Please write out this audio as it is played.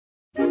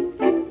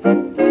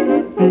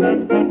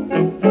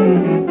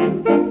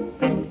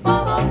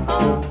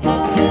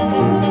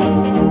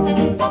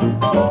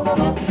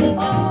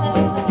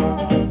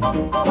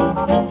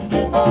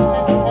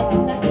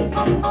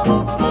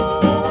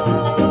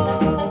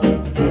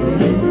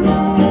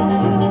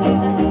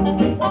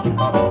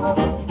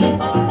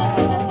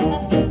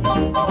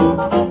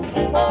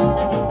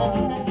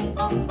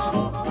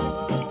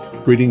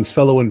Greetings,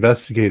 fellow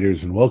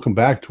investigators, and welcome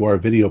back to our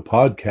video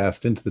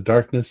podcast, Into the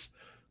Darkness,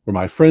 where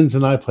my friends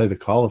and I play the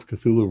Call of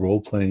Cthulhu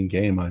role-playing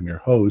game. I'm your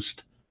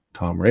host,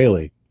 Tom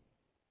Rayleigh.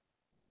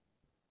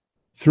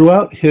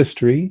 Throughout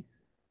history,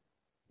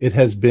 it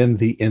has been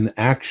the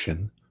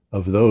inaction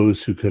of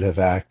those who could have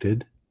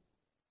acted,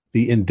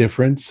 the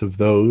indifference of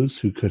those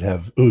who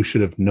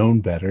should have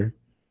known better,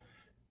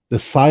 the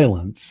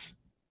silence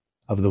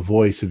of the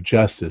voice of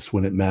justice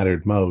when it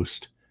mattered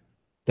most,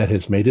 that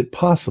has made it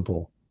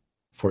possible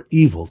for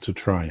evil to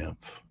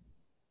triumph.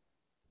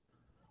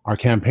 Our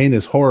campaign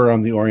is Horror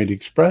on the Orient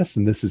Express,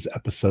 and this is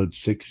episode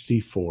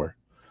 64.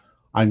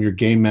 I'm your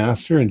game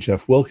master, and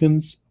Jeff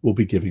Wilkins will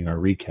be giving our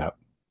recap.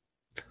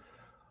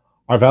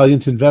 Our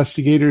valiant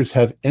investigators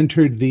have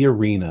entered the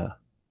arena.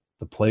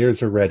 The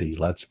players are ready.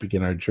 Let's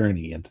begin our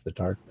journey into the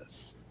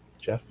darkness.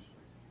 Jeff?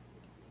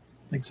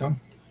 Thanks,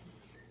 Tom.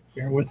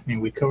 Bear with me.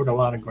 We covered a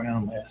lot of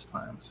ground last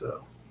time,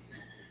 so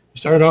we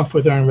started off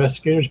with our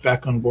investigators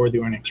back on board the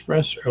Orient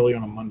Express early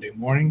on a Monday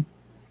morning.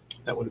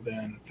 That would have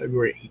been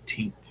February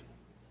 18th.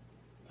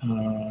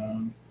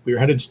 We were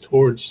headed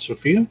towards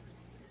Sophia.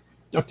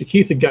 Dr.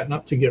 Keith had gotten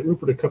up to get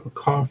Rupert a cup of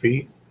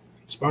coffee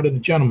and spotted a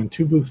gentleman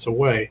 2 booths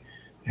away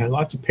who had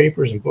lots of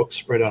papers and books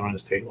spread out on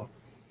his table.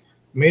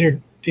 The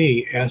maitre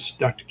d' asks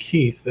Dr.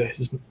 Keith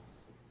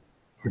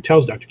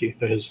tells Dr. Keith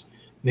that his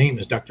name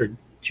is Dr.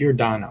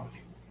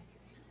 Giordanoff.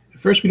 At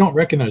first, we don't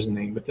recognize the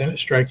name, but then it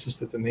strikes us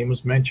that the name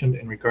was mentioned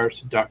in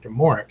regards to Dr.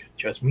 Morik,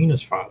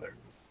 Jasmina's father,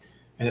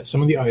 and that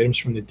some of the items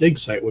from the dig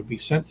site would be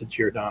sent to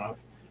Giordanoff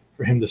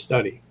for him to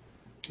study.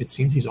 It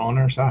seems he's on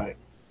our side.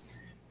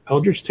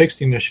 Eldridge takes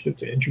the initiative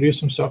to introduce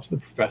himself to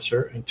the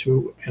professor,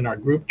 and our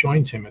group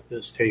joins him at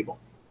this table.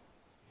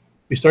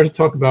 We start to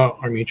talk about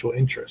our mutual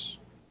interests.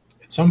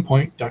 At some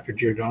point, Dr.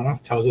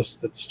 Giordanoff tells us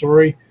that the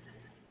story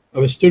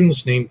of a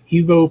student named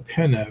Ivo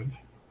Penev,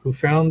 who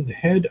found the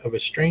head of a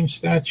strange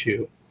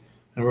statue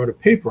and wrote a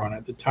paper on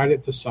it that tied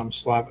it to some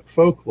Slavic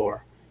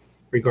folklore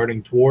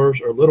regarding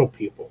dwarves or little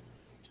people,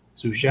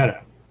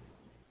 Zuzheta.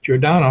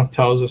 Giordanoff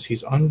tells us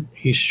he's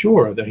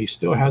sure that he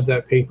still has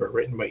that paper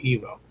written by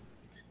Ivo.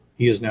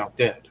 He is now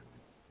dead.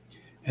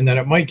 And that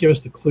it might give us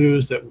the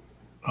clues that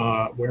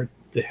where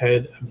the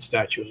head of the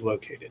statue is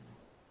located.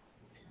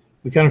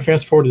 We kind of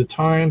fast forward the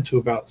time to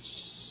about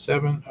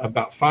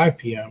 5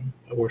 p.m.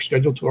 We're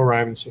scheduled to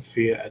arrive in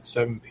Sofia at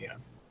 7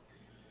 p.m.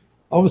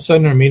 All of a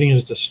sudden, our meeting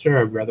is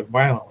disturbed rather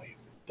violently.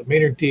 The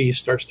maitre d'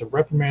 starts to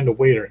reprimand a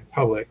waiter in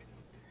public,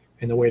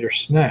 and the waiter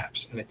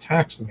snaps and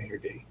attacks the maitre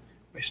d'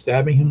 by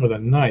stabbing him with a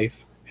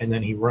knife, and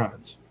then he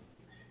runs.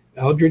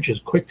 Eldridge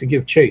is quick to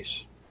give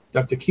chase.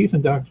 Dr. Keith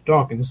and Dr.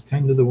 Dawkins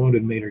tend to the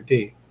wounded maitre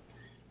d'.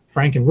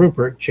 Frank and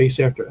Rupert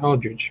chase after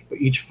Eldridge, but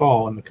each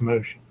fall in the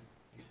commotion.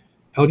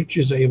 Eldridge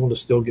is able to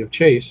still give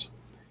chase.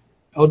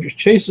 Eldridge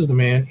chases the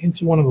man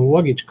into one of the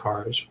luggage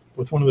cars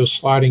with one of those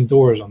sliding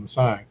doors on the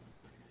side.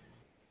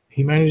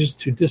 He manages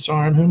to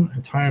disarm him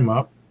and tie him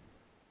up,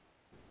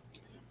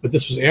 but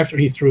this was after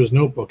he threw his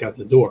notebook out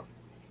the door.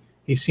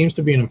 He seems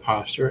to be an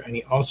imposter, and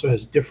he also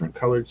has different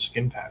colored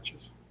skin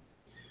patches.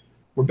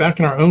 We're back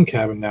in our own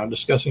cabin now,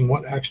 discussing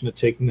what action to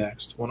take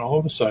next, when all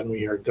of a sudden we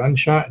hear a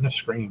gunshot and a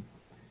scream.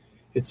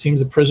 It seems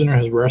the prisoner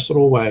has wrestled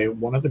away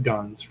one of the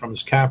guns from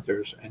his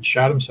captors and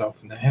shot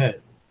himself in the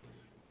head.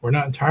 We're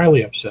not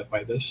entirely upset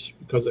by this,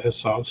 because it has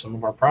solved some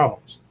of our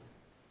problems.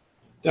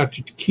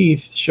 Dr.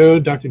 Keith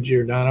showed Dr.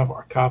 Giordanoff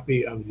our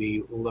copy of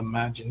the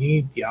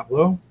L'Imagine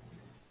Diablo,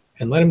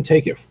 and let him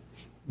take it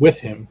with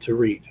him to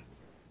read.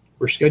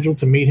 We're scheduled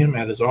to meet him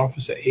at his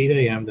office at 8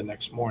 a.m. the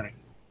next morning.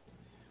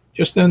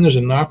 Just then, there's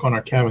a knock on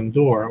our cabin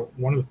door.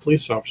 One of the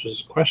police officers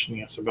is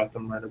questioning us about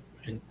the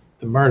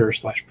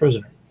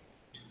murder/prisoner.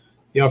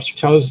 The officer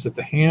tells us that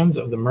the hands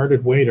of the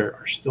murdered waiter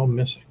are still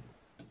missing.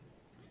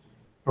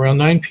 Around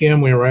 9 p.m.,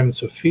 we arrive in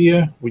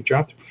Sofia. We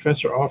drop the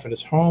professor off at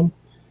his home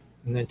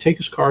and then take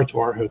his car to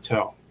our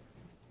hotel.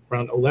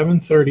 Around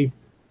 11:30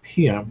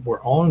 p.m.,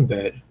 we're all in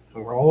bed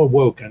and we're all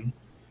awoken,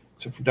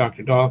 except for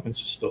Dr. Dawkins,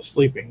 who's still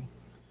sleeping,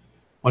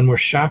 when we're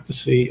shocked to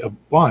see a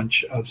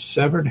bunch of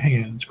severed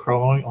hands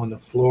crawling on the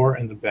floor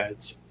and the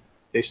beds.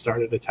 They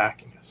started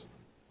attacking us.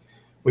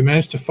 We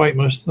managed to fight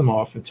most of them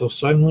off until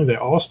suddenly they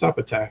all stop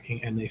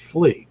attacking and they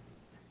flee.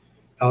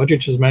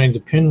 Eldridge has managed to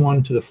pin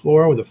one to the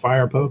floor with a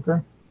fire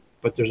poker,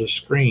 but there's a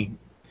scream.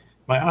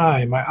 My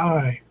eye, my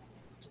eye.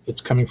 It's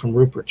coming from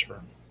Rupert's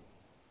room.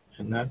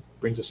 And that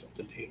brings us up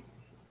to date.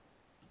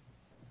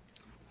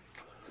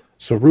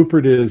 So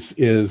Rupert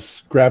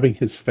is grabbing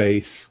his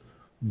face.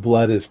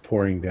 Blood is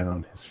pouring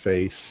down his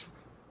face.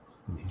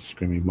 And he's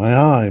screaming, my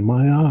eye,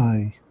 my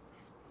eye.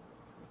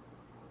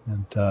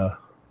 And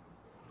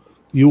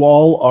You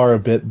all are a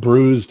bit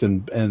bruised,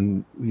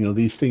 and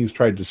these things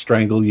tried to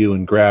strangle you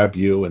and grab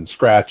you and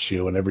scratch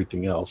you and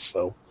everything else.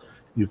 So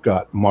you've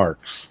got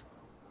marks.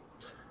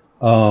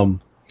 Um,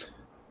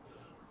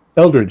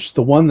 Eldridge,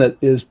 the one that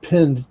is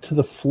pinned to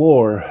the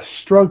floor,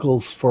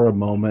 struggles for a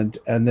moment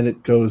and then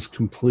it goes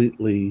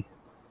completely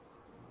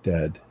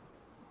dead.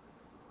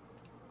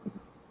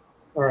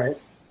 All right.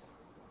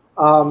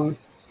 I'm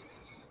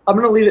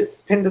going to leave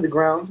it pinned to the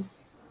ground,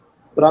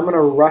 but I'm going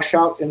to rush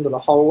out into the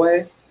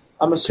hallway.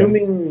 I'm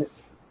assuming,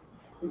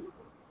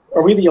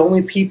 are we the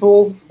only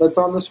people that's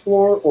on this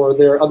floor, or are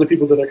there other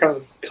people that are kind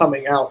of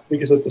coming out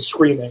because of the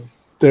screaming?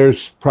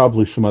 There's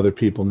probably some other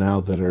people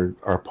now that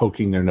are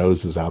poking their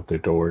noses out their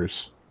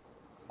doors.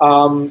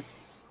 Okay,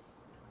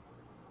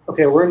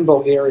 we're in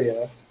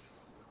Bulgaria.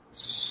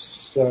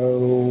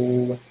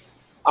 So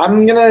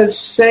I'm going to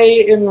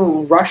say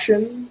in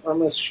Russian, I'm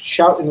going to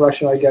shout in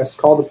Russian, I guess,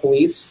 call the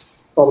police.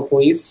 Call the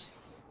police.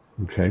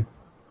 Okay.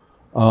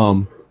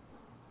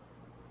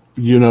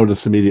 You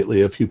notice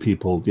immediately a few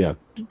people,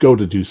 go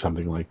to do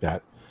something like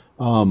that.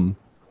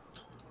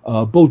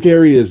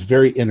 Bulgaria is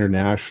very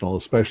international,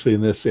 especially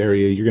in this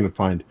area. You're going to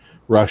find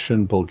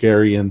Russian,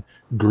 Bulgarian,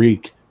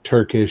 Greek,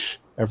 Turkish,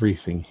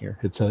 everything here.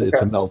 It's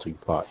a melting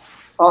pot.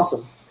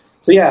 Awesome.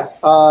 So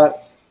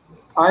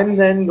I'm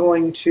then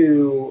going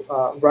to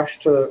rush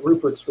to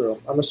Rupert's room.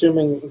 I'm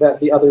assuming that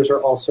the others are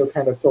also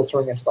kind of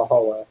filtering into the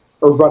hallway,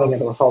 or running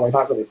into the hallway,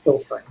 not really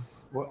filtering.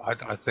 Well, I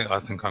think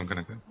I'm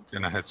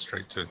gonna head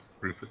straight to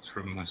Rupert's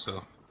room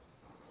myself.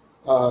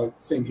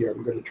 Same here.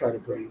 I'm going to try to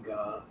bring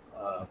a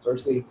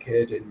first aid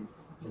kit and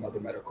some other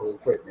medical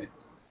equipment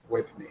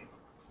with me.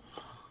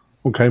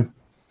 Okay.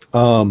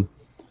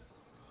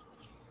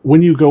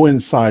 When you go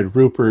inside,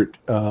 Rupert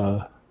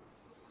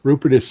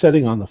is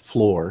sitting on the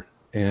floor,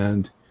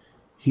 and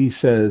he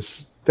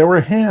says, there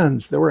were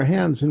hands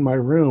in my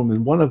room,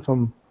 and one of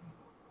them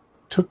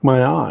took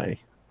my eye.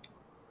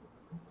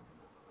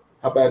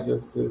 How bad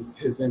does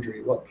his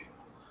injury look?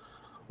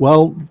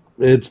 Well,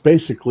 it's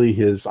basically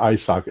his eye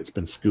socket's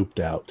been scooped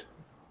out.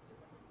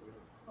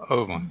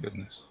 Oh my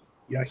goodness.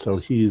 Yikes. So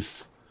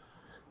he's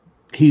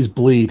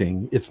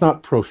bleeding. It's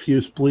not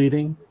profuse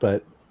bleeding,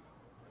 but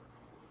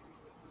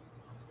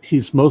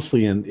he's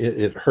mostly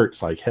it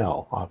hurts like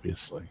hell,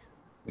 obviously.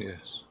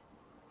 Yes.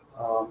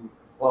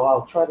 Well,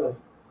 I'll try to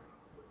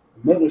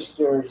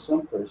administer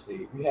some first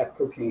aid. We have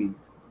cocaine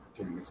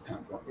during this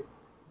time, don't we?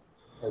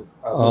 As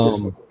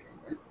medicinal cocaine,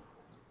 right?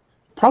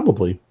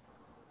 Probably.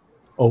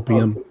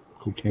 Opium,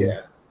 cocaine.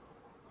 Yeah.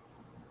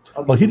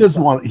 Well, he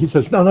doesn't want it. He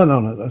says, no.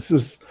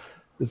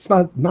 It's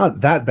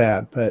not that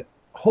bad, but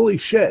holy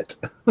shit.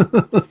 Wow,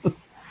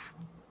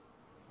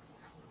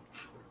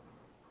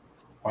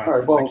 All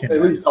right, well,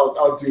 at least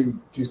I'll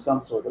do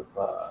some sort of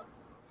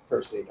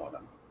first aid on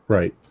him.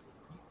 Right.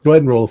 Go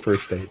ahead and roll a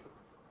first aid.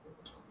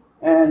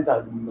 And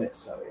I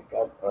miss. I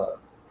got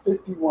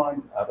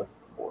 51 out of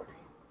 40.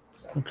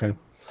 So. Okay.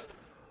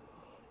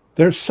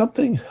 There's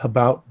something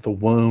about the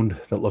wound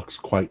that looks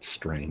quite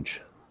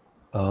strange.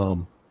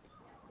 And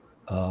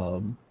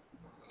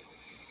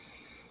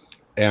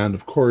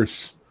of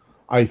course,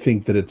 I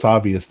think that it's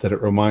obvious that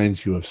it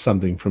reminds you of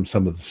something from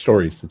some of the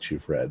stories that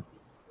you've read.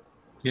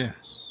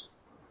 Yes.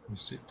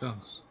 Yes, it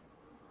does.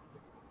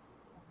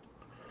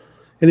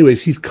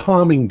 Anyways, he's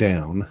calming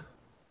down.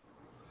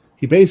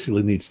 He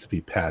basically needs to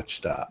be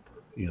patched up,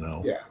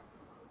 Yeah.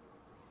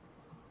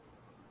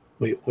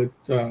 Wait, what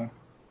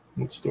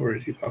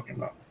stories are you talking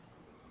about?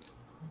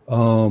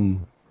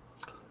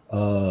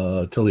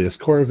 Tilius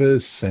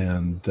Corvus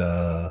and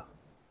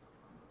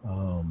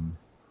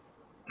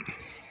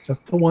is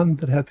that the one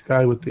that had the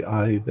guy with the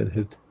eye that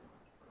had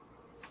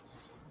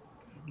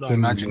I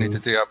imagine it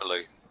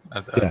Diaboli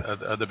at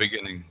the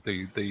beginning,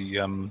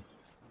 the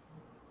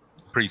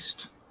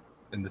priest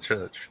in the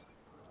church.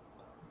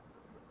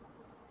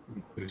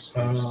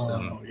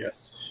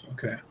 Yes.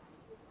 Okay.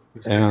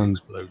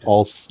 And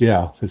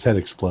also, his head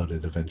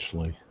exploded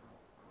eventually.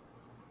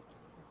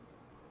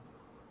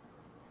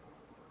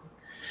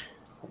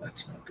 Well,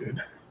 that's not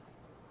good.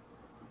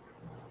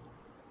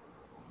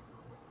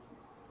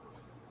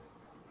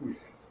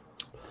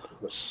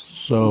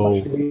 So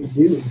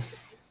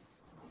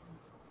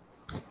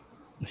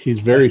he's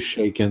very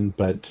shaken,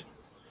 but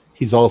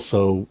he's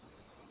also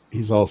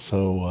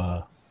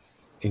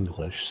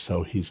English,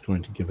 so he's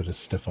going to give it a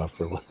stiff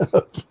upper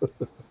lip.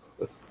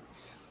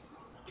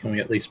 Can we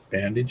at least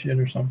bandage it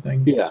or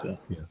something? Yeah.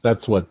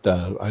 That's what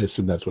I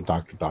assume. That's what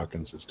Dr.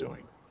 Dawkins is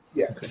doing.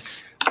 Yeah. Okay.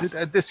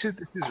 This is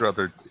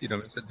rather,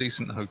 it's a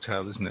decent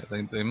hotel, isn't it?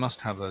 They must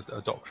have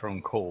a doctor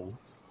on call,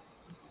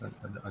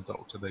 a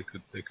doctor they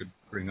could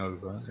bring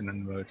over in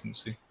an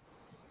emergency.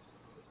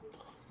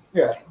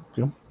 Yeah.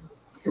 Yeah.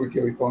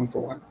 Can we phone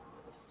for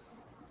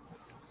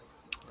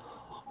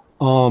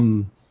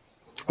one?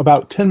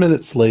 About 10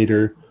 minutes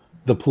later,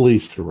 the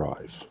police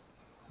arrive.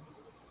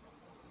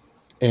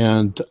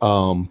 And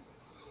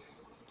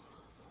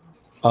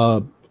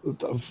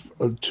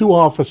two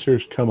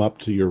officers come up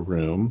to your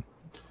room,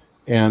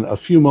 and a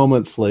few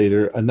moments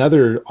later,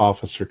 another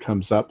officer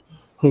comes up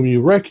whom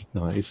you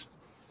recognize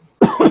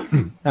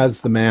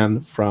as the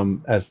man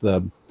from as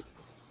the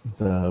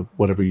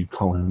whatever you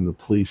call him, the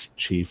police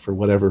chief or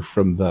whatever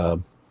from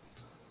the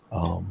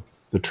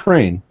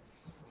train.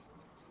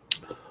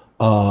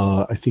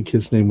 I think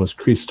his name was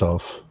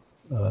Christoph.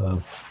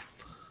 Let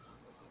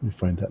me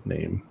find that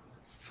name.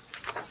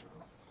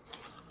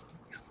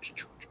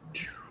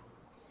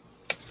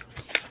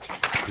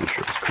 Pretty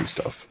sure it's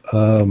Christoph.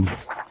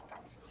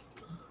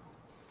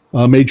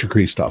 Major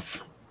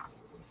Christoph.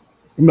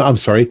 I'm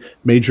sorry,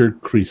 Major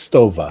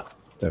Christova.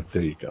 There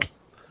you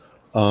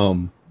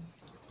go.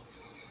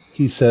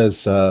 He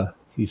says, so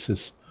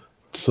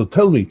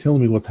tell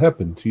me what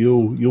happened.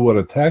 You were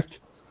attacked.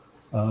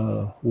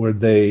 Were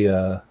they,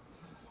 or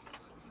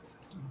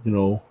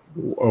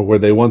were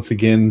they once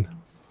again?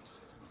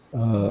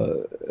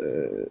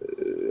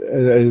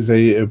 As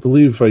I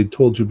believe I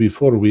told you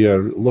before, we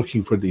are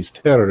looking for these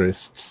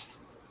terrorists.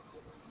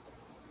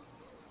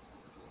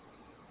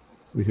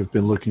 We have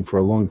been looking for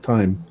a long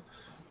time.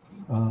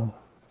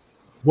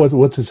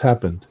 What has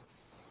happened?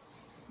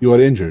 You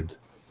are injured.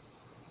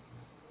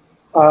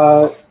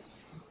 Go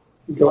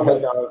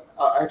ahead.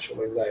 I'll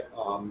actually let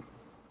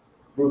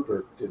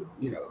Rupert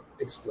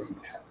explain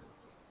what happened,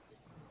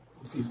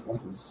 since he's the one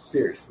who's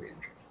seriously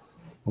injured.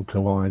 Okay,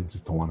 well, I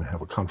just don't want to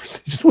have a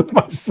conversation with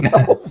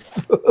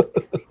myself.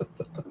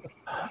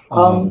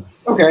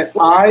 Okay,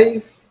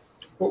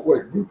 What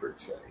would Rupert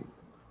say?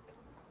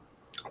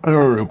 I know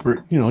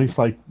Rupert. He's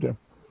like,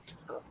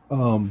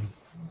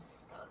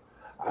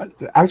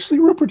 actually,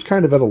 Rupert's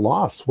kind of at a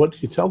loss. What do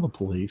you tell the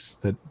police?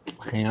 That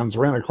hands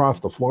ran across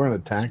the floor and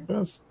attacked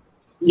us?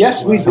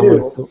 Yes, we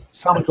do.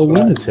 Sound like a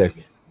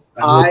lunatic.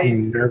 I'm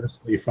looking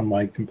nervously from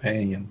my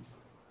companions.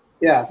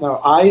 Yeah,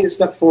 no, I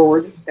step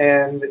forward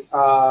and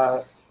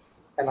I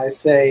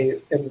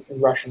say in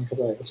Russian, because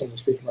I assume you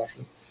speak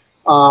Russian.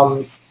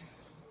 I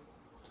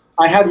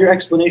have your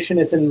explanation.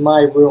 It's in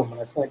my room,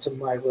 and I point to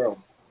my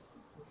room.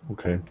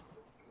 Okay.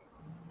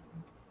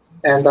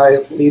 And I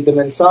lead them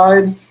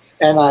inside,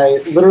 and I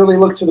literally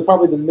look to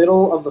probably the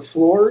middle of the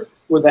floor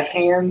where the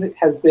hand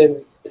has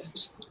been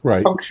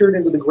punctured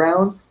into the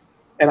ground,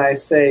 and I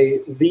say,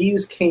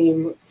 these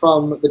came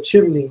from the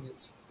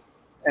chimneys,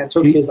 and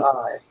took his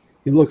eye.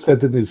 He looks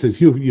at it and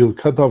says, "You've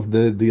cut off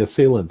the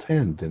assailant's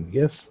hand, then,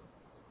 yes?"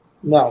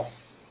 No.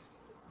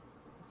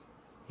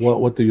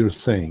 What are you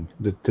saying?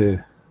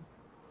 That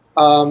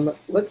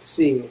let's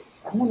see.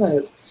 I'm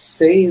gonna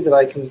say that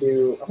I can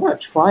do. I'm gonna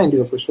try and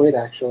do a persuade.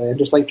 Actually, and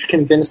just like to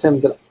convince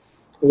him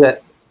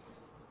that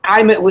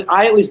I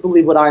at least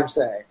believe what I'm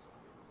saying.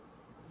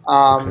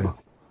 okay.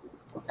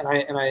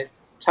 And I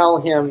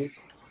tell him.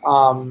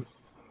 Oh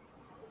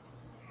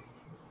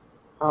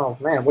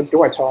man, what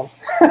do I tell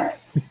him?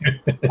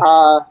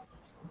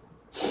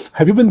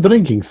 Have you been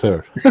drinking,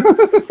 sir?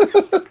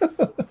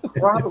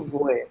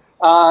 Probably.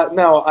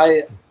 No,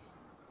 I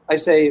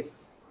say,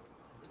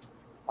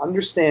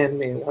 understand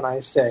me when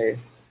I say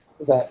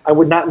that I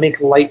would not make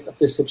light of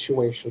this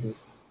situation.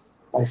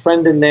 My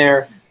friend in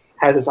there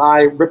has his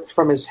eye ripped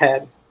from his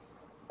head,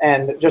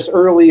 and just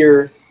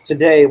earlier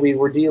today we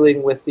were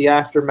dealing with the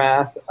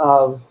aftermath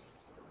of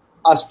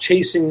us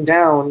chasing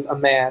down a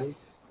man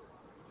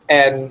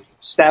and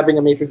stabbing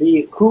a maitre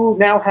d' who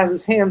now has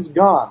his hands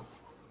gone.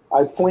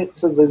 I point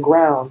to the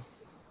ground,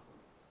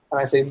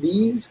 and I say,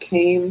 these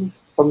came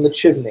from the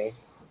chimney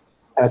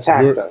and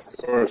attacked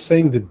us. You're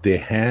saying that the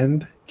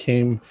hand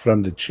came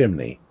from the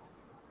chimney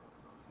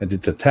and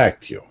it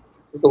attacked you.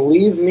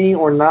 Believe me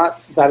or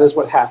not, that is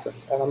what happened.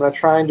 And I'm going to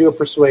try and do a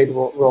persuade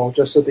roll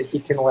just so that he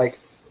can, I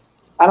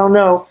don't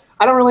know.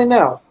 I don't really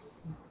know.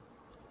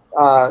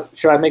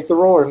 Should I make the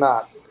roll or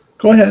not?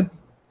 Go ahead.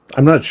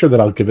 I'm not sure that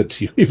I'll give it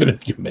to you, even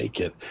if you make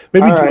it.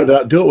 Maybe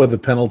do it with the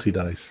penalty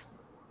dice.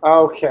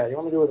 Okay, you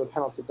want to do it with the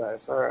penalty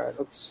dice. All right,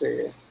 let's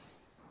see.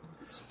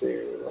 Let's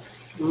do...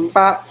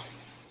 Bop.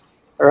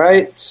 All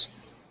right.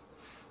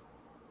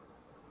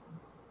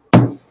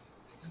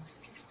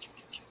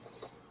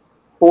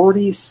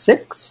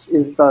 $46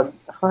 is the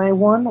high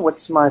one.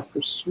 What's my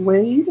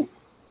persuade?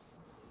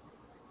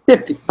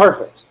 50.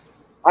 Perfect.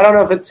 I don't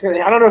know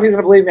if he's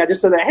gonna believe me. I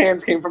just said that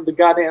hands came from the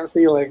goddamn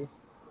ceiling,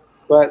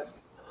 but.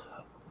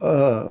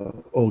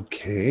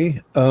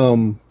 Okay.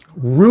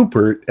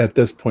 Rupert at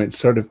this point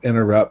sort of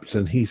interrupts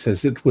and he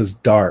says it was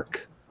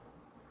dark,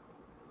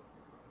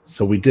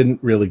 so we didn't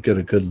really get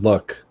a good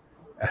look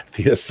at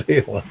the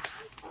assailant.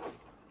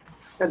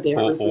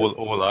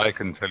 All I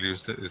can tell you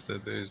is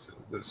that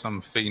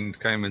some fiend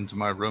came into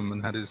my room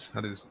and had his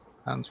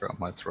hands around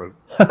my throat.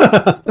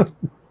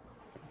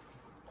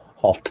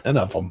 All 10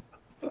 of them.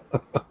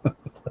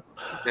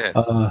 Yes.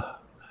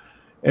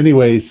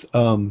 Anyways,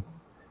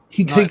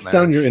 he takes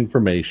down your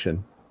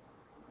information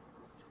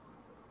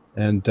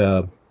and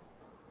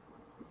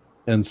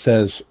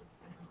says,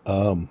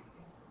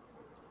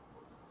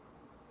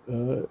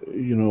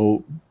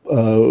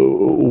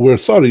 we're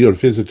sorry you're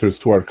visitors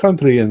to our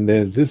country, and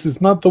this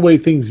is not the way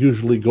things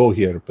usually go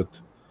here, but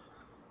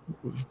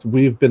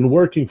we've been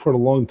working for a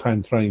long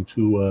time trying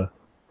to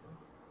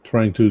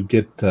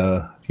get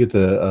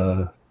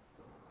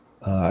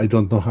I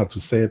don't know how to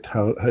say it,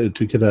 how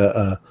to get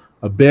a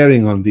a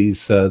bearing on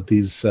these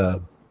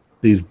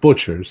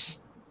butchers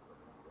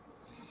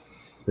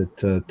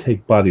that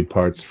take body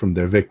parts from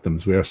their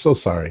victims. We are so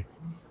sorry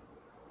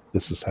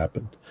this has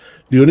happened.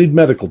 Do you need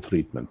medical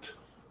treatment?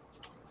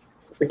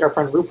 I think our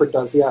friend Rupert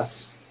does,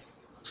 yes.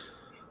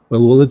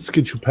 Well, let's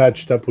get you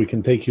patched up. We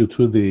can take you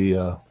to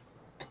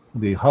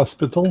the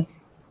hospital.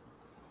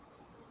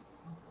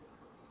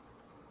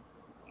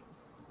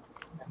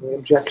 Any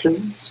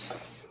objections?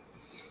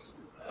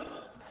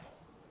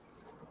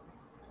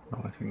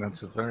 Oh, I think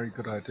that's a very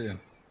good idea.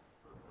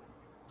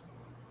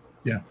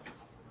 Yeah.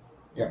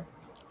 Yeah.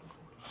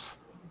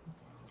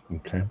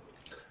 Okay.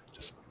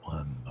 Just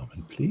one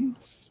moment,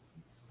 please.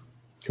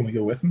 Can we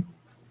go with him?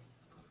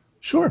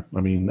 Sure.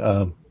 I mean,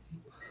 I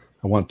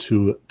want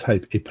to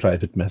type a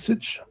private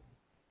message.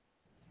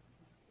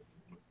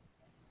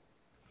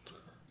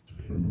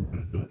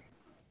 Can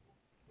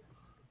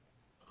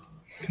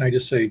I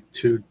just say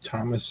to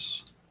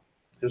Thomas,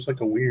 there's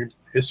like a weird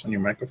hiss on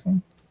your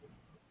microphone?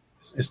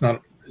 It's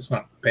not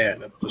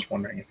bad. I'm just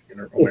wondering if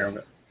you're aware of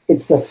it.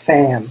 It's the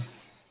fan.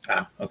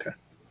 Ah, okay.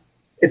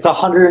 It's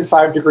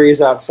 105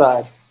 degrees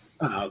outside.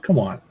 Oh, come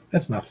on.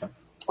 That's nothing.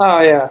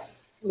 Oh, yeah.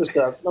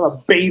 I'm a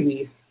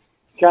baby.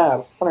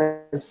 God,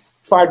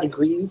 105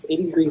 degrees,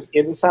 80 degrees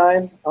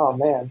inside. Oh,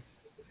 man.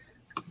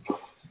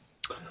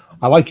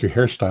 I like your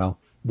hairstyle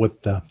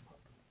with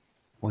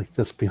like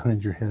this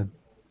behind your head.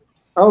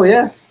 Oh,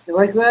 yeah. You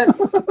like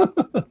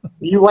that?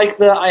 You like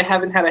the I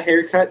haven't had a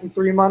haircut in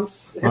 3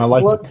 months? I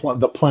like look?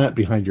 the plant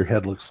behind your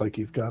head. Looks like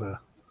you've got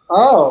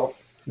Oh.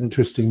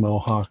 interesting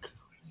mohawk.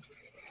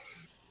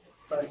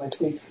 Sorry,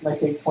 my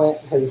fake plant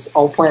has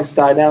all plants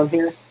die down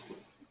here.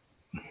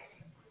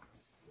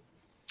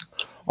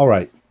 All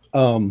right.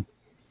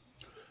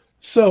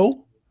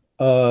 So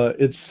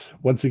it's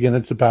once again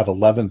it's about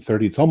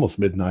 11:30. It's almost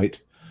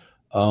midnight.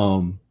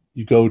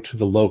 You go to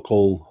the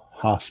local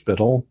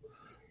hospital,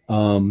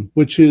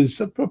 which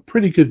is a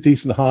pretty good,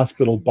 decent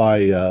hospital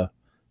by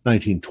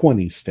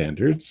 1920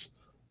 standards.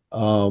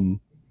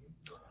 About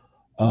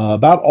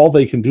all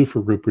they can do for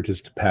Rupert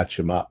is to patch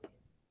him up.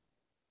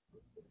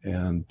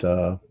 And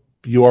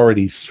you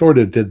already sort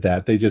of did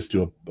that. They just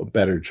do a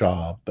better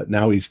job. But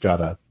now he's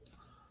got a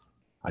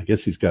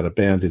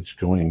bandage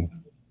going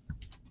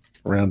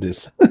around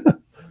his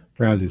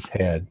around his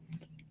head.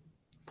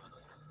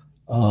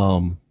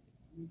 So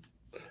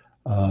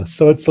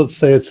let's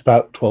say it's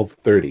about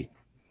 12:30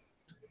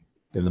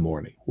 in the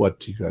morning. What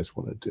do you guys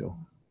want to do?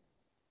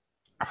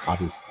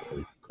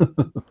 Obviously.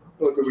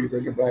 Well, do we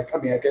bring him back? I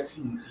mean, I guess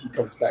he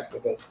comes back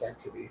with us back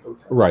to the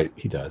hotel. Right,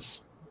 he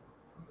does.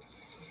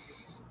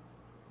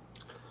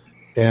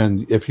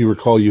 And if you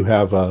recall, you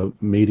have a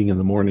meeting in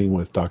the morning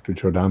with Dr.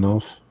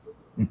 Jordanov.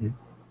 Mm-hmm.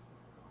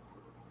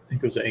 I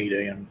think it was 8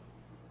 a.m.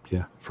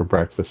 Yeah, for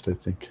breakfast, I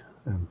think.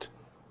 And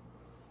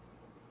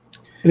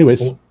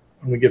anyways, Well,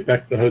 when we get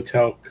back to the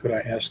hotel, could I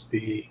ask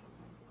the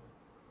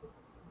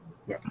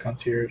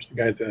concierge, the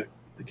guy at the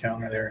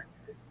counter there,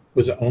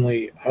 was it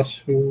only us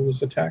who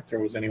was attacked, or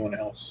was anyone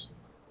else?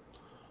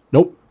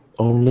 nope,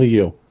 only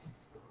you.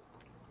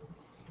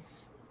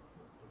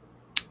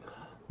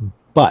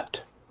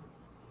 But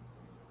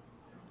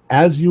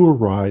as you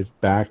arrive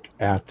back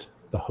at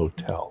the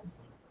hotel,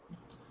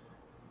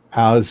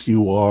 as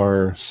you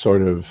are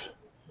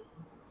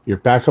you're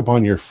back up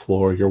on your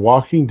floor, you're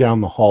walking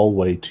down the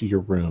hallway to your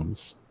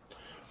rooms,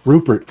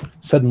 Rupert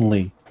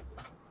suddenly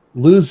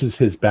loses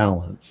his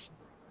balance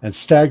and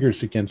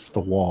staggers against the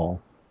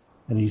wall,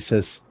 and he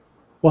says,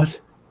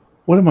 What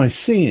am I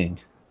seeing?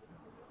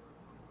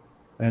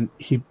 And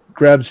he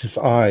grabs his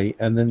eye,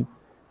 and then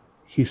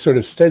he sort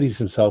of steadies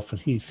himself,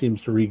 and he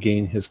seems to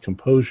regain his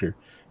composure.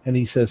 And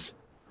he says,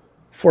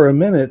 for a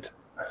minute,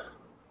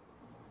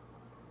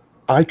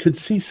 I could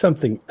see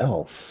something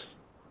else.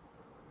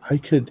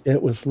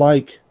 It was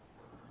like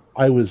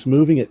I was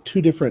moving at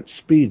two different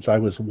speeds. I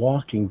was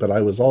walking, but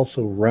I was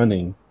also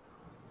running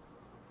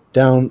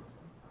down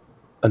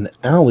an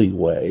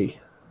alleyway.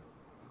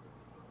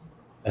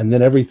 And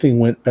then everything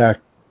went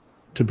back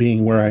to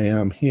being where I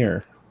am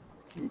here.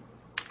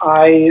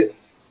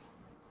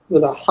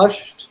 With a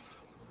hushed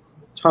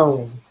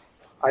tone,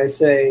 I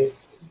say,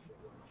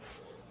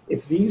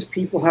 if these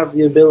people have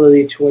the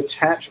ability to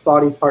attach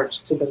body parts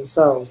to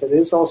themselves, it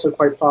is also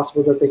quite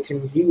possible that they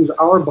can use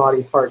our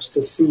body parts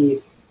to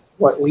see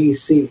what we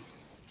see.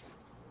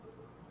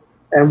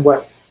 And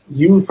what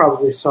you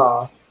probably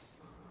saw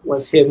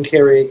was him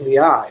carrying the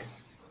eye.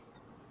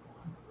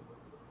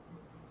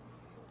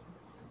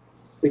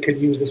 We could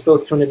use this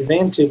both to an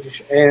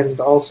advantage, and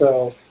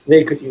also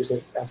they could use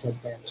it as an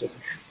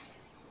advantage.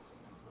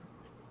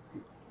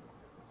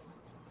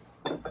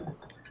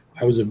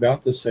 I was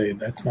about to say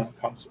that's not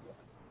possible.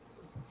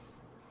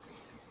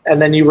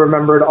 And then you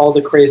remembered all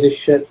the crazy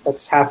shit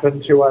that's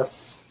happened to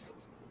us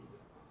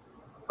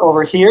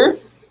over here.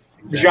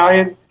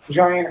 Exactly.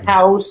 Giant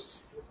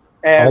house.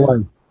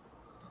 And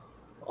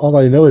all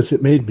I know is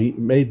it made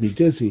me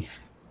dizzy.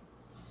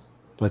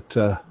 But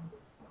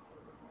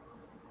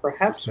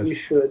perhaps we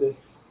should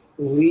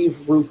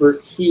leave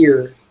Rupert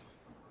here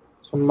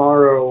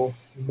tomorrow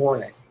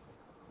morning.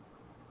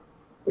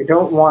 We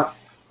don't want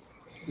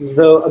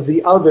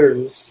the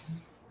others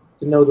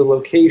to know the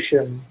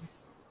location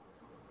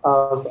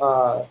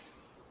of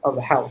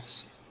the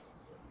house.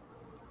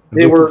 And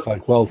They Rupert's were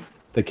like, well,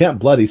 they can't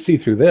bloody see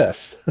through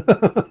this.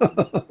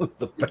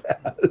 The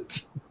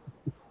badge.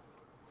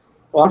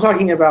 well. I'm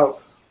talking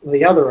about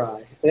the other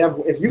eye. They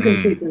have if you can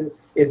see through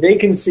if they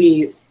can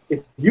see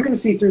if you can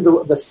see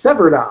through the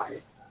severed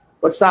eye,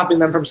 what's stopping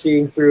them from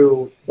seeing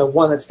through the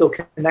one that's still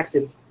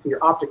connected to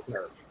your optic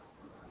nerve?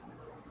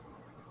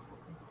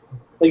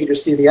 They could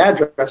just see the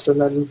address and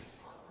then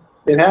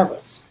they'd have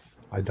us.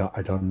 I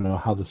don't know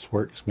how this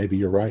works. Maybe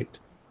you're right.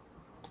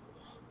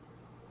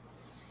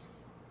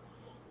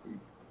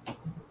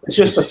 It's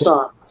just a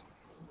thought.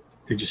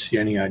 Did you see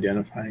any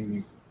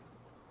identifying?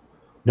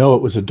 No,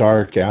 it was a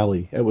dark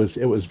alley. It was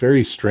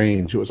very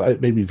strange.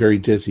 It made me very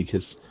dizzy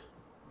because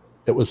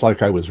it was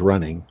like I was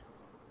running.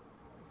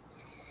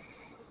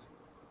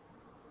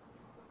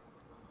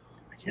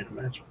 I can't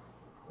imagine.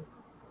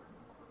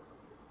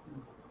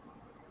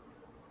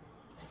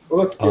 Well,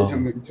 let's get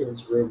him into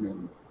his room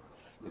and,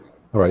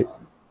 All right.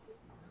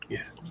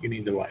 Yeah, you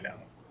need to lie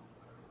down.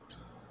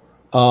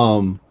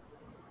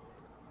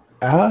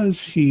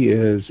 As he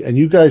is, and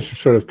you guys are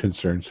sort of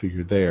concerned, so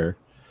you're there.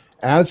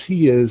 As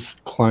he is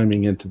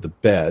climbing into the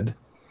bed,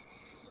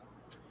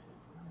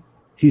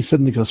 he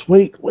suddenly goes,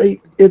 "Wait,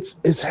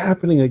 it's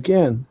happening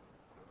again."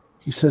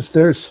 He says,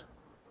 "There's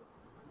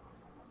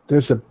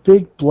a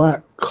big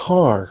black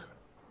car.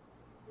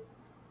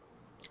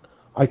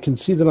 I can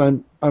see that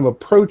I'm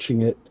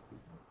approaching it.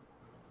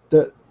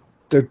 That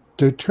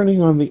they're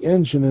turning on the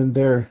engine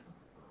and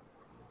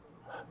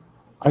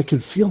I can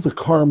feel the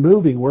car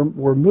moving.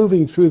 We're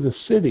moving through the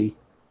city.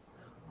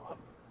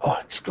 Oh,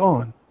 it's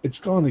gone. It's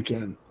gone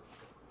again."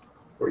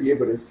 were you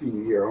able to see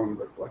your own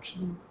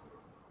reflection?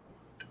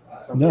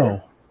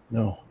 Somewhere?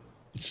 No.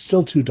 It's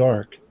still too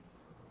dark.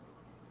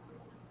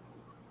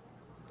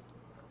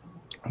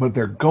 But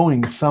they're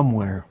going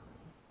somewhere.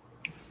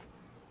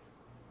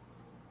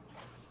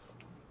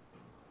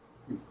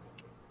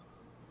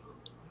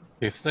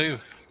 If they've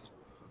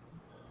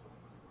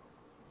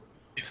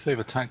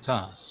attacked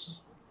us,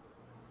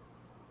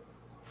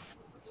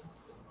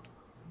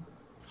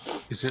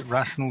 is it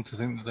rational to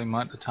think that they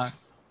might attack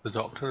the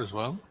Doctor as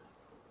well?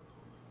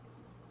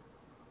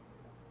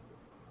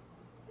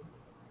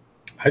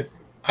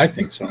 I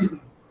think so.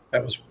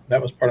 That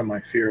was part of my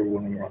fear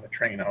when we were on the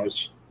train. I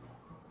was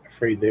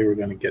afraid they were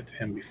going to get to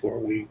him before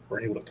we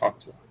were able to talk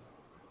to him.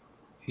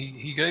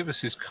 He gave us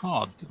his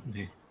card, didn't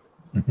he?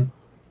 Mm-hmm.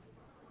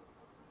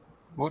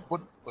 What?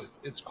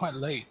 It's quite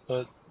late,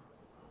 but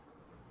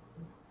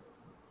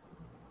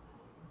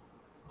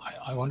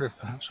I wonder if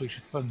perhaps we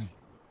should phone him.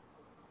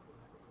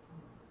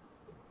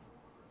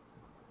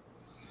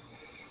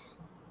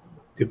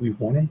 Did we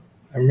warn him?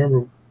 I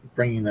remember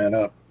bringing that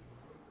up.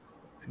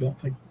 I don't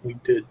think we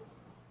did.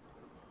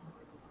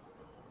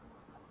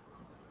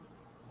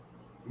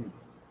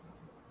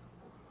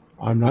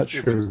 I'm not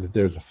sure that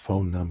there's a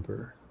phone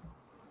number.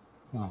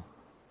 Oh.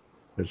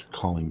 There's a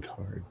calling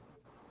card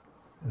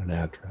and an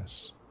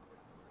address.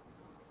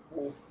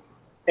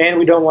 And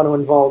we don't want to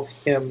involve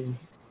him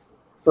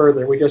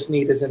further. We just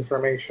need his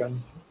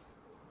information.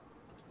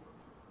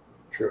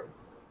 True.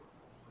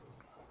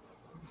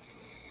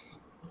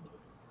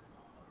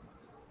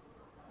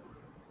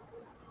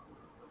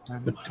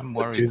 I'm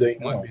worried. Do they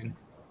know?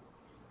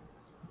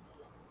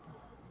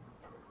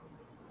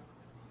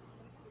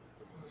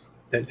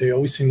 They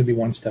always seem to be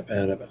one step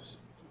ahead of us.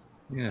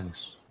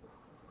 Yes.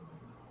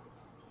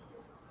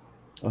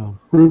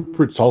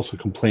 Rupert's also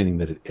complaining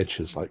that it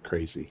itches like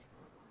crazy.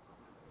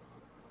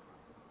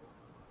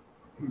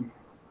 He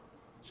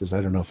says,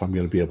 "I don't know if I'm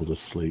going to be able to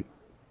sleep."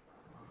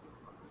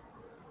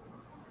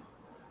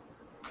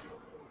 I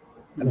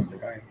don't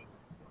think I am.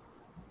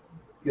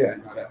 Yeah,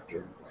 not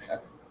after what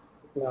happened.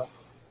 No.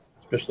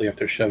 Especially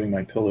after shoving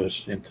my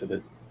pillows into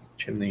the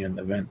chimney and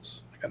the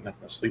vents. I got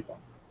nothing to sleep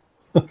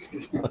on.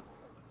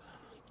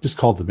 Just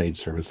call the maid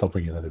service. They'll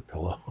bring you another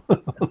pillow. I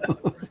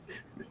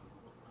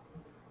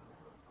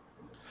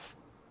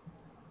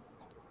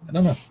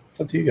don't know.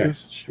 It's up to you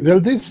guys.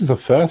 This is a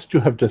first. You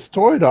have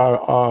destroyed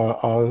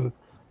our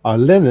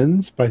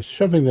linens by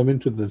shoving them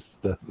into this.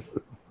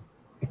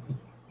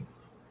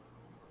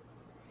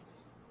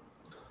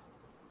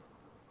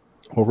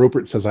 Well,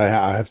 Rupert says I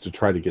have to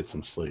try to get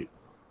some sleep.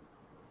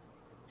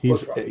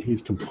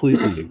 He's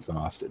completely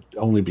exhausted,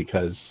 only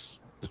because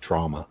the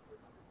trauma.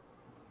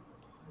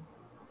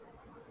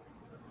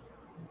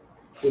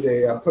 Did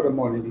they put him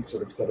on any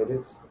sort of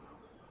sedatives?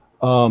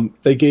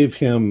 They gave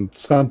him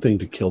something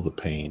to kill the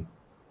pain.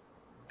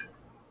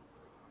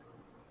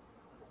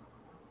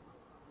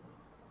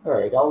 All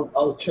right,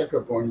 I'll check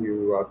up on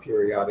you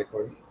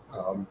periodically.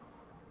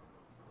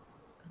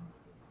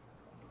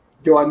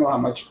 Do I know how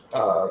much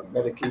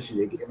medication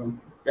they give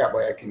him? That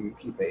way, I can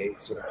keep a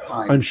sort of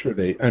time. I'm sure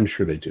they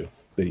do.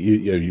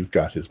 You've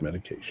got his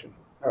medication.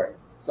 All right,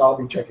 so I'll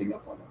be checking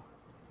up on him,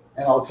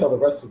 and I'll tell the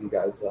rest of you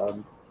guys.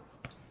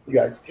 You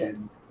guys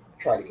can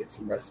try to get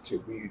some rest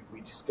too. We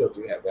still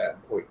do have that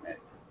appointment.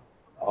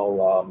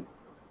 I'll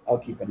I'll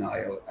keep an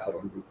eye out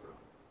on Rupert.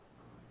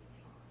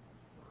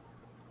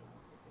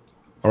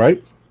 All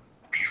right.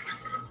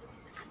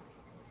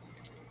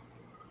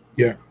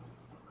 Yeah.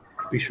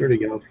 Be sure to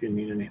yell if you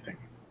need anything.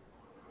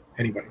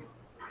 Anybody.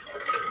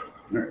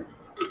 All right.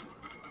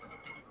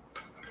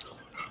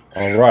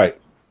 All right.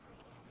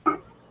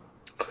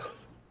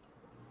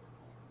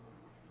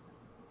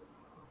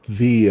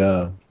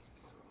 The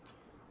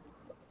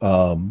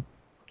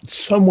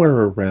somewhere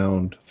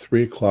around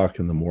 3:00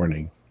 in the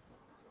morning,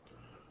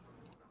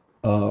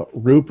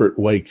 Rupert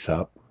wakes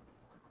up.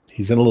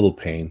 He's in a little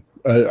pain.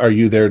 Are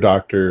you there,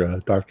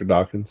 Dr.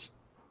 Dawkins?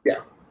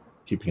 Yeah.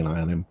 Keeping an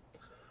eye on him.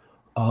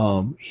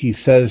 He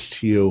says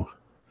to you,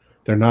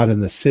 they're not in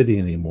the city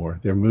anymore.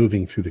 They're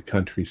moving through the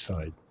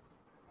countryside.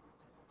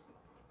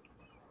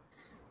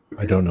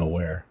 I don't know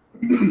where.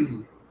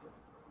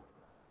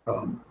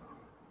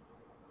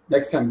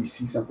 Next time you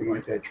see something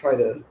like that, try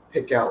to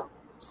pick out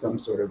some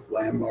sort of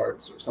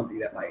landmarks or something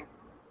that might,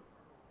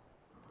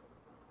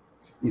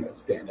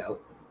 stand out.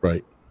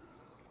 Right.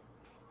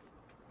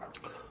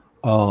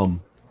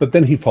 But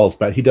then he falls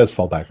back. He does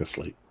fall back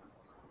asleep.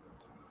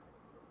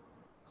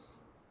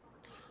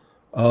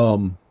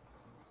 All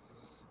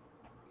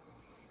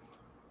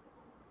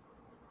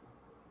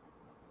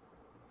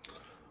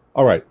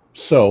right.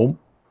 So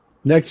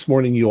next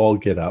morning, you all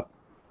get up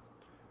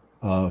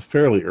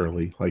fairly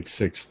early, like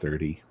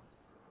 6:30,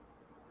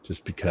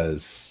 just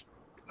because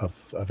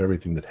of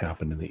everything that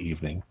happened in the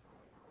evening.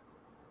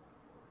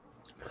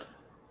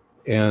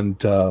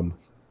 And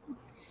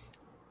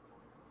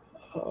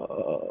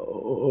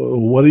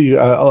what do you?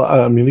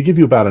 I'm going to give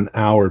you about an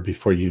hour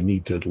before you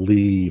need to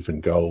leave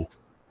and go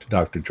to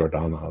Dr.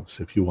 Jordanov's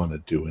if you want to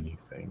do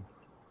anything.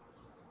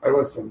 I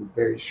want some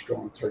very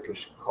strong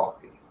Turkish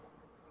coffee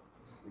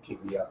to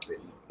keep me up.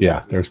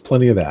 Yeah, there's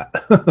plenty of that.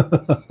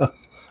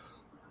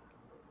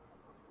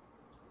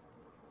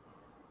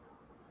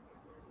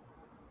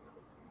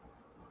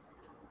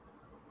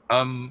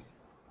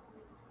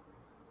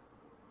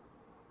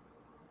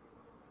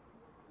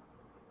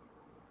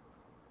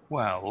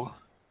 Well,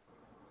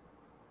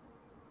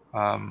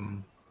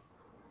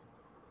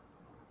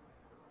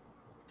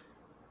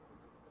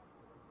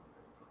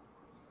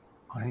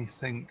 I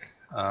think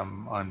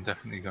I'm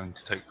definitely going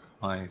to take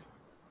my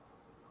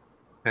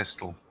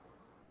pistol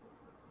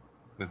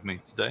with me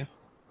today.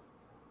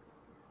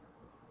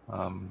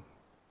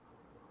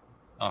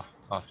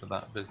 After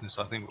that business,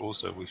 I think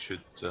also we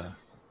should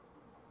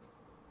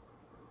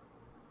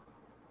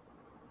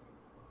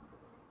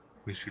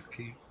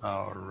keep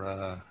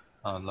our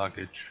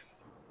luggage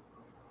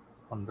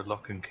under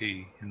lock and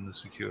key in the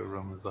secure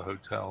room of the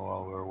hotel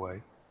while we're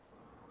away.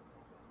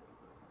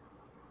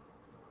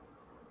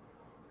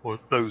 Or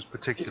those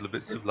particular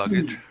bits of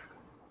luggage.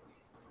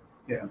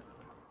 Yeah.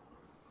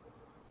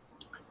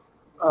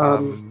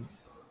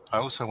 I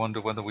also wonder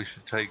whether we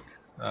should take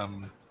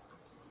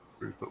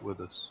Rupert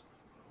with us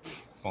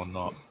or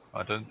not.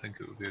 I don't think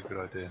it would be a good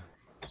idea.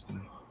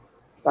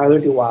 Neither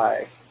do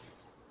I.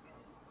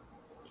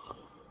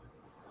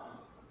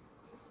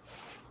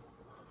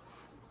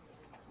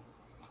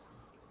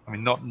 I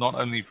mean, not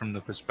only from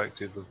the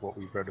perspective of what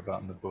we've read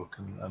about in the book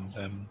and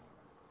them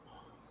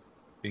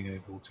being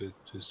able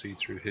to see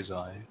through his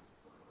eye,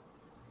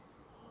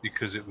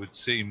 because it would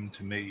seem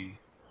to me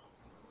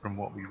from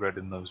what we read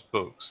in those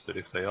books that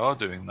if they are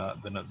doing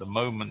that, then at the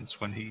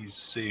moments when he's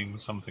seeing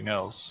something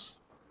else,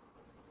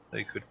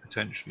 they could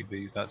potentially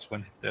be, that's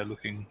when they're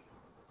looking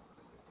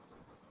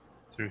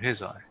through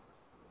his eye.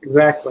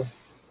 Exactly.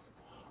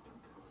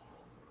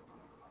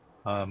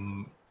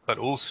 But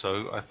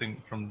also, I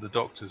think from the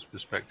Doctor's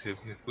perspective,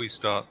 if we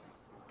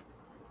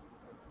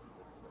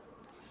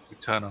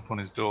turn up on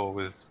his door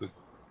with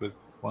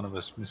one of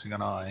us missing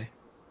an eye,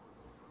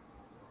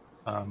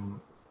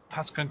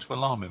 that's going to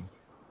alarm him.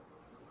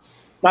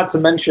 Not to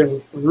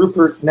mention,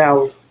 Rupert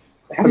now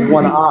has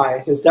one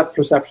eye. His depth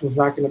perception is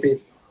not going to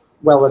be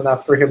well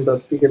enough for him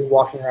to begin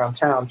walking around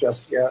town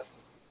just yet.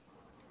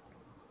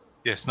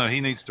 Yes, no,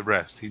 he needs to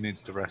rest. He needs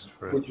to rest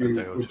for a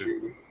day or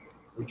two.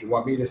 Would you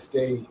want me to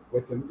stay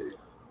with him to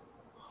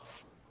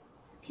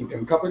keep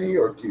him company,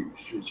 or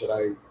should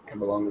I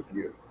come along with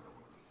you?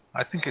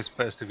 I think it's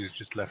best if he's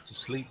just left to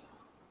sleep.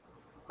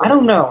 I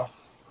don't know.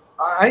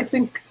 I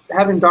think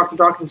having Dr.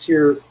 Dawkins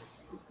here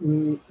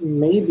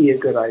may be a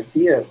good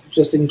idea,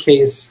 just in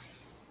case,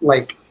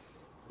 like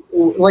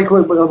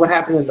what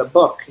happened in the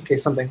book, in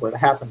case something were to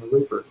happen to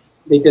Rupert.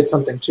 They did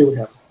something to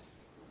him.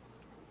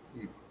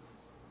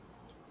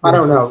 I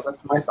don't know.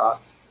 That's my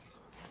thought.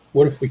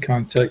 What if we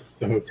contact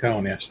the hotel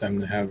and ask them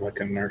to have like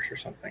a nurse or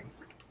something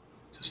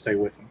to stay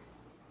with him?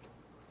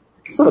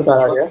 It's not a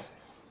bad idea.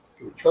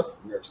 Do we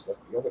trust the nurse?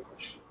 That's the other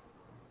question.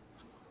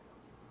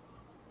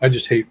 I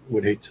just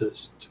would hate to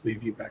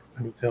leave you back at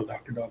the hotel,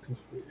 Dr. Dawkins,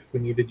 if we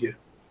needed you.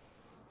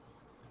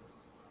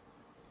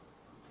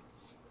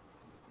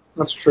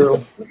 That's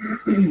true.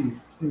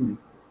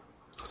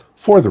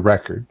 For the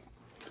record,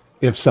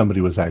 if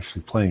somebody was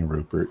actually playing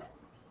Rupert,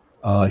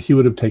 he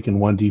would have taken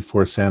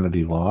 1d4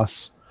 sanity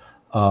loss.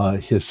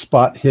 His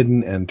spot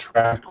hidden and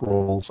track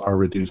rolls are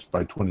reduced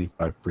by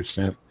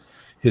 25%.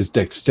 His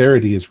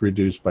dexterity is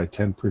reduced by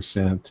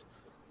 10%,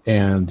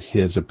 and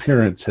his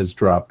appearance has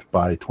dropped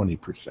by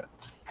 20%.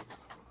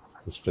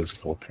 His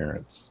physical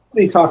appearance. What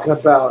are you talking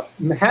about?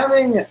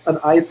 Having an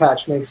eye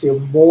patch makes you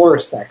more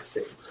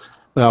sexy.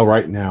 Well,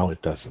 right now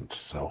it doesn't,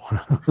 so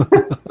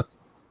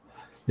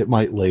it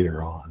might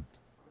later on.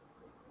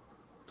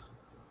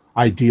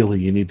 Ideally,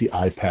 you need the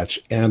eye patch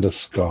and a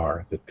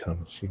scar that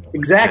comes.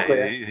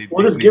 Exactly. Yeah,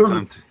 We'll just give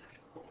him.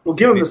 We'll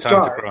give him the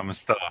time to scar. grow a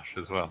moustache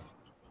as well.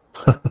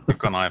 You've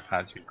got an eye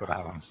patch, you've got to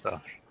have a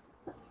moustache.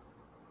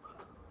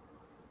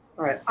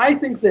 All right. I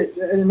think that,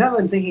 and now that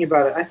I'm thinking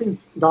about it, I think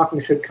Docking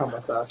should come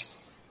with us.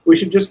 We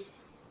should just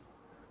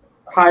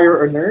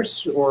hire a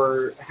nurse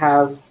or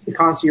have the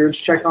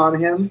concierge check on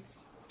him.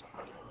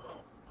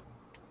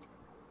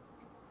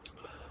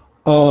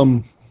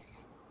 The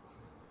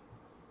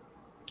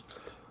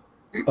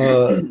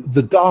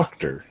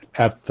doctor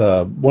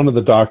one of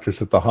the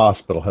doctors at the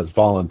hospital has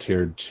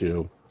volunteered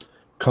to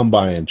come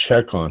by and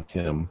check on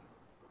him.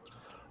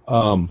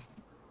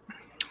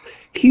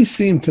 He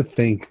seemed to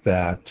think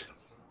that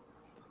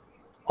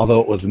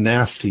although it was a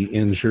nasty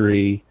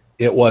injury,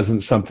 it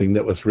wasn't something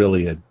that was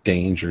really a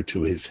danger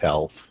to his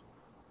health.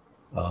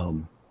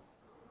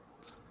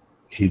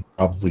 He'd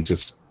probably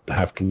just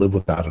have to live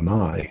without an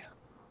eye.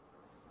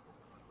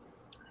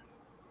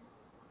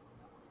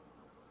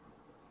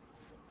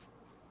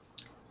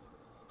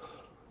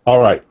 All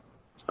right.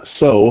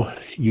 So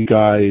you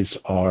guys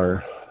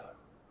are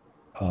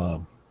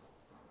going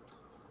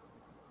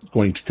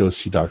to go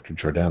see Dr.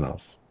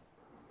 Jordanov.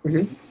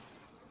 Mm-hmm.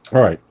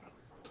 All right.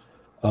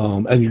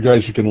 And you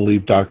guys are going to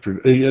leave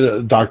Dr.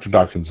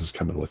 Dawkins is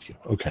coming with you.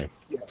 Okay.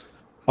 Yeah.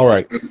 All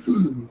right.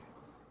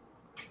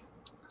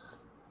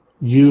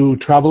 You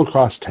travel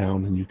across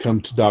town and you come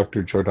to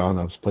Dr.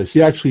 Jordanov's place.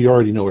 You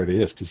already know where it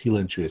is because he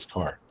lent you his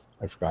car.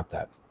 I forgot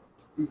that.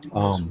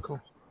 Cool.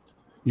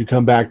 You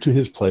come back to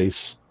his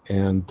place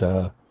and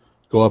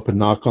go up and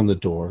knock on the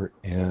door,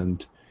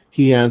 and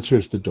he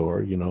answers the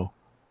door.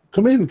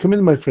 Come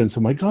in, my friends.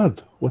 Oh my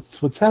God,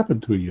 what's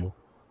happened to you?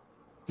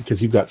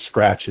 Because you've got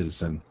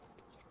scratches. And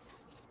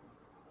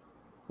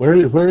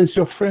where is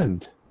your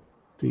friend?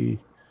 The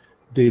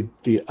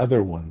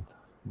other one,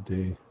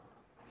 the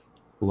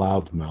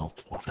loudmouth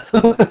one.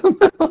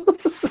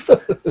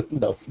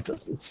 No, he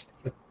doesn't.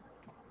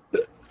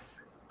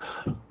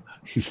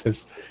 He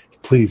says,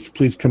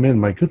 please come in.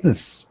 My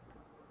goodness.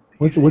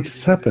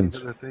 What's happened?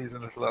 He's a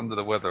little under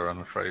the weather, I'm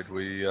afraid.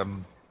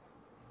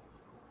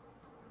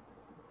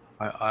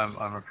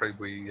 I'm afraid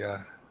we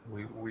were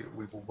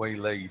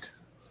waylaid.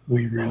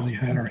 We really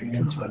had our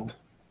hands full.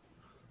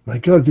 My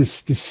God, this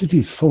city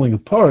is falling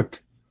apart.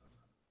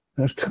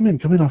 Now, come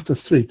in off the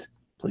street,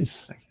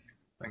 please.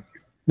 Thank you.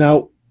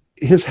 Now,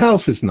 his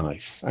house is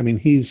nice. I mean,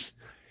 he's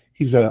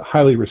a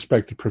highly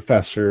respected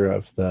professor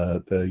of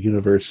the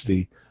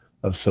University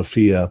of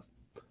Sofia,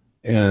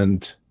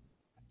 and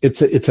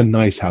it's a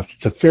nice house.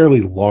 It's a fairly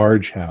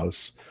large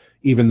house,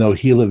 even though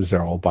he lives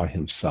there all by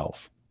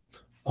himself.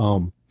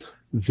 The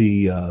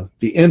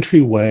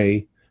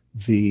entryway,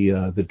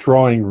 the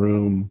drawing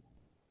room,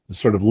 the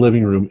sort of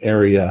living room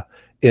area,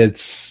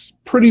 it's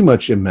pretty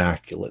much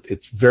immaculate.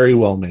 It's very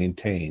well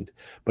maintained,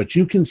 but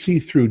you can see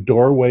through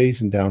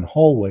doorways and down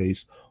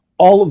hallways.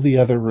 All of the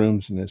other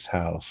rooms in this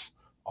house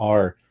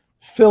are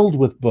filled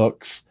with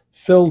books,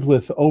 filled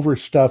with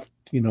overstuffed,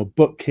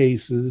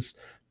 bookcases,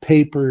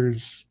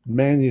 papers,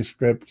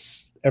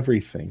 manuscripts,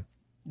 everything.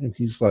 And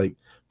he's like,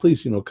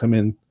 please, come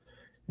in.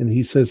 And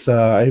he says,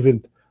 I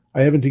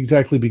haven't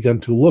exactly begun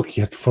to look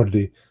yet for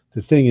the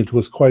thing. It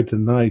was quite a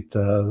night.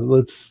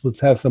 Let's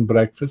have some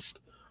breakfast.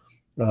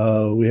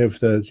 We have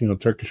the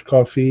Turkish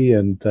coffee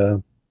and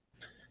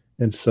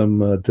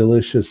some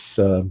delicious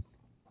what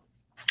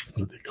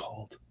are they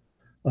called?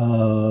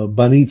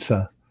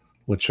 Banitsa,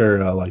 which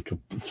are like a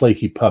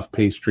flaky puff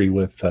pastry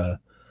with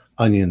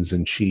onions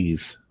and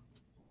cheese.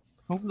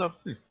 Oh,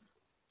 lovely.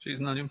 Cheese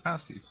and onion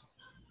pasties.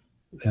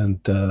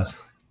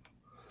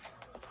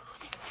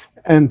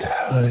 And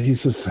he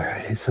says,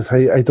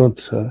 I don't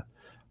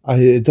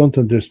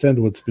understand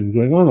what's been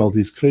going on. All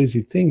these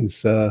crazy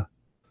things. I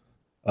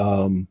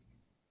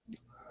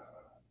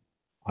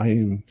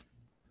am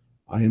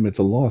at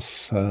a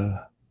loss.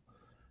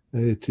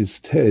 It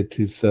is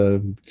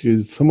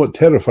somewhat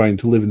terrifying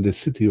to live in this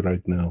city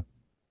right now.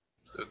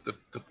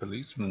 The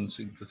policemen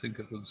seem to think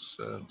it was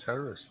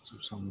terrorists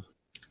of some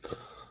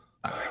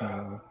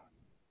action.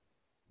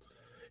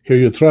 Here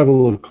you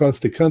travel across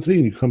the country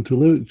and you come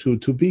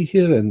to be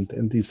here,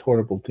 and these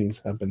horrible things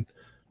happen.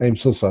 I am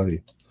so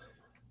sorry.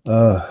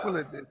 Well,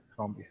 it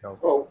can't be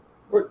helped. Oh,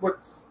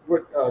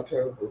 what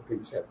terrible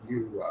things have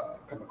you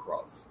come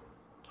across?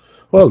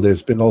 Well,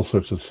 there's been all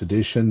sorts of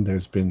sedition.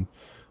 There's been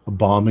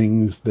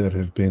bombings that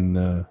have been,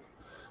 I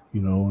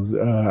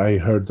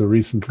heard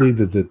recently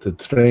that the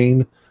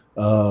train,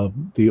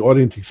 the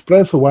Orient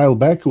Express, a while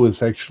back,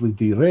 was actually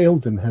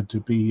derailed and had to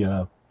be.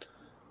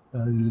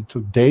 It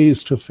took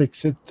days to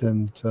fix it,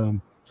 and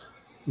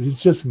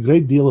It's just a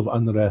great deal of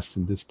unrest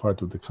in this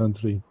part of the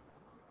country.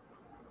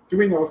 Do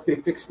we know if they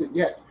fixed it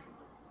yet?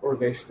 Or are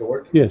they still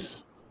working?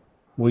 Yes.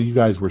 Well, you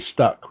guys were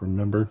stuck,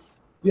 remember?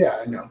 Yeah,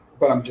 I know.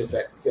 But I'm just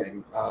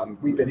saying,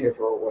 we've been here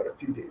for, what, a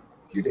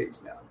few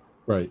days now.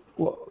 Right.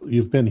 Well,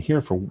 you've been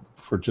here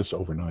for just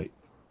overnight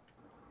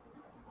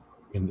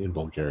in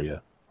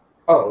Bulgaria.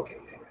 Oh, okay.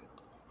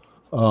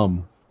 Yeah.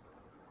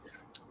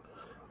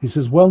 He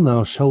says, well,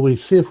 now, shall we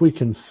see if we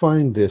can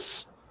find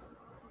this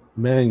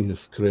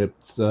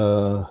manuscript?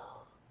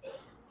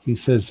 He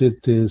says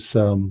it's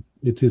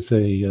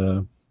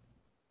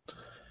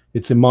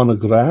a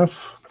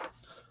monograph.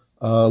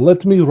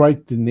 Let me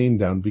write the name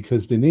down,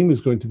 because the name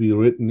is going to be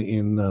written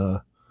in,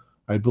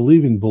 I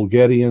believe, in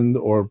Bulgarian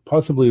or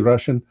possibly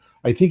Russian.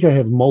 I think I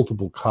have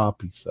multiple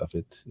copies of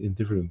it in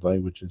different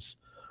languages.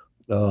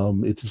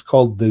 It is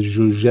called the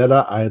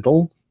Zhuzhera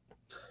Idol,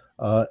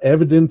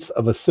 Evidence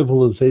of a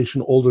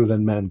Civilization Older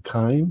Than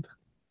Mankind.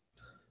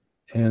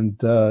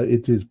 And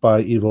it is by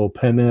Ivo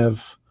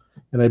Penev,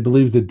 and I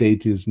believe the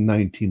date is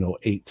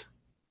 1908.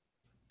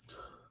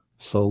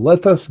 So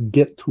let us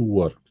get to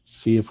work.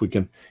 See if we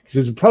can. He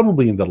says it's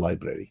probably in the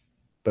library,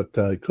 but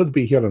it could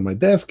be here on my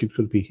desk. It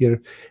could be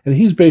here, and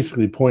he's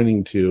basically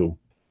pointing to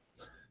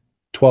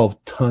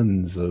 12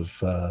 tons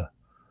of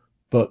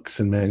books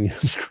and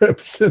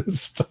manuscripts and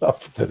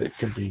stuff that it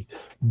could be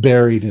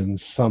buried in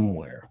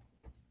somewhere.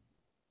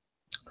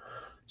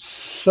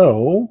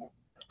 So,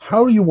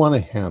 how do you want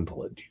to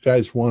handle it? Do you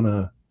guys want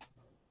to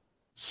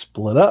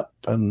split up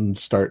and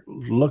start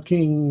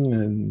looking,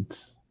 and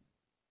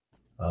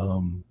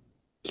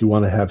do you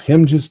want to have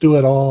him just do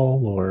it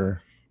all,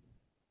 or?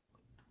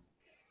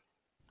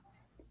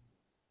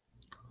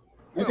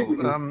 I think we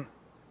can.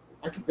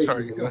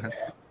 Sorry, go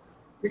ahead.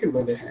 We can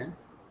lend a hand.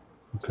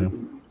 Okay. We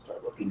can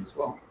start looking as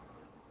well.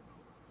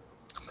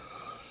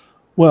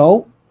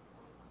 Well,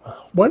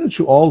 why don't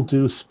you all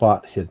do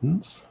spot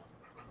hiddens?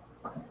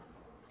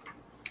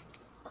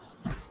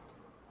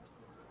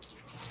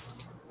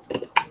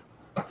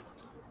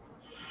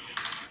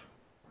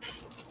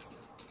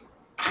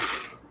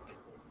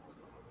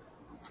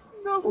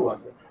 No,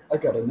 I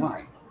got a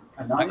 9.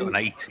 A 9? I got an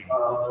 18.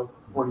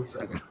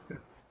 47.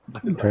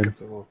 Okay.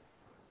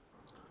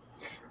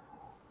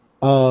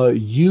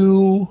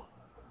 You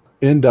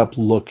end up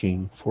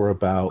looking for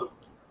about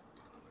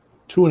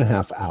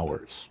 2.5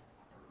 hours.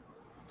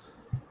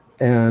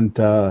 And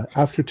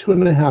after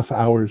 2.5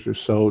 hours or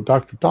so,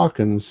 Dr.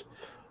 Dawkins,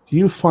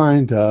 you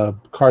find a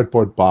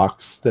cardboard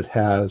box that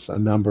has a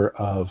number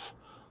of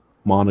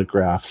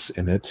monographs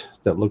in it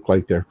that look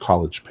like they're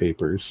college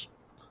papers.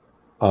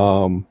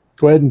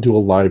 Go ahead and do a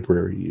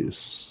library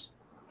use.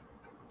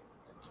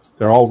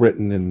 They're all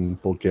written in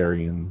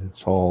Bulgarian.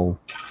 It's all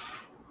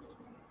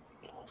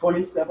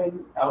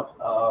 27 out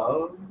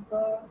of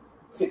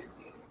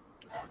 60.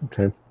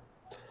 okay.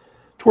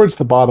 Towards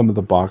the bottom of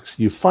the box,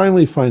 you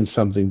finally find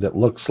something that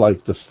looks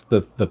like the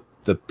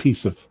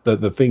piece of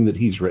the thing that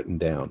he's written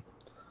down.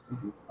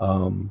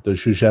 Mm-hmm. The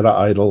Zhuzhera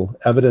Idol,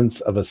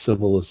 Evidence of a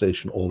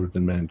Civilization Older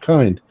Than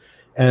Mankind.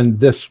 And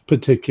this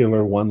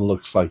particular one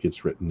looks like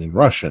it's written in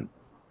Russian.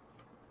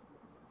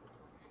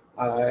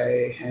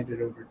 I hand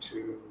it over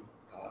to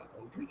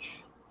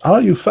Eldridge. Oh,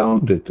 you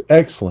found it.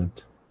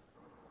 Excellent.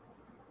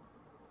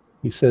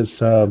 He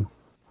says,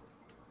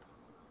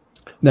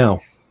 now,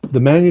 the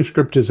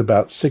manuscript is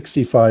about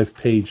 65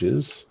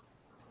 pages,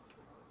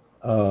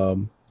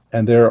 and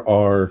there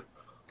are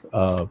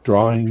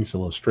drawings,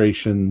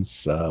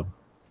 illustrations,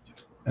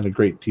 and a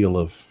great deal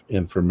of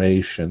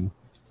information.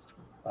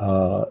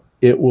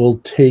 It will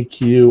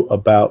take you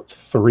about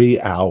 3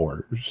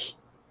 hours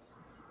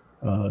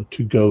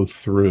to go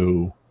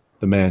through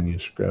the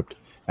manuscript.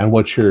 And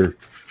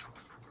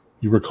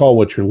you recall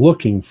what you're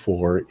looking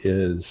for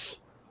is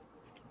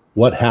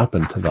what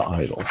happened to the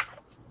idol.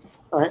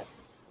 All right.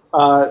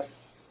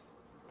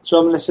 So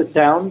I'm going to sit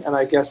down, and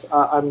I guess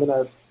I'm going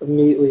to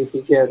immediately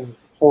begin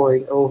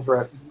poring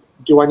over it.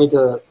 Do I need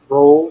to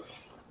roll?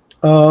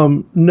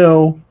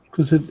 No,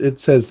 because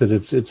it says that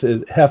it's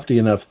a hefty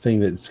enough thing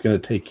that it's going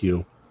to take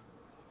you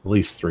at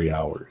least 3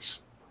 hours.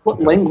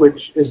 What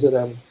language is it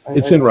in?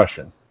 It's in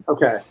Russian.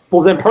 Okay.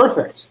 Well, then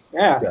perfect.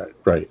 Yeah.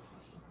 Right.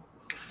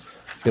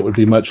 It would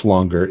be much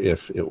longer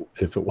if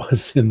it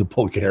was in the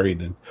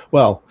Bulgarian.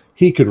 Well,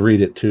 he could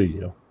read it to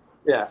you.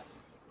 Yeah.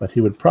 But he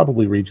would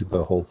probably read you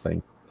the whole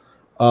thing.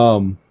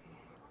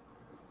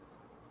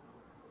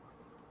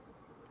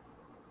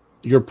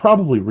 You're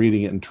probably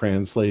reading it and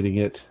translating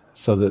it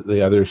so that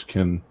the others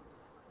can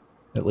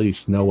at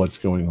least know what's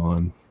going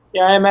on.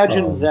 Yeah, I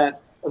imagine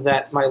that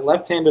my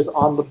left hand is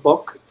on the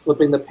book,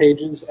 flipping the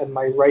pages, and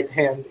my right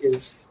hand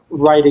is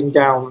writing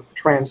down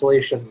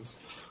translations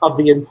of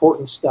the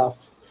important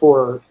stuff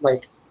for,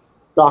 like,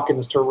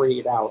 Dawkins to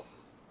read out.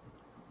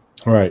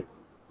 All right.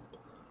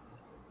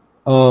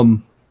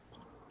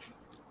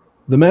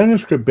 The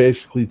manuscript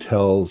basically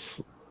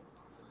tells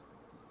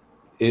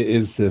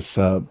is this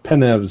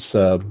Penev's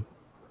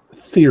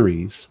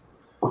theories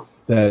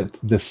that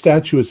the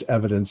statue is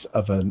evidence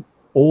of an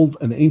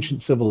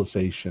ancient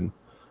civilization,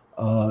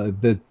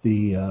 that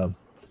the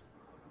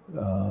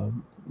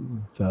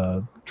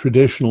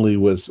traditionally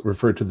was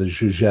referred to the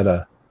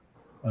Jujeta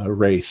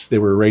race. They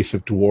were a race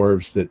of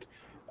dwarves that,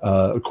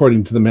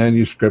 according to the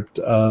manuscript,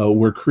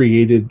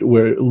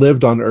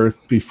 lived on Earth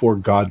before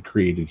God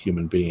created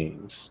human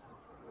beings.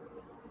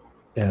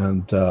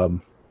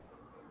 And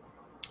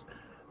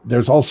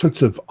there's all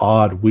sorts of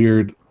odd,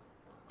 weird,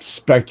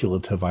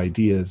 speculative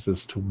ideas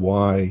as to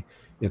why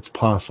it's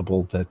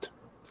possible that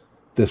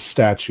this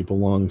statue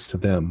belongs to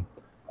them.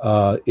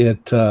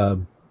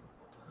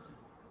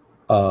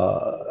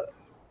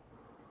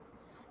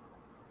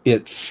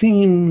 It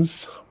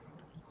seems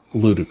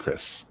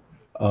ludicrous.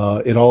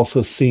 It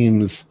also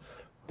seems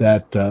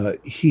that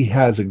he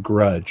has a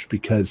grudge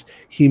because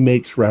he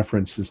makes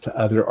references to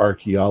other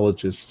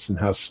archaeologists and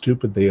how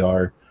stupid they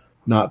are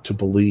not to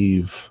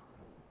believe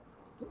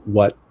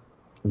what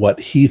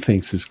he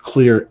thinks is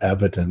clear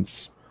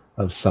evidence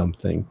of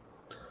something.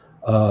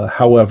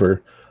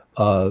 However,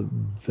 uh,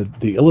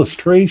 the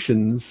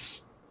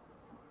illustrations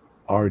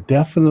are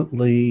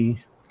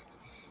definitely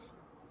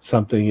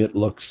something. It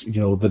looks,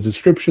 the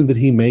description that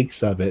he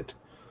makes of it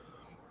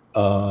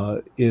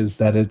is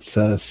that it's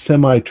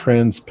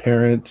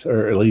semi-transparent,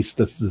 or at least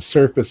the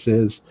surface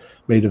is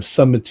made of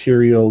some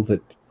material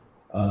that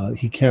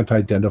he can't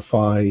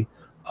identify.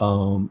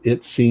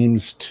 It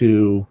seems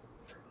to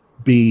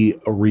be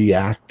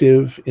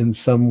reactive in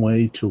some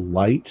way to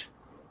light,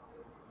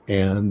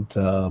 and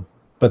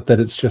but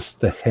that it's just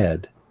the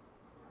head.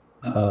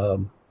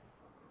 Um,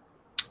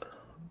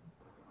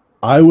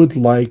 I would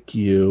like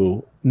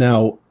you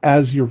now,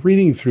 as you're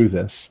reading through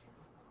this,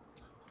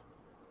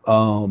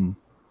 um,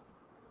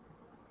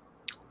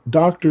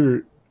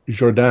 Dr.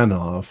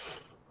 Jordanov,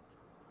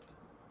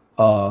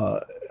 uh,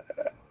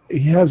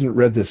 he hasn't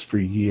read this for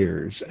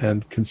years,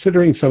 and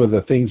considering some of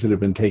the things that have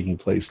been taking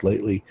place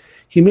lately,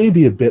 he may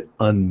be a bit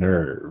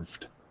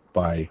unnerved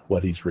by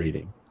what he's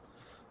reading,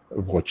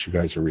 or what you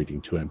guys are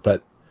reading to him.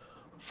 But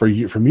for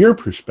you, from your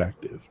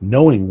perspective,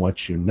 knowing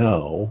what you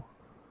know,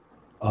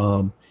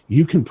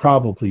 you can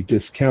probably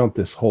discount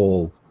this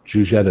whole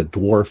Jujeta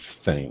dwarf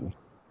thing.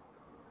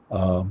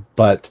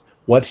 But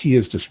what he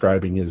is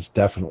describing is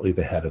definitely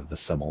the head of the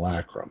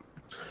simulacrum.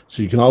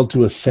 So you can all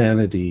do a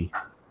sanity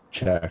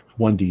check,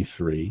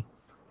 1d3.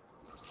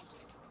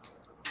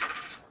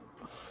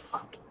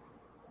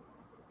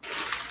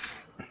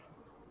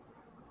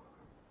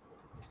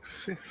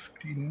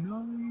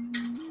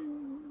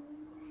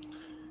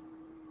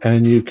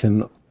 And you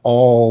can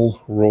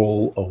all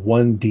roll a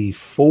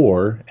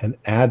 1d4 and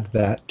add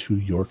that to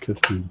your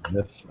Cthulhu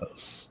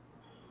Mythos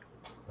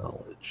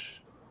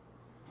knowledge.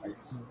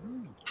 Nice.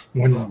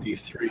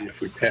 1d3 if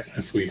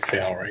we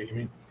fail, right? You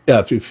mean? Yeah,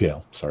 if you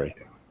fail, sorry.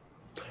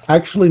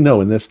 Actually,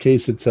 no. In this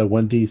case, it's a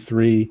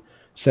 1d3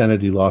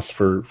 sanity loss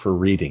for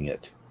reading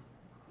it.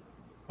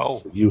 Oh,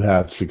 So you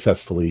have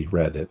successfully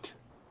read it.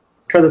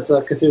 Because it's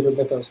a Cthulhu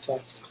Mythos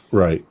text.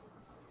 Right.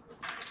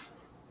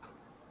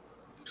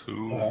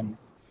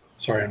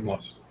 Sorry, I'm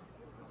lost.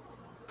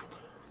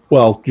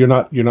 Well, you're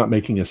not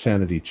making a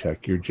sanity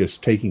check. You're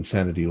just taking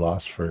sanity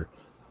loss for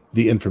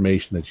the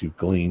information that you've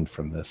gleaned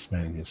from this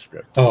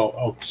manuscript.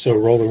 Oh, so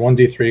roll the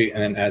 1d3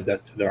 and then add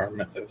that to our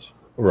mythos.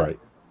 Right.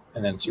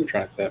 And then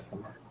subtract that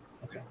from our.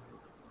 Okay.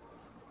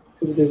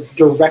 Because it is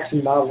direct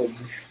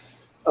knowledge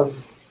of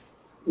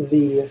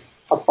the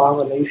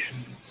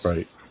abominations.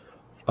 Right.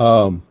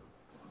 And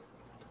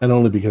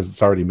only because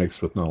it's already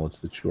mixed with knowledge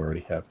that you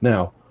already have.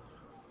 Now,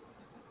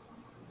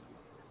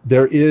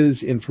 there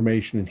is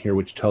information in here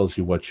which tells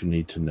you what you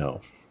need to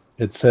know.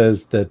 It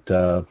says that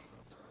the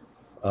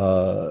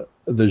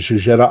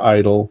Jujeta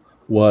idol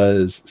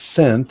was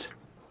sent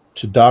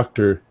to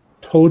Dr.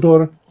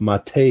 Todor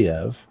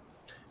Mateev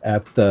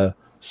at the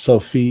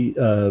Sofisky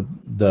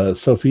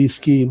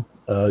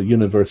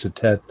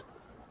Universitet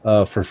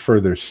for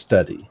further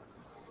study.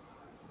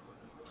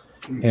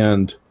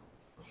 And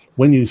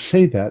when you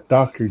say that,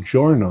 Dr.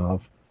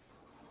 Jornov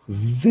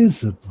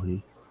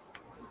visibly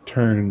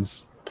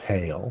turns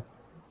pale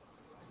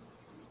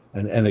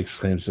and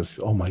exclaims just,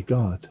 "Oh my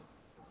God."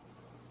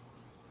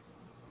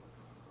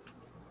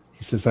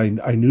 He says, I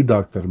knew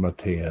Dr.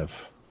 Mateev.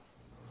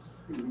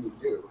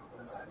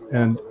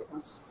 And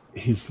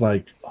he's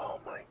like, "Oh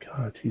my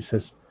God." He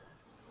says,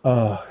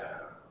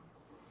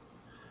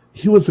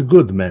 he was a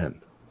good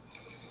man,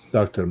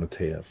 Dr.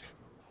 Mateev.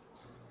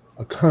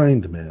 A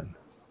kind man,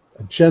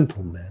 a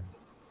gentleman.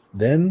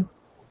 Then,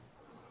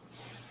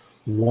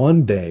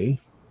 one day,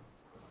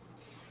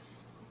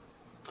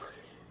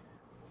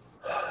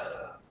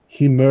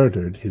 he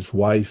murdered his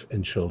wife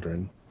and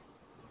children,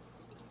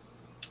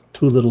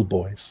 2 little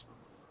boys.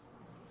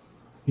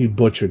 He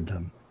butchered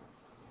them.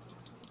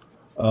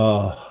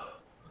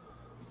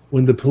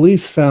 When the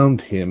police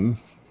found him,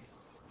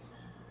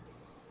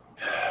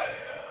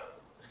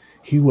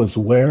 he was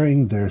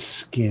wearing their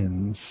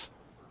skins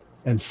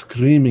and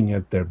screaming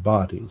at their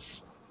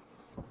bodies.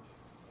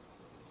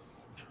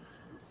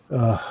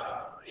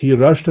 He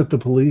rushed at the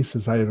police,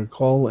 as I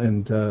recall,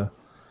 and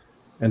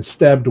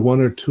stabbed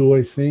 1 or 2,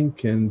 I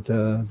think, and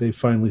they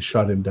finally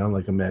shot him down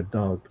like a mad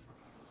dog.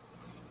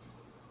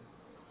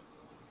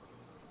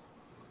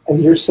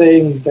 And you're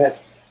saying that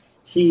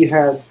he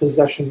had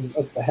possession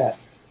of the head.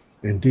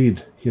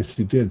 Indeed, yes,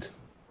 he did.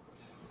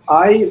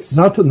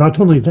 Not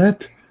only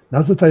that,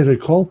 now that I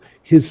recall,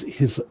 his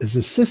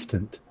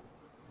assistant,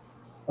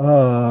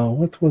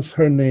 what was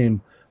her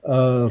name?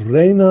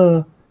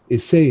 Reina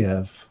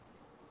Isayev.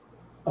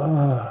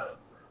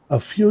 A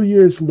few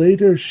years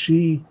later,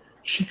 she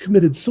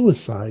committed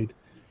suicide.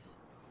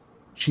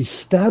 She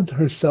stabbed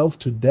herself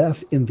to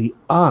death in the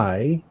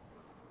eye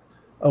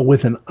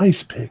with an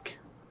ice pick.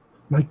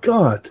 My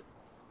God,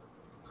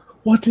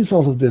 what is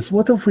all of this?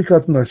 What have we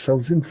gotten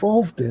ourselves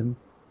involved in?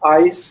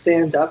 I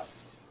stand up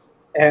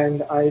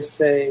and I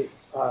say,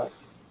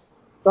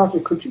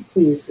 Doctor, could you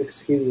please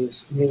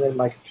excuse me and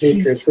my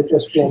compatriots for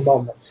just one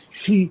moment?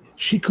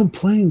 She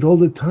complained all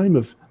the time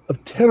of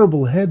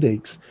terrible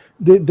headaches.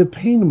 The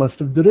pain must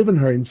have driven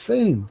her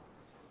insane.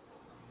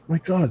 My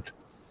God.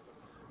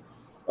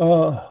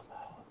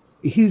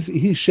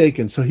 He's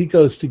shaken, so he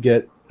goes to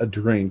get a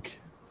drink.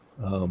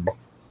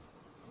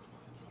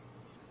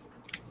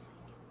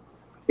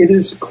 It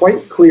is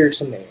quite clear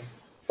to me,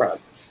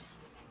 friends,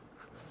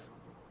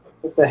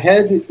 that the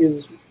head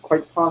is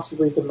quite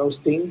possibly the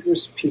most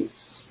dangerous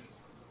piece.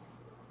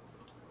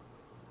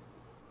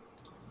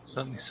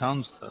 Certainly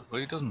sounds that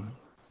way, doesn't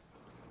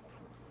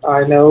it?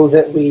 I know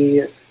that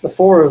the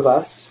four of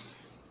us,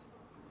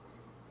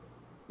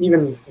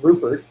 even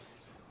Rupert,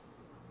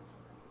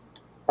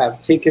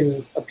 have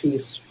taken a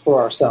piece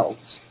for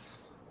ourselves.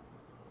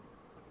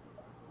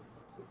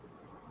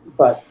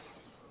 But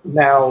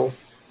now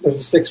there's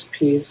a sixth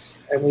piece,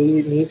 and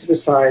we need to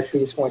decide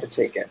who's going to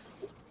take it.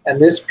 And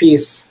this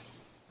piece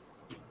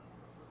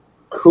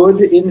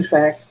could, in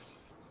fact,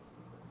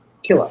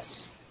 kill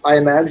us. I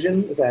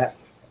imagine that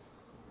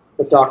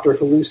the doctor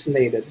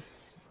hallucinated,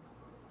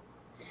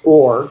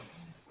 or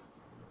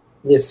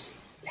this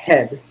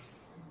head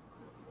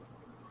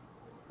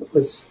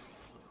was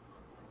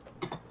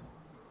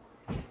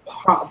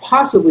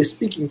possibly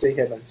speaking to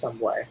him in some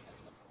way,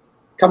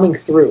 coming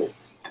through.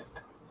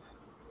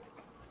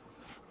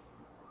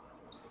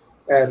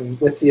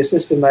 And with the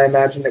assistant, I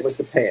imagine it was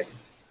the pain.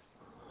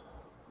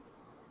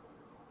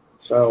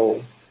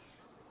 So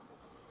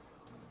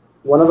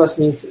one of us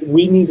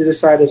we need to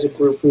decide as a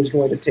group who's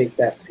going to take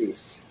that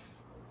piece.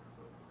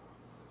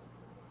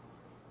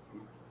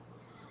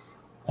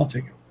 I'll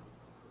take it.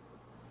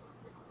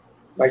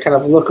 I kind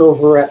of look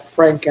over at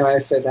Frank and I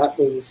say, that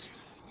was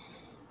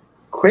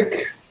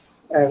quick,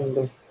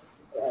 and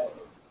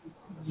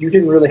you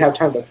didn't really have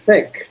time to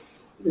think.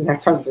 You didn't have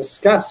time to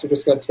discuss. You're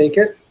just going to take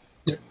it?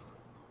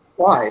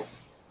 Why?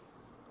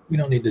 We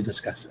don't need to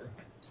discuss it.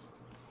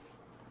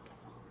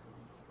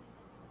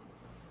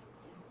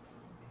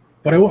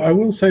 But I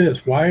will say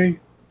this. Why,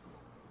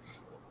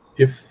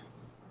 if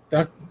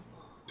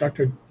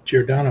Dr.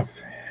 Giordano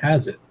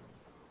has it,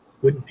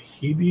 wouldn't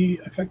he be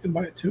affected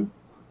by it too?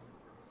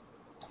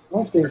 I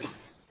don't think.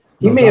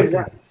 He may have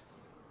done.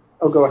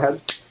 Oh, go ahead.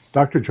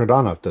 Dr.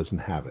 Jordanov doesn't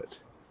have it.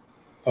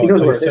 Oh,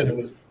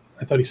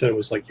 I thought he said it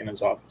was like in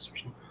his office or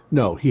something.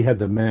 No, he had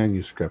the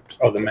manuscript.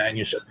 Oh, the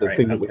manuscript. The right,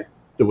 thing okay.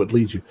 that would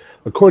lead you.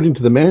 According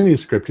to the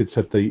manuscript, it's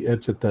at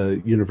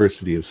the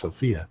University of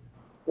Sofia.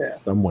 Yeah.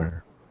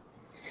 Somewhere.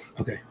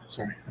 Okay,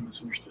 sorry, I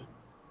misunderstood.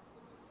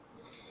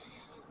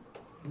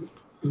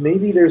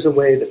 Maybe there's a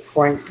way that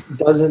Frank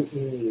doesn't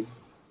need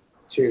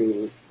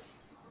to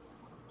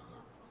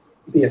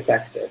be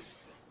affected.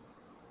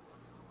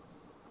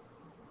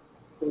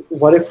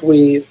 What if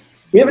we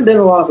haven't done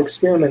a lot of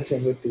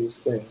experimenting with these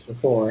things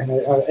before,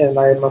 and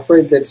I'm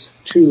afraid that it's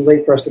too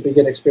late for us to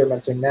begin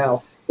experimenting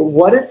now. But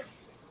what if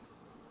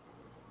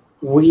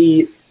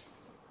we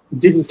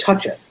didn't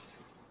touch it?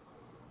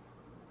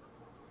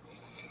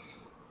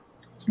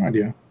 That's an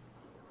idea.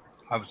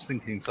 I was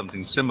thinking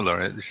something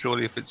similar.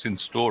 Surely if it's in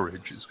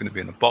storage, it's going to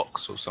be in a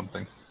box or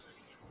something.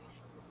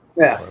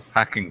 Yeah. Or a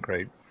packing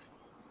crate.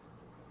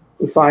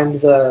 We find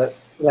the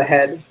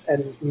head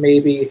and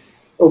maybe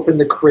open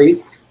the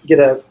crate, get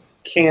a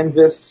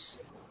canvas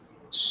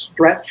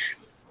stretch.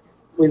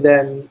 We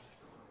then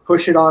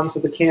push it onto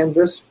the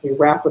canvas, we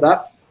wrap it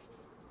up,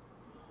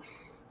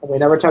 and we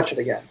never touch it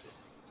again.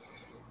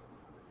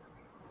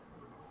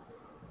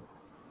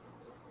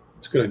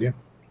 It's a good idea.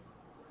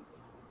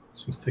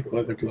 Some thick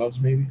leather gloves,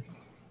 maybe?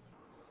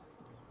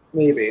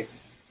 Maybe.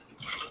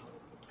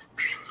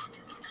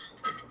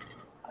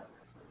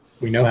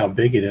 We know how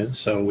big it is,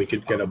 so we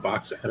could get a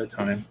box ahead of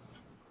time.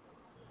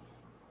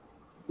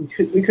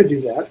 We could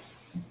do that.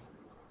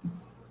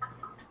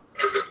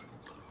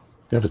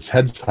 If it's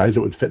head size, it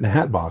would fit in a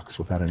hat box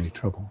without any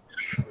trouble.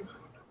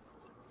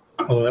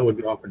 Although that would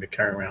be awkward to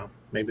carry around.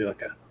 Maybe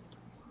like a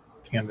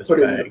canvas Put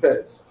it in bag. the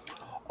fez.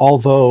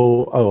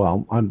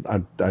 Although,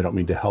 I don't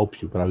mean to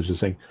help you, but I was just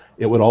saying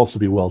it would also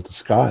be well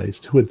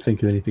disguised. Who would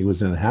think anything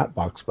was in a hat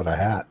box but a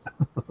hat?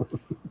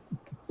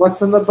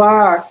 What's in the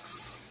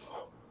box?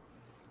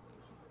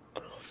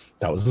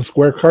 That was a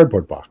square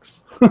cardboard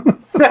box.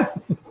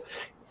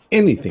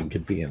 Anything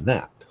could be in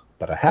that,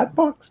 but a hat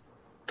box?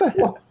 What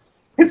the heck?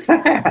 It's a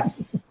hat.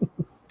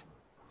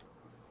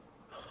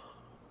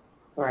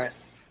 All right.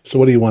 So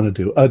what do you want to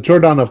do?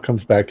 Jordanov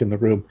comes back in the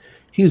room.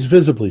 He's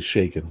visibly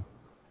shaken.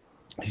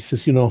 He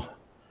says,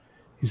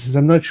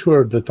 I'm not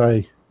sure that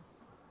I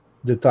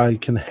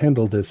can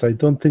handle this. I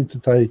don't think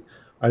that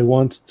I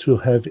want to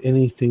have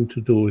anything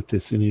to do with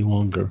this any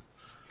longer.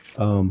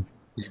 We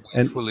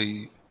And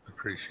fully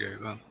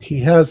appreciate that. he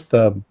has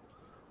the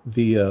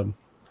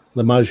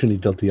L'Immagine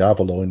del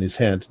Diavolo in his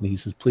hand, and he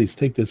says, "Please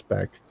take this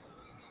back."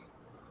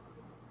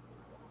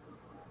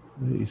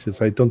 He says,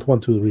 "I don't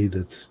want to read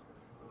it."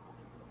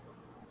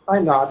 I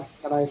nod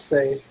and I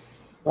say,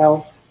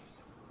 well,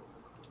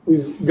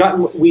 we've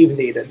gotten what we've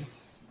needed.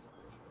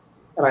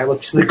 And I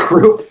look to the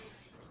group.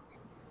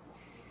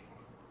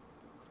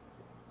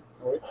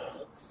 All right,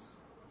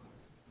 let's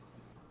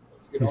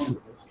get on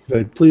with this. He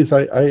said, "Please,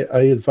 I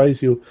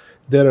advise you.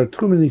 There are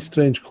too many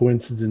strange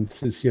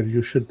coincidences here.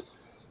 You should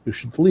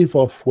leave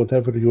off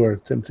whatever you are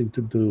attempting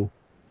to do."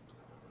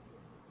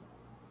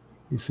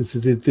 He says,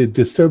 "It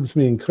disturbs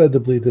me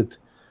incredibly that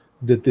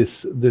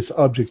this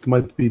object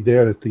might be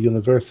there at the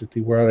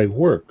university where I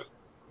work."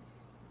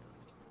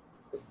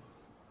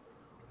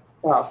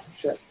 Oh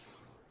shit!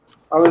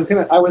 I was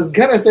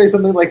gonna say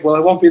something like, "Well,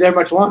 it won't be there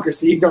much longer,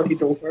 so you don't need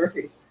to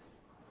worry."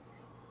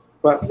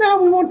 But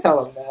no, we won't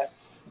tell him that.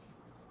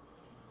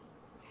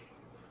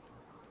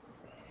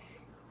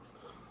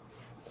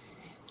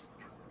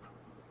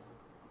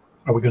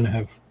 Are we going to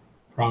have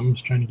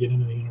problems trying to get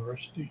into the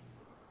university?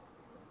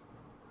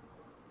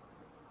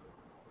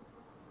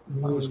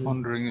 I was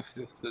wondering if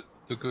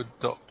the good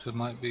doctor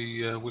might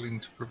be willing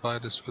to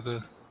provide us with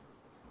a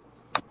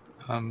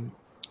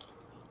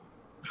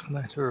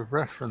letter of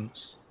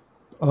reference.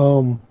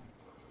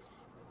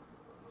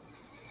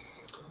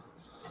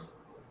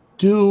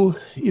 Do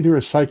either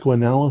a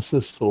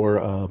psychoanalysis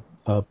or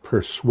a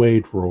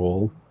persuade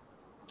roll.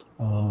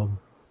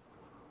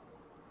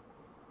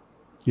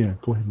 Yeah,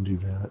 go ahead and do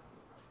that.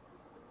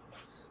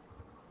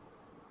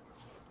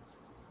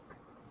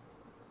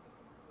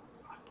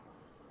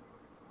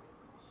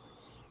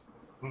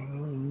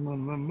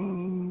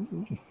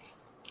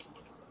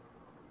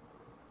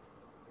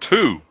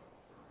 Two.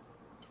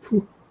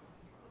 Whew.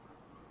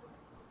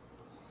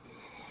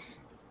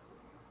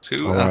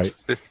 2 All out right. of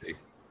 50.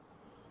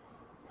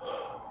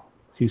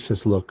 He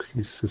says, "Look,"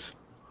 he says,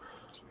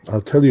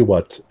 "I'll tell you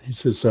what." He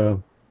says,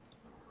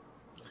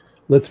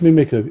 "Let me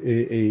make let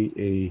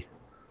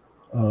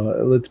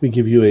me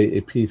give you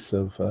a piece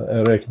of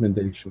a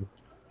recommendation."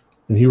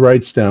 And he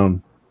writes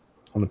down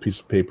on a piece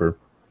of paper.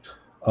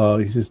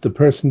 He says, "The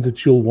person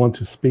that you'll want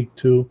to speak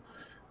to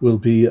will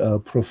be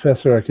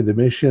Professor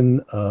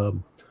Academician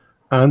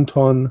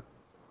Anton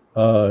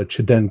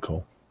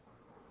Chedenko."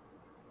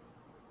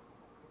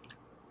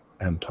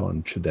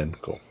 Anton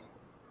Chedenko.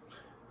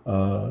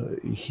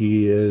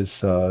 He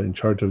is in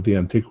charge of the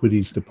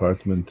Antiquities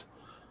Department.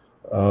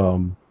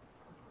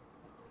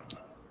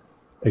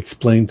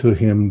 Explain to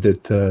him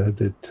that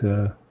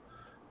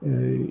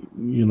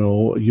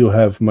you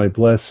have my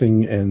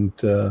blessing, and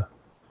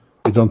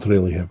you don't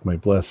really have my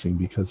blessing,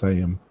 because I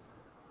am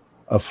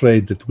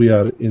afraid that we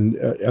are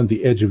on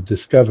the edge of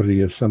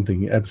discovery of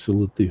something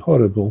absolutely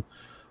horrible.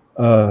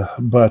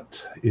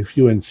 But if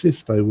you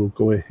insist, I will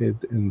go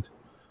ahead and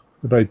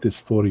write this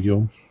for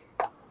you.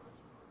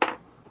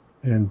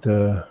 And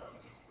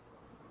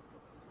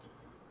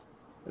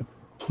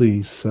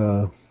please,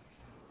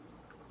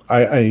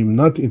 I am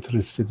not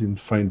interested in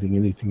finding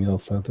anything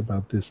else out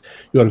about this.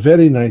 You are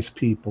very nice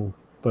people,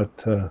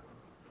 but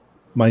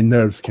my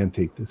nerves can't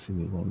take this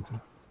any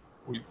longer.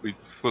 We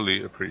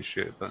fully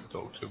appreciate that,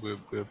 Doctor.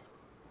 We're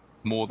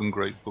more than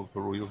grateful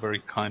for all your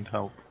very kind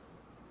help.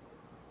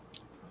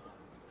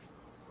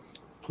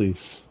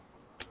 Please.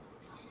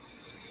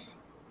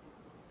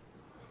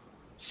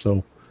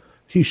 So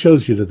he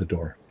shows you to the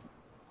door.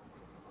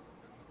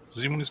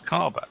 Does he want his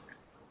car back?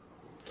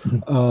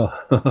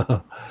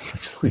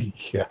 Actually,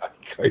 yeah,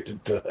 he kind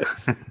of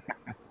does.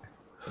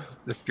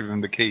 Let's give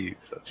him the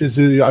keys. Just,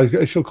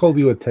 I shall call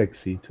you a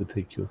taxi to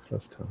take you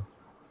across town.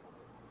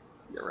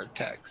 You're a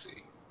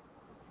taxi.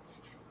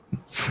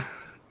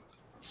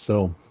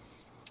 So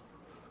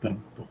he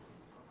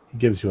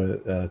gives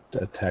you a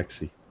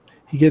taxi.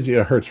 He gives you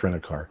a Hertz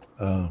rent-a-car.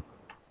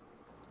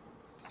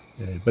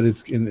 But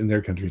it's in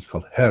their country, it's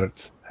called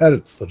Hertz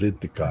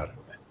rent-a-car.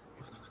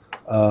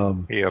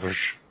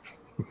 Hirsch.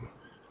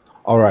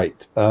 All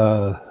right.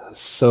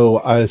 So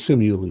I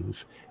assume you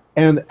leave.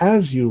 And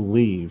as you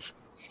leave,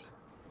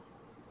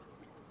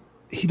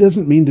 he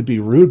doesn't mean to be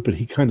rude, but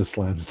he kind of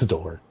slams the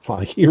door.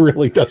 Like, he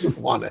really doesn't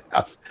want to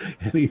have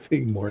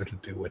anything more to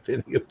do with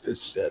any of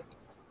this shit.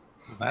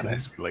 That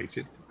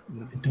escalated.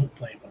 I don't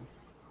blame him.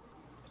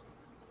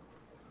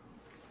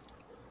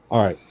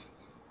 All right.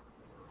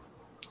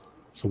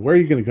 So where are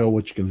you going to go?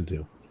 What you going to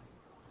do?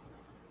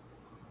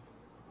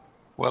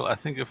 Well, I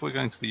think if we're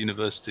going to the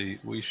university,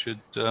 we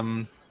should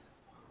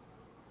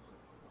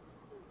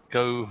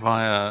go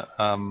via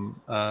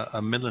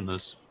a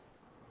milliner's.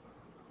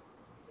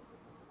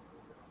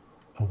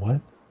 A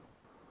what?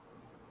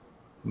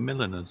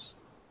 Milliners.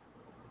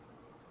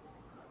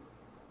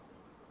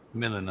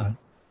 Milliner.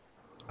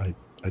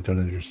 I don't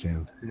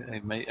understand.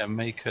 A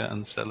maker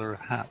and seller of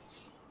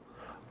hats.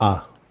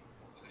 Ah,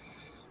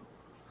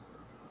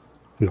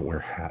 we don't wear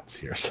hats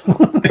here. So.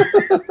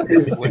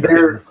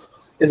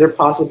 Is there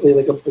possibly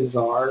like a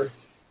bazaar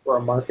or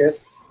a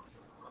market?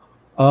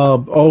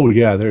 Oh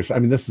yeah, there's. I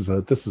mean, this is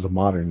a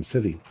modern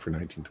city for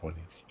 1920s.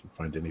 You can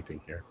find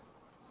anything here.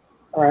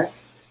 All right.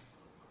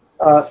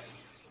 Uh,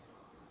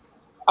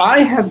 I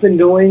have been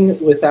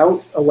going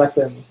without a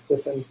weapon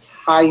this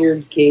entire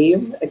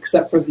game,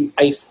 except for the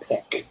ice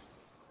pick.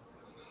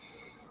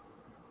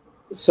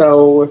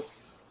 So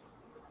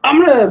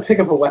I'm gonna pick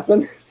up a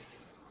weapon.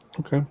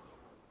 Okay.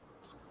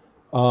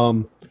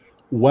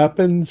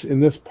 Weapons in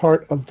this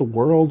part of the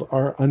world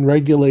are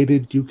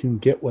unregulated. You can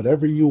get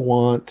whatever you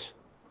want.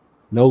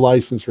 No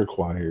license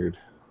required.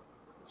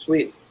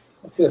 Sweet.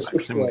 Let's get a Maxim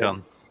switchblade.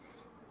 gun.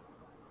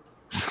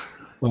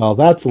 Well,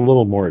 that's a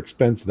little more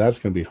expensive. That's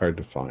going to be hard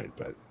to find,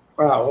 but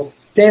Wow. Well,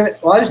 damn it.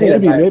 Well, I just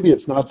need maybe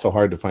it's not so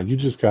hard to find. You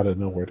just got to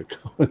know where to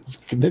go and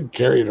then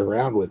carry it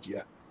around with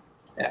you.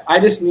 Yeah, I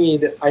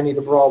need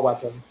a brawl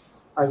weapon.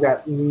 I've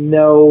got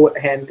no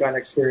handgun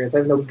experience. I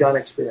have no gun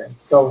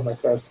experience. It's all with my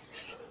fist.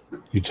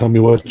 You tell me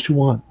what you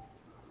want.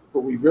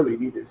 What we really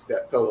need is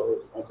that fellow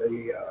on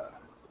the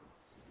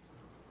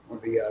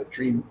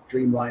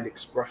Dreamline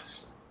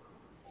Express.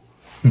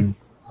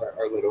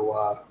 Our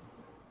little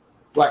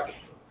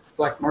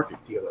black market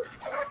dealer.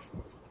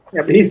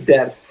 Yeah, but he's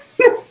dead.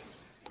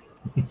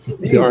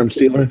 The arms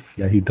dealer?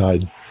 Yeah, he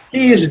died.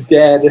 He's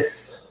dead.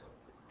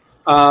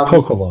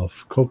 Kokolov.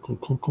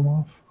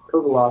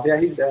 Kokolov. Yeah,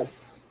 he's dead.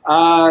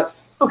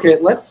 Okay,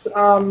 let's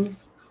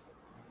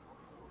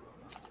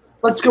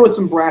go with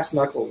some brass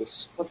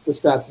knuckles. What's the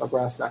stats on a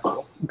brass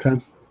knuckle?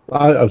 Okay.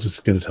 I was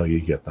just going to tell you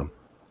get them.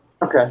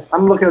 Okay,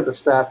 I'm looking at the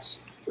stats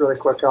really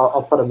quick.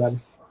 I'll put them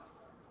in.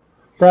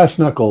 Brass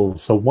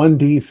knuckles. So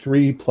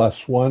 1d3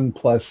 plus 1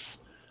 plus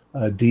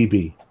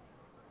db.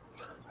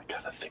 I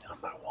got a thing on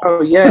my wall.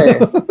 Oh, yay.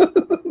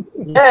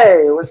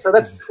 Yay. So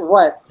that's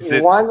what?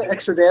 One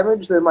extra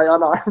damage than my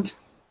unarmed?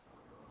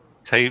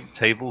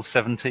 Table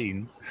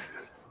 17.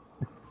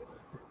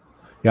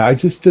 Yeah, I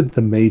just did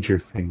the major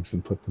things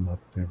and put them up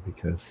there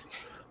because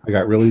I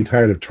got really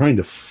tired of trying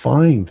to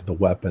find the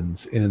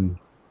weapons in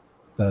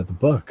the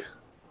book.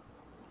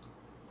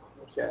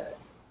 Okay.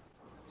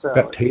 So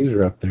Got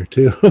taser up there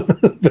too,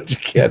 but you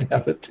can't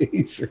have a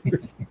taser.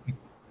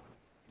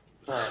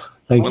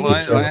 Thanks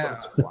Well,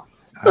 to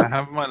I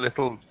have my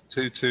little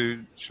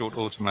 2.2 short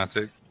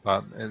automatic,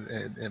 but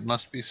it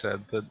must be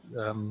said that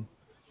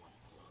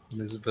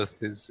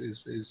Elizabeth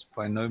is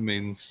by no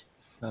means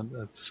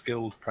a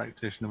skilled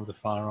practitioner with a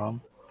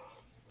firearm,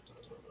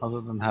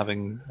 other than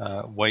having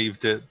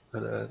waved it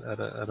at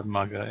a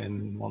mugger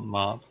in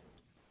Montmartre.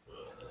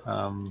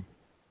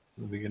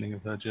 At the beginning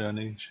of her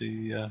journey,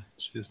 she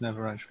has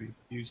never actually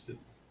used it.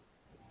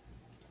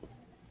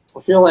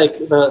 I feel like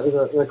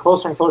the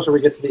closer and closer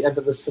we get to the end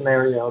of this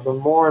scenario, the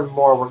more and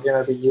more we're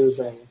going to be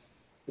using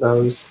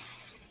those.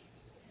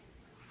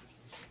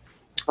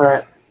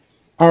 All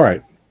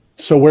right.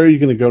 So where are you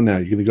going to go now?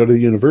 You're going to go to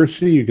the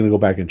university? You're going to go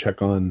back and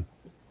check on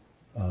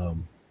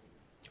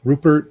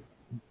Rupert?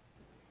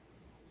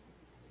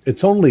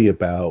 It's only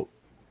about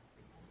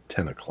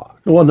 10 o'clock.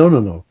 Well,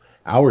 no.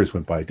 Hours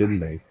went by, didn't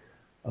they?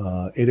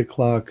 8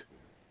 o'clock,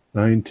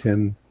 9,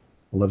 10,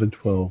 11,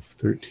 12,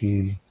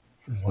 13,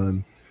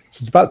 1. So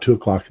it's about 2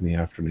 o'clock in the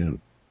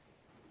afternoon.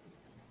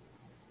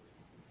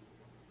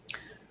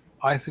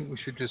 I think we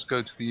should just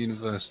go to the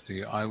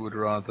university. I would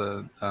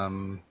rather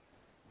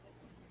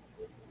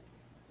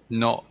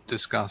not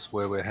discuss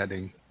where we're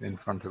heading in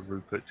front of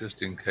Rupert,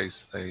 just in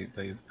case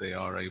they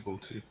are able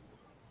to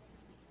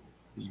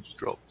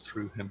eavesdrop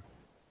through him.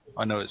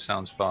 I know it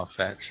sounds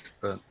far-fetched,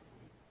 but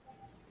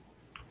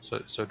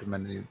so do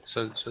many.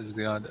 So does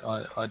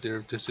the idea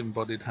of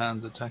disembodied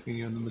hands attacking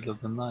you in the middle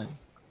of the night.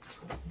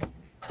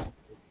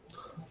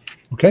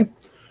 Okay,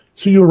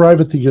 so you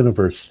arrive at the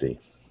university.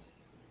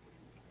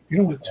 You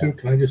know what, too?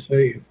 Can I just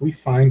say, if we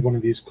find one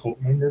of these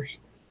cult members,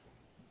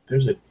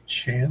 there's a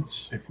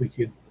chance if we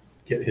could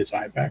get his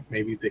eye back,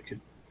 maybe they could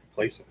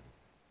replace it.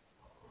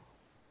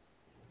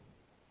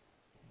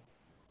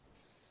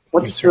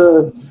 What's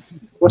the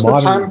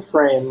time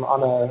frame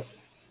on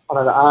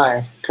an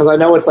eye? Because I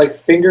know it's like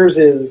fingers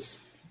is.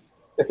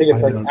 I think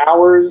it's like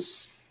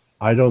hours.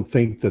 I don't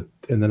think that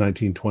in the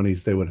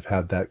 1920s they would have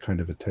had that kind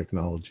of a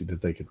technology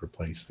that they could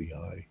replace the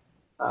eye.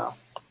 Oh.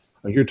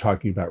 You're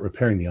talking about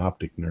repairing the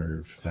optic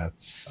nerve.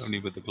 That's only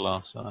with the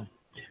glass eye.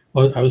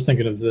 Well, I was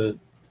thinking of the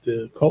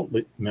cult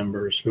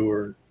members who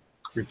were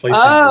replacing.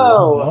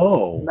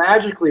 Oh,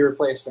 magically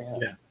replacing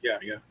it. Yeah.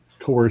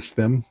 Coerce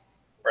them.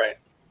 Right.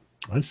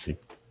 I see.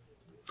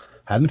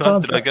 Hadn't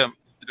thought. Did I get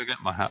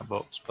my hat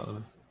box, by the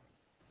way?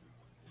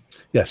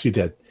 Yes, you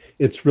did.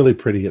 It's really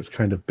pretty. It's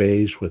kind of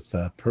beige with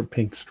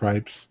pink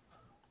stripes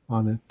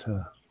on it.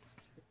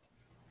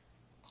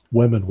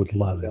 Women would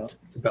love it.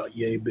 It's about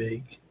yay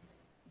big.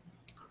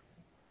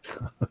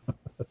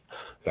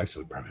 It's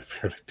actually probably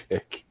fairly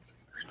big.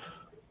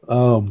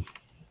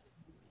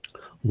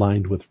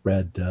 Lined with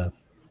red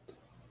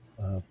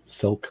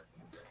silk.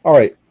 All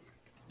right.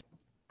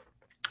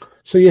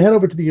 So you head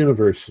over to the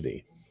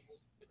university.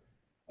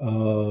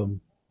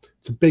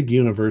 It's a big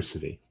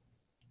university.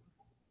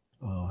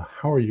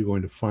 How are you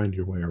going to find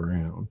your way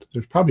around?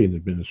 There's probably an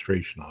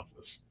administration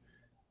office.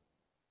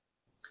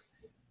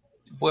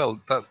 Well,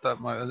 that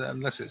might,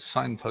 unless it's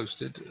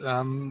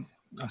signposted.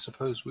 I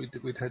suppose we'd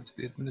head to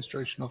the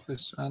administration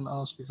office and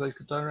ask if they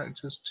could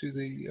direct us to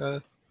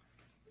the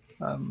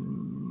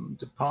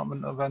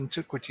Department of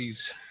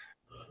Antiquities.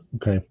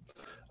 Okay.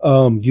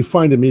 You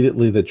find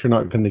immediately that you're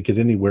not going to get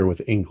anywhere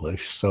with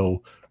English,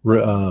 so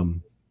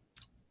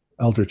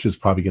Eldritch is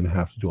probably going to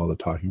have to do all the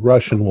talking.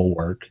 Russian will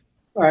work.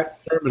 All right.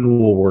 German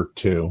will work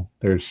too.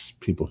 There's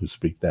people who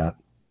speak that.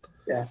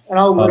 Yeah, and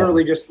I'll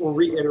literally just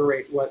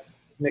reiterate what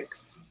Nick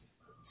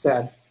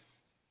said.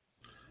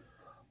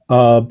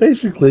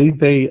 Basically,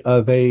 they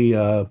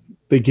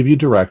give you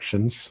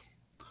directions.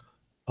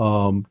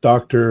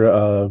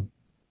 Doctor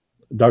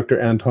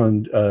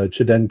Anton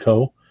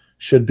Chidenko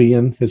should be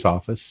in his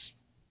office,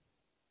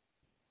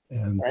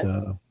 and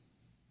Right.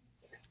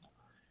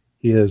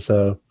 he is.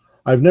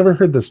 I've never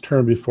heard this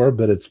term before,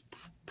 but it's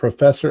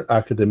professor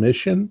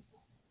academician.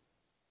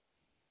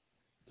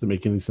 Does it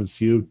make any sense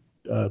to you,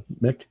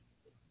 Mick?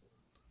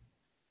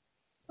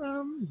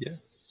 Yes.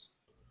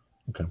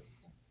 Okay.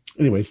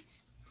 Anyways,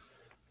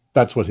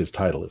 that's what his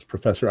title is,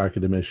 Professor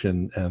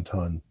Academician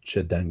Anton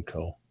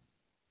Chidenko.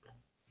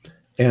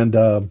 And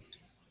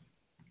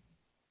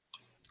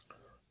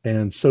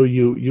so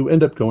you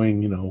end up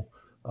going,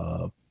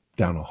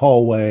 down a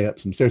hallway, up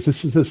some stairs.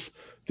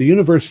 The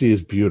university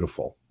is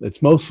beautiful.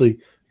 It's mostly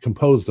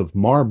composed of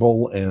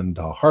marble and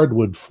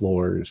hardwood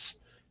floors,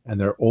 and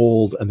they're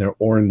old and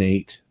they're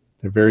ornate.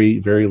 They're very,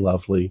 very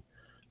lovely.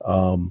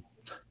 The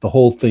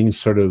whole thing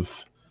sort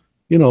of,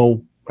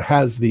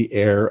 has the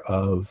air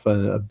of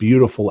a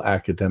beautiful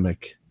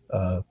academic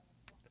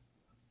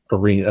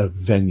arena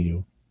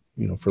venue,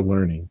 for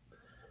learning.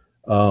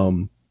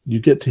 You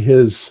get to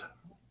his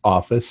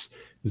office.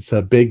 It's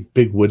a big,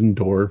 big wooden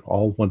door,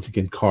 all once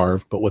again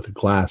carved, but with a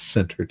glass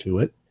center to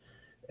it.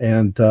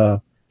 And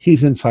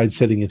he's inside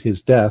sitting at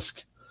his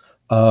desk.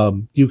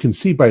 You can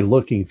see by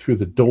looking through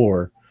the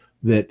door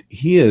that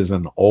he is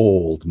an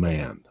old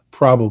man,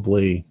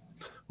 probably,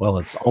 well,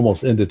 it's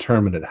almost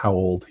indeterminate how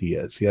old he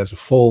is. He has a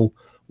full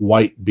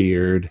white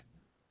beard.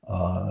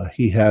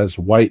 He has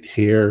white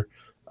hair,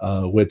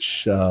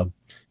 which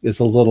is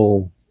a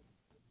little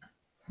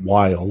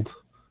wild.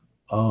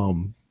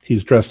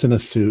 He's dressed in a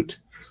suit,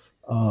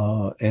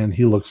 and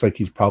he looks like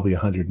he's probably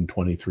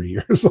 123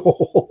 years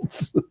old.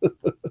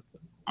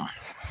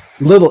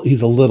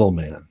 He's a little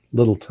man,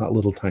 little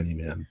tiny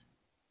man.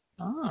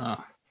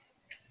 Ah.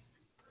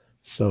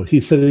 So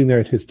he's sitting there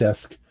at his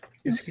desk.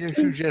 Is he a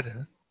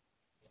Jujeta?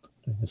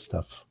 His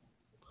stuff.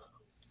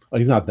 Well,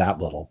 he's not that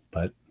little,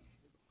 but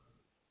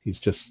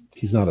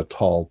he's not a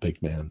tall,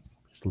 big man.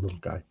 He's a little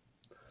guy.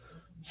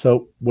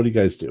 So what do you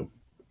guys do?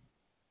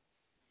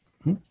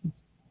 Do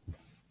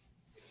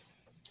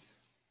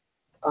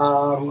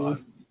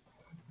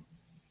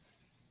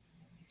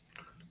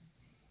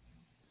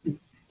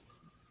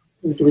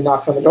we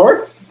knock on the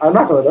door? I'll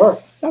knock on the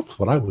door. That's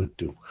what I would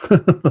do.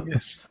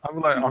 Yes, I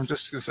would like. I'm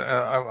just.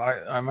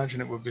 I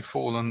imagine it would be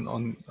fallen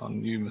on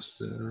you,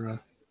 Mr.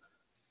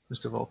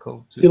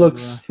 Volkov.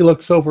 He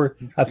looks over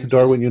at the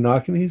door when you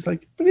knock, and he's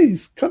like,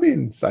 "Please come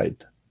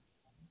inside."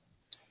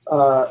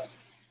 I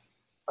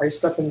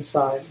step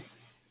inside.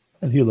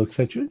 And he looks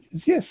at you. And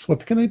says, "Yes,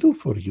 what can I do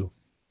for you?"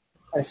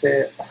 I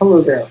say,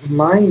 "Hello there.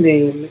 My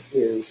name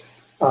is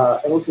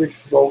Eldridge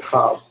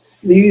Volkov.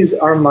 These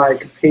are my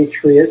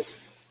compatriots,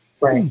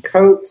 Frank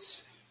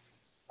Coates,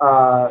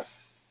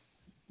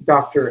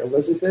 Dr.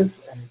 Elizabeth,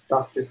 and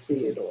Dr.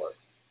 Theodore."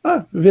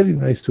 Very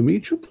nice to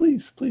meet you.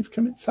 Please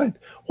come inside.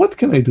 What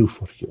can I do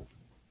for you?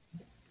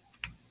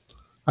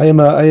 I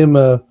am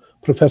a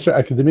Professor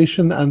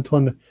Academician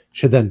Anton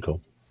Shedenko.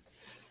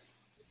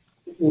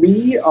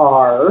 We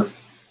are.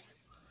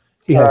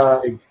 He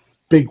has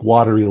big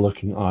watery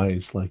looking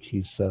eyes, like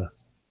he's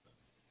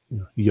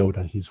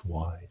Yoda. He's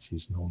wise.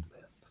 He's an old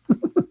man.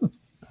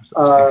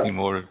 I was thinking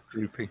more of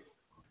Droopy.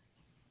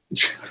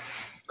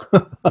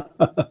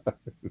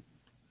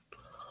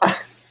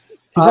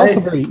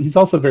 He's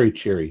also very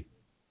cheery.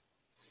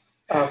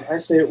 I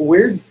say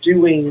we're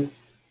doing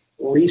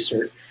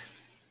research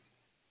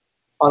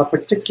on a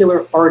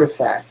particular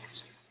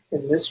artifact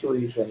in this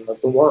region of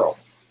the world.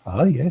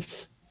 Ah,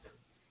 yes.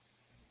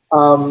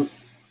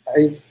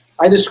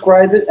 I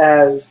describe it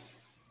as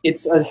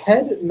it's a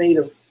head made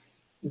of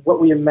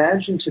what we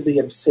imagine to be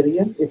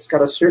obsidian. It's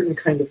got a certain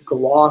kind of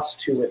gloss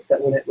to it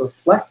that when it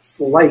reflects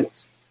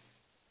light,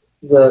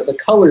 the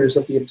colors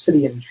of the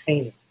obsidian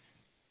change.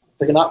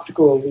 It's like an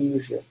optical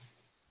illusion.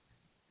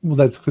 Well,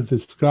 that's good to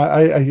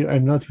describe.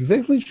 I'm not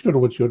exactly sure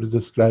what you're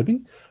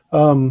describing.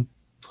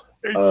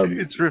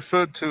 It's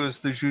referred to as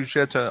the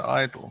Jujeta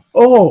idol.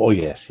 Oh,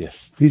 yes.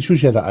 The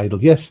Jujeta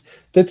idol. Yes,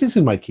 that is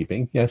in my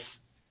keeping. Yes.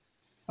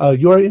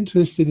 You are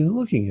interested in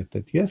looking at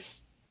that,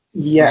 yes?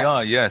 Yes. We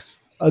are, yes.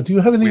 Do you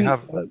have any?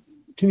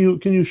 Can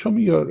you show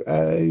me your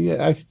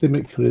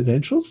academic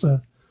credentials?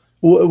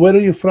 Where are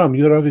you from?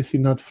 You're obviously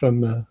not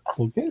from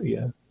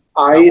Bulgaria.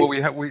 Well, I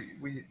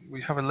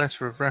we have a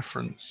letter of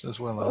reference as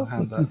well. I'll Oh,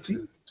 hand let me that see.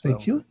 to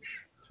Thank you.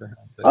 Eldridge to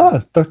hand to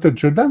him. Dr.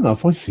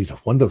 Jordanov. Oh, he's a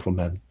wonderful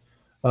man.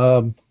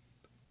 Um,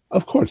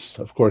 of course,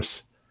 of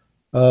course.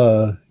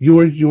 You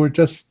were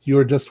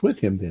just with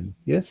him then,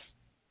 yes?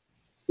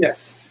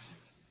 yes.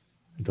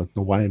 I don't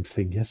know why I'm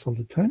saying yes all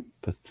the time,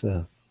 but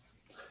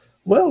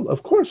well,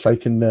 of course I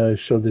can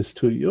show this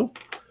to you.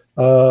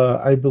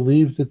 I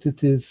believe that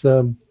it is.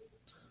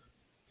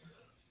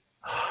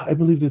 I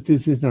believe that it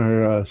is in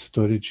our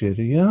storage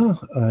area.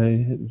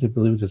 I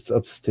believe it's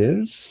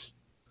upstairs.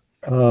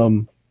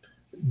 Um,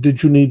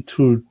 did you need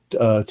to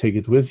take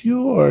it with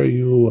you, or are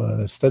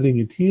you studying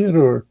it here,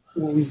 or?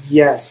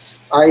 Yes,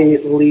 I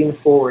lean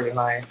forward and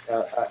I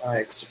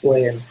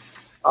explain.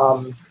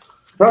 Um,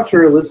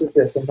 Dr.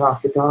 Elizabeth and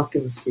Dr.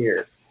 Dawkins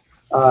here.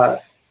 Uh,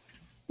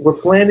 we're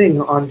planning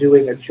on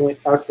doing a joint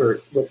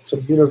effort with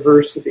some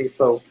university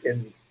folk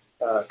in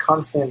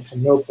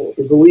Constantinople.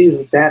 We believe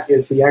that that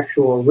is the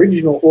actual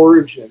original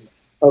origin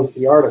of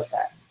the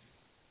artifact.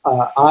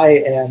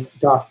 I am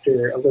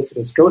Dr.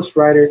 Elizabeth's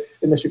ghostwriter,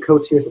 and Mr.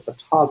 Coates here is a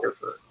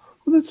photographer.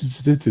 Well,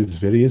 that is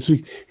very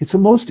interesting. It's a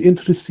most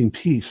interesting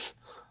piece.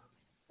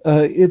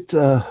 It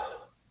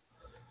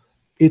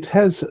it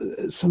has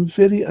some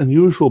very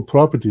unusual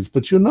properties,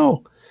 but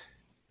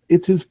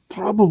it is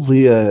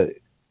probably a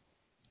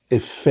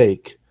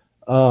fake.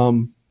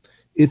 Um,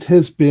 it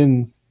has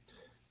been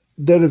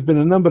There have been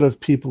a number of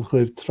people who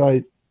have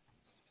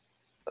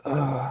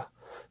uh,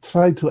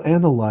 tried to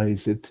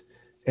analyze it,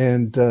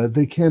 and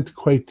they can't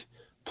quite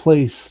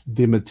place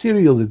the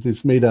material that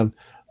it's made of.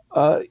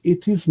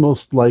 It is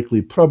most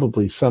likely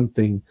probably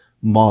something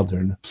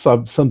modern,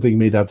 something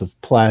made out of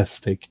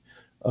plastic.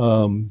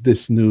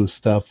 This new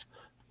stuff,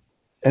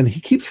 and he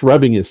keeps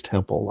rubbing his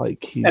temple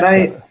like And he's got I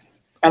a.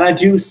 and I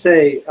do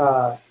say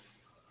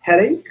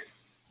headache.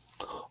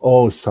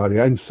 Oh, sorry.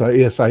 I'm sorry.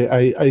 Yes,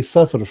 I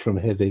suffer from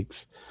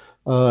headaches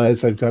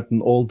as I've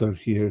gotten older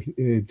here.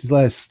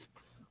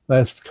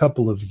 Last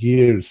couple of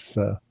years,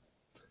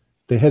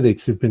 the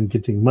headaches have been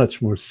getting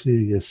much more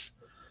serious.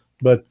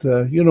 But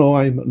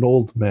I'm an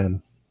old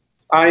man.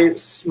 I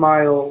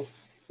smile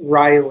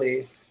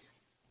wryly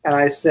and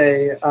I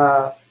say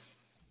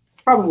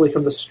probably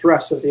from the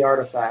stress of the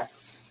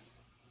artifacts.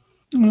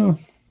 Uh,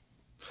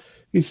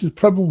 this is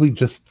probably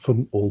just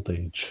from old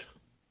age.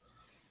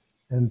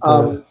 And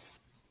Um,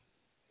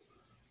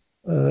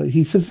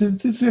 he says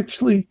it is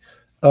actually,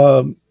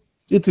 um,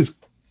 it is,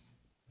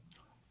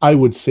 I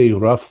would say,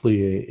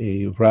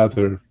 roughly a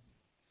rather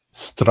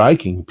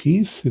striking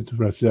piece.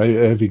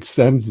 I've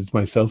examined it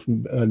myself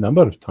a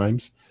number of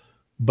times,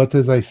 but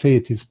as I say,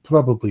 it is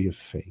probably a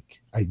fake.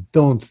 I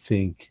don't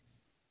think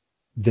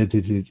that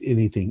it is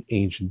anything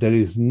ancient. There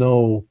is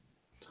no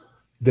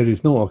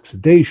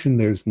oxidation.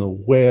 There is no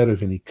wear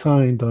of any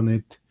kind on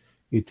it.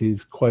 It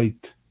is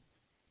quite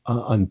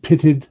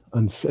unpitted,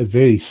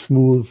 very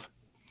smooth.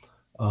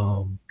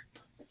 Um,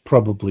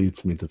 Probably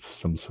it's made of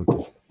some sort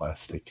of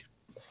plastic.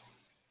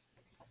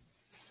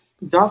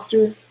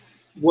 Doctor,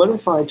 what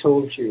if I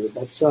told you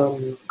that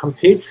some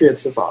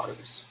compatriots of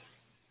ours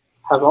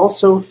have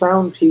also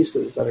found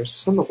pieces that are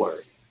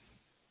similar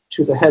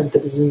to the head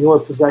that is in your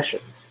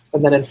possession,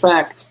 and that in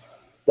fact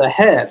the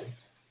head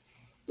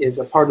is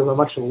a part of a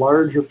much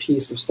larger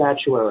piece of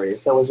statuary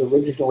that was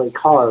originally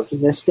carved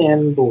in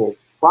Istanbul,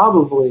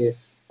 probably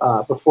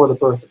before the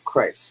birth of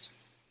Christ?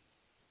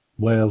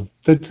 Well,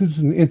 that is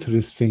an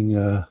interesting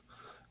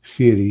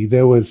theory.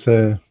 There was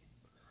a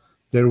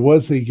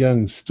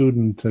young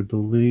student, I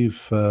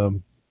believe,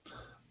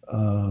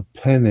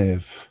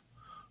 Penev,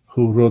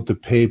 who wrote the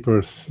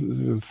paper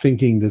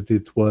thinking that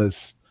it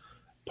was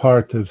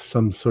part of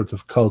some sort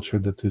of culture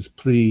that is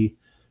pre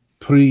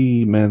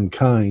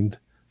mankind,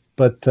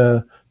 but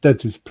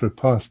that is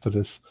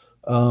preposterous.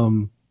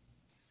 Um,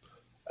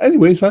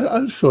 Anyways,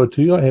 I'll show it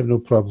to you. I have no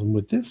problem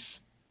with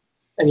this.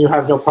 And you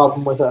have no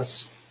problem with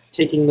us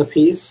taking the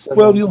piece and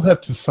Well, then you'll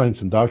have to sign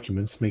some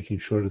documents making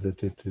sure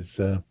that it is,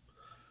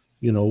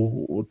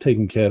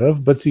 taken care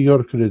of. But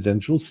your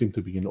credentials seem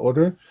to be in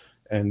order,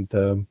 and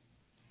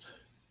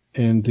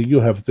you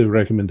have the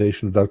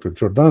recommendation of Dr.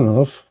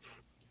 Jordanov,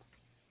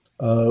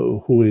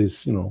 who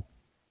is,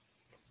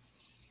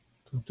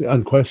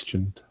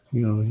 unquestioned.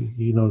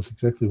 He knows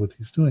exactly what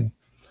he's doing.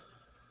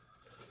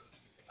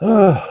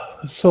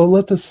 So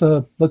let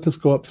us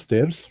go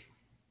upstairs,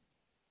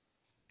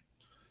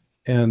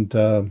 and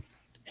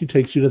he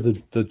takes you to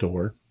the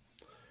door,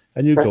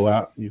 and you okay. go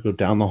out. You go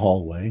down the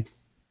hallway,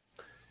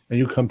 and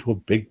you come to a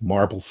big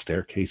marble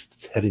staircase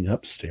that's heading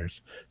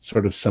upstairs,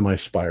 sort of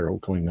semi-spiral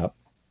going up.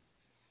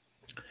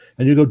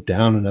 And you go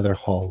down another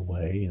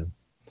hallway,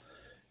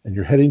 and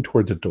you're heading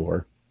towards a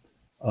door,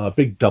 a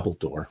big double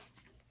door.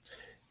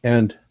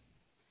 And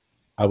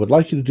I would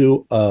like you to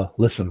do a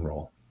listen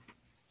roll.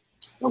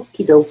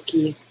 Okie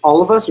dokie.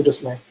 All of us or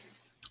just me?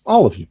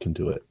 All of you can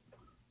do it.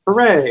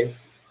 Hooray!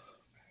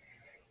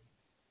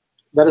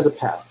 That is a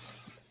pass.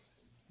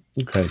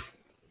 Okay.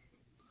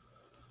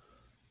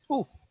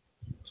 Oh,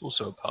 it's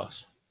also a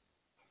pass.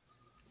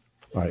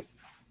 All right.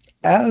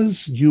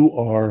 As you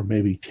are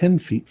maybe 10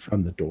 feet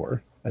from the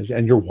door,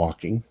 and you're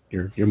walking,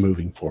 you're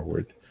moving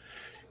forward,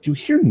 you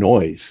hear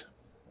noise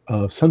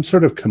of some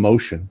sort of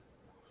commotion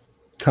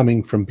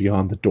coming from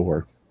beyond the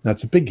door.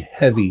 That's a big,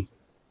 heavy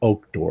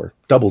oak door,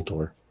 double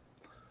door.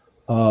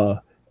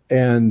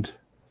 And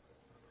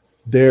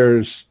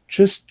there's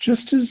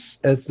just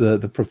as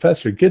the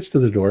professor gets to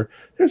the door,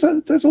 there's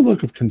a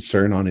look of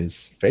concern on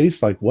his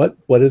face, like what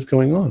is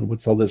going on?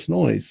 What's all this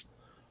noise?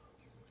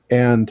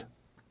 And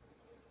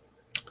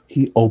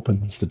he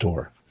opens the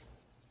door.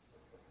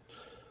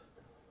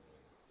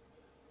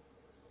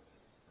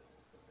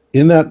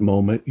 In that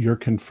moment, you're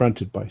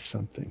confronted by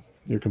something.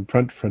 You're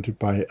confronted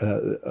by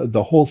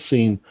the whole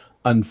scene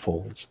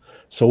unfolds.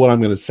 So what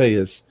I'm going to say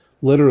is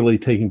literally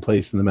taking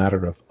place in the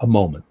matter of a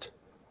moment.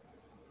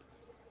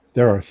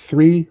 There are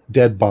 3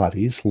 dead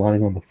bodies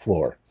lying on the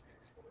floor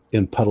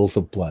in puddles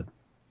of blood.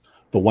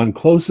 The one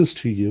closest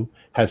to you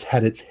has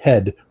had its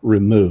head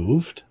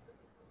removed,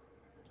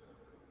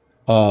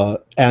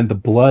 and the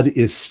blood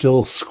is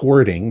still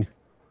squirting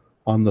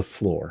on the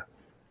floor.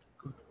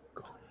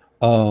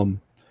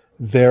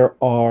 There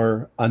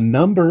are a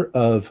number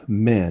of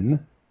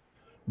men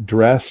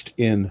dressed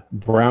in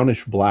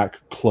brownish black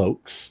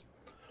cloaks,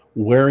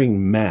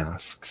 wearing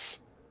masks.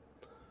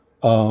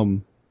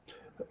 The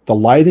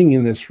lighting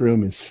in this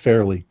room is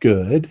fairly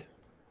good.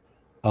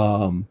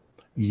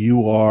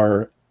 You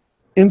are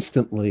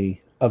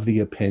instantly of the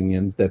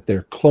opinion that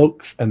their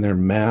cloaks and their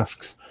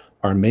masks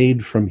are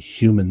made from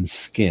human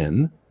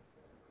skin,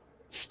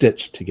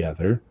 stitched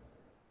together.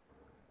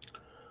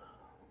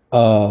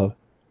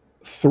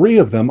 3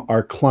 of them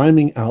are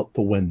climbing out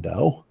the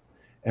window,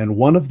 and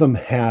one of them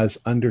has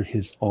under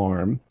his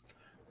arm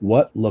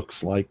what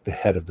looks like the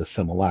head of the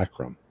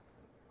simulacrum.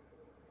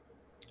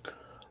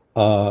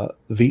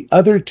 The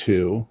other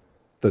 2,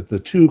 the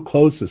 2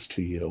 closest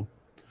to you,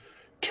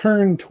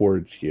 turn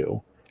towards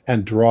you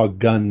and draw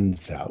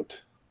guns out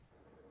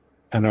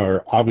and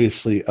are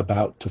obviously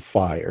about to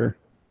fire.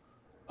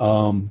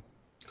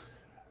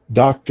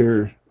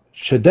 Dr.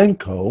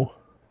 Shadenko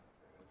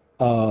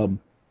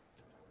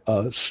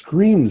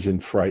screams in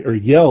fright, or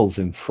yells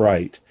in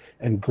fright,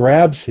 and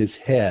grabs his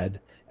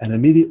head and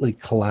immediately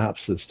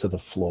collapses to the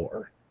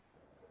floor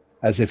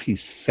as if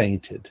he's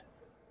fainted.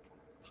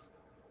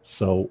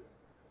 So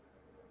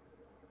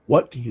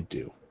what do you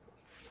do?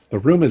 The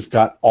room has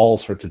got all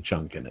sorts of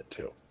junk in it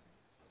too.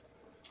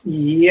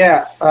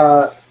 Yeah,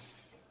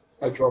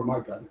 I draw my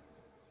gun.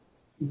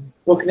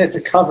 booking it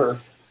to cover.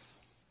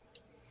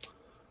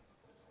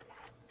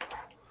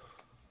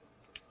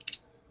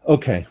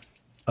 Okay.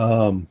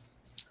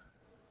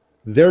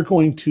 They're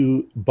going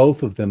to,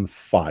 both of them,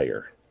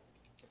 fire.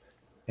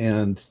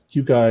 And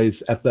you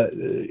guys,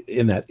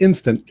 in that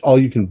instant, all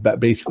you can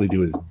basically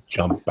do is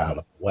jump out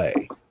of the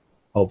way.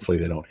 Hopefully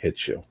they don't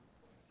hit you.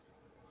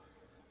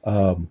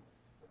 Let me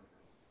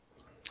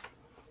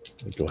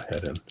go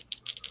ahead and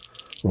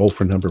roll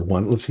for number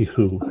 1. Let's see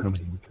how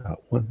many we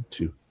got. 1,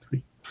 2,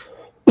 3,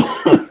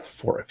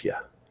 4 of you.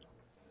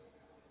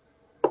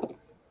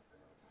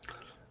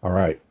 All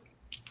right.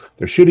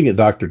 They're shooting at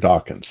Dr.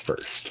 Dawkins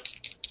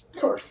first.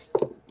 Of course.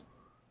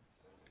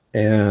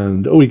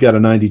 And we got a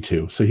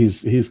 92. So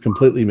he's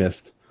completely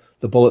missed.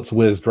 The bullets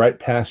whizzed right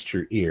past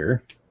your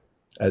ear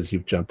as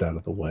you've jumped out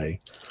of the way.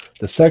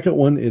 The second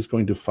one is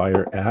going to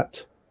fire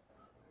at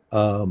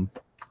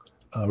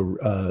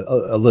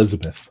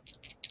Elizabeth.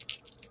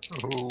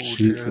 Oh,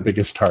 She's dear. the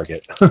biggest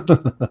target.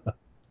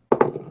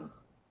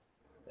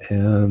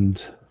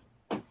 And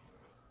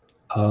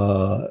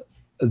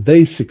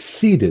they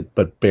succeeded,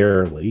 but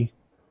barely.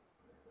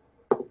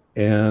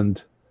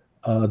 And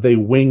they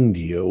winged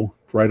you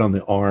right on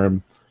the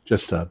arm,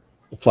 just a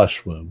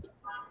flesh wound.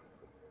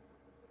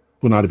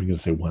 We're not even going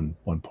to say one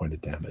point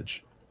of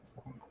damage.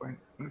 1 point.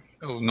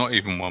 Oh, not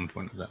even 1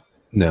 point of that.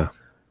 No.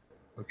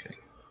 Okay.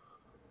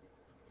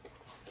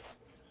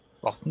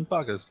 Rotten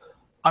buggers.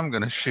 I'm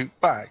going to shoot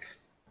back.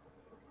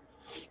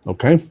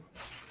 Okay.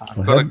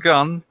 I've got a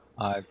gun.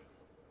 I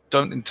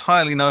don't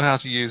entirely know how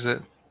to use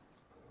it,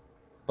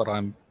 but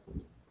I'm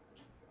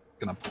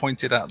going to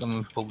point it at them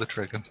and pull the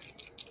trigger.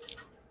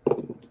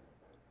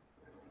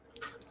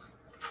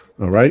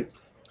 All right.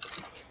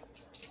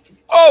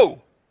 Oh!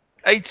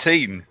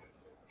 18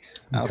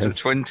 out Okay. of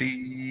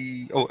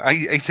 20. Oh,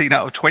 18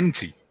 out of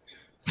 20.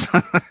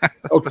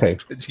 Okay.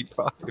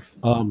 25.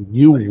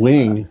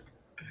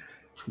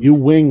 You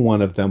wing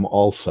one of them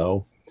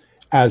also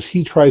as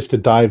he tries to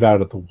dive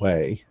out of the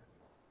way.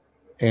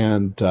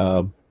 And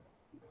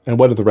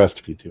what do the rest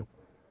of you do?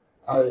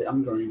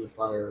 I'm going to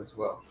fire as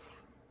well.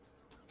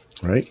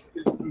 Right?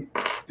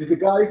 Did the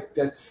guy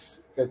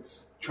that's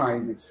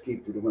trying to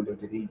escape through the window,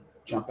 did he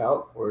jump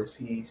out, or is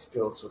he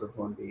still sort of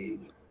on the...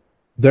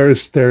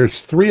 There's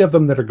 3 of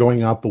them that are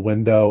going out the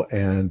window,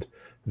 and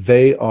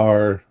they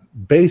are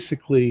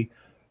basically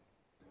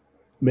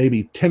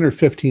maybe 10 or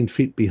 15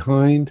 feet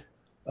behind.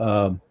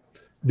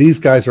 These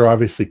guys are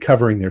obviously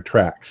covering their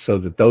tracks so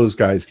that those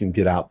guys can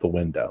get out the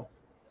window.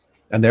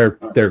 And they're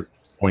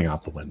going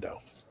out the window.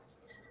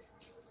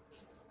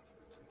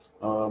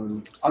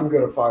 I'm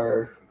going to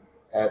fire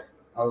at.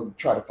 I'll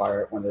try to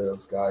fire at one of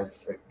those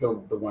guys, like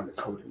the one that's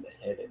holding the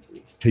head at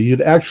least. So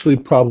you'd actually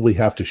probably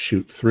have to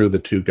shoot through the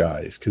two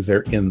guys because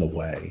they're in the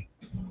way.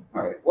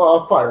 All right. Well,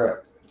 I'll fire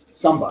at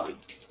somebody.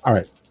 All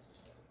right.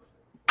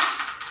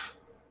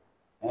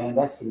 And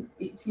that's an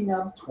 18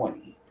 out of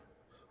 20.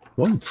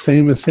 Well,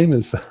 same as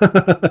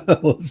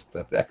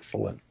Elizabeth.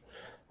 Excellent.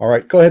 All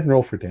right, go ahead and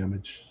roll for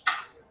damage.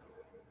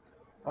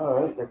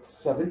 All right, that's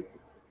 7.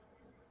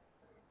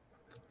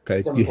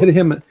 Okay, 7 you hit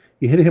him.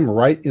 You hit him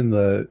right in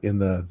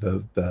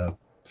the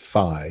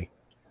thigh.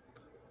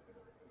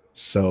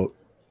 So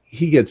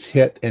he gets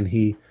hit and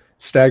he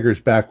staggers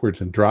backwards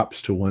and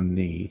drops to one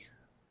knee.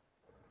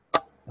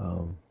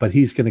 But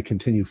he's going to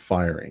continue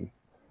firing.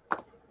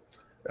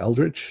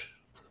 Eldritch,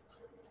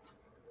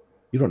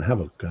 you don't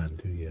have a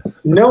gun, do you?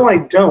 No, I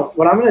don't.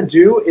 What I'm going to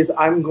do is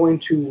I'm going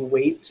to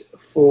wait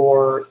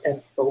for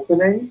an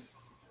opening,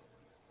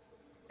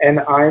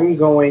 and I'm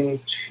going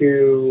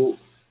to,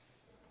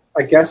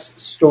 I guess,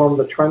 storm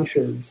the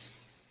trenches.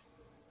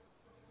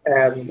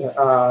 And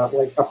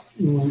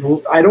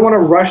I don't want to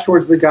rush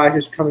towards the guy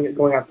who's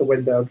going out the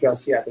window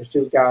just yet. There's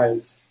two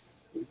guys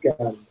with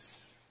guns.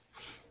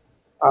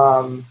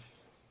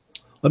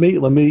 Let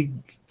me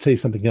say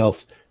something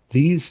else.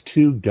 These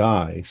two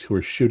guys who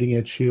are shooting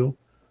at you,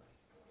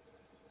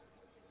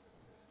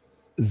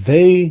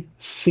 they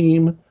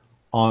seem,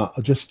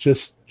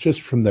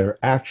 just from their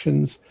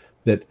actions,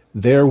 that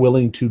they're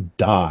willing to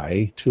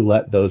die to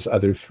let those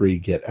other three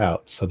get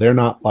out. So they're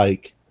not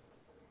like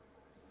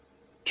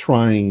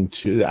trying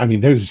to. I mean,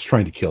 they're just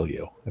trying to kill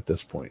you at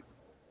this point.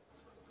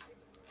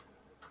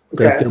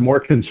 Okay. They're more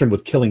concerned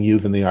with killing you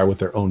than they are with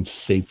their own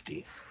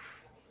safety.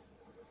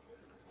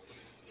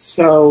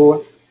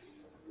 So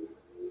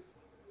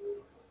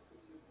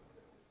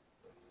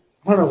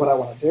I don't know what I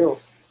want to do.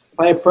 If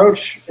I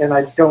approach and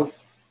I don't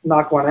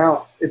knock one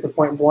out, it's a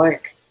point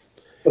blank.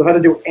 But if I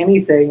had to do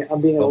anything,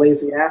 I'm being a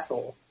lazy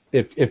asshole.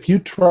 If you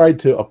tried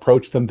to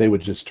approach them, they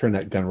would just turn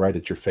that gun right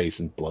at your face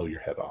and blow your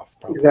head off.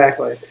 Probably.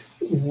 Exactly.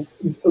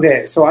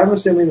 Okay, so I'm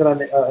assuming that I'm.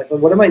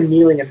 What am I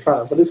kneeling in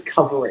front of? What is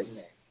covering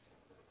me?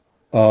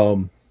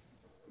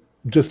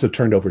 Just a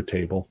turned over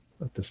table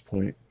at this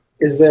point.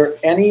 Is there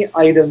any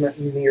item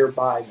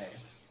nearby me?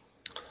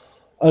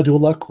 Do a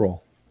luck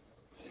roll.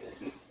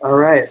 All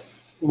right.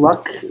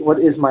 Luck. What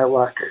is my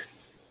luck?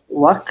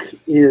 Luck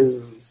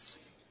is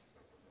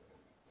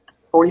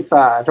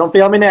 45. Don't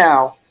fail me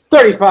now.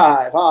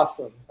 35.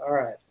 Awesome. All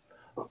right.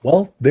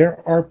 Well,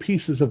 there are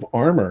pieces of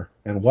armor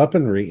and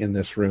weaponry in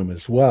this room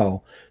as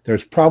well.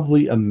 There's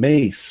probably a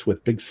mace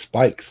with big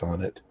spikes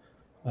on it,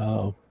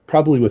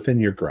 probably within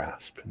your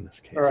grasp in this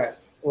case. All right.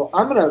 Well,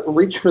 I'm gonna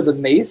reach for the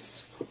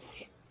mace,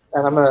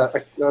 and I'm gonna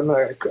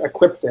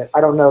equip it. I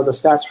don't know the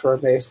stats for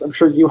a mace. I'm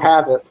sure you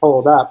have it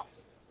pulled up.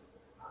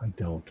 I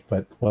don't,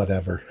 but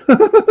whatever. What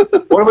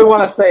do we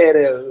want to say it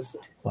is?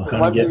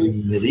 Gonna get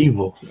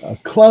medieval. A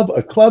club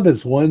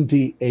is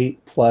 1d8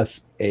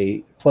 plus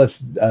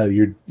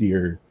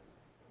your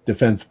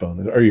defense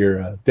bonus or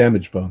your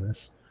damage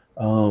bonus.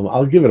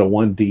 I'll give it a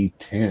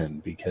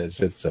 1d10 because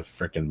it's a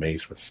freaking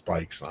mace with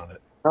spikes on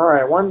it. All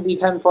right,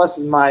 1d10 plus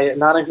is my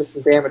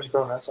non-existent damage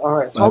bonus. All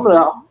right, so I'm going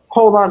to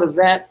hold on to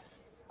that.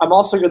 I'm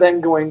also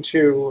then going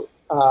to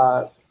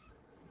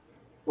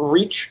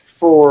reach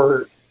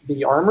for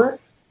the armor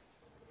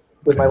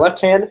with my left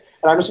hand,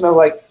 and I'm just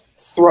going to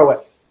throw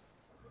it.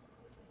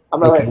 I'm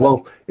going to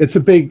well, it's a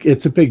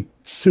big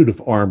suit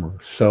of armor,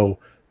 so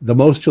the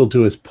most you'll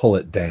do is pull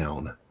it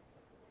down.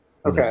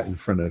 In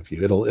front of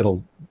you,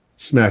 it'll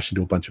smash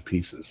into a bunch of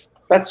pieces.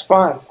 That's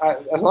fine,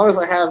 as long as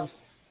I have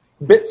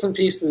bits and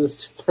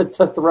pieces to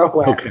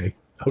throw at.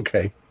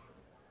 Okay.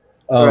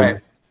 All right.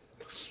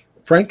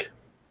 Frank?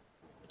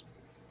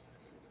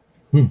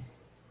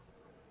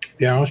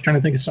 Yeah, I was trying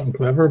to think of something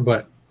clever,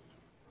 but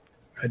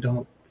I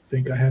don't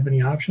think I have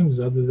any options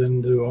other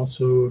than to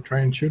also try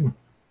and shoot him.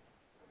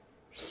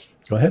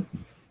 Go ahead.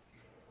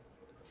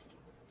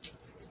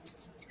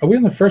 Are we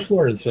on the first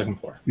floor or the second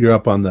floor? You're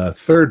up on the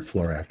third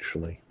floor,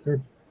 actually.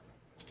 Third.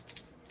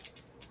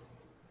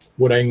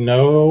 Would I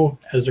know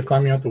as they're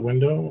climbing out the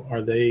window?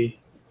 What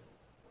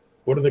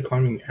are they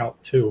climbing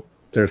out to?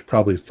 There's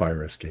probably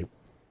fire escape.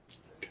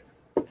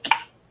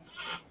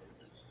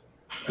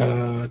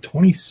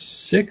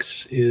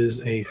 26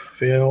 is a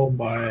fail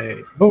by...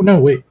 Oh, no,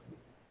 wait.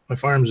 My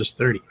firearms is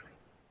 30.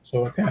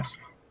 So I pass.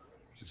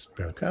 Just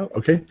back out.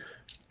 Okay.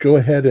 Go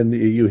ahead and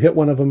you hit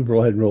one of them. Go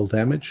ahead and roll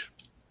damage.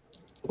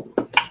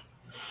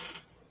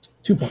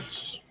 2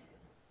 points.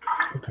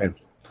 Okay.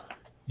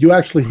 You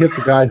actually hit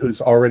the guy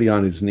who's already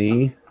on his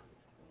knee.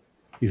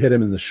 You hit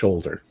him in the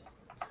shoulder.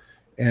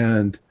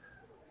 And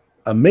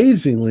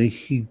amazingly,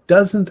 he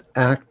doesn't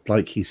act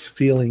like he's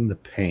feeling the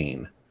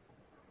pain.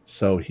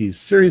 So he's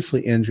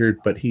seriously injured,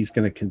 but he's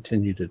going to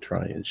continue to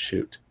try and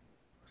shoot.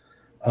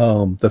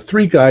 The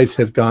three guys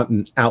have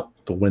gotten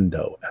out the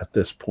window at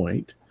this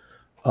point.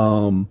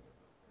 The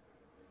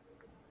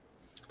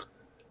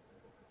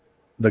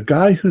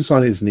guy who's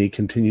on his knee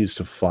continues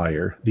to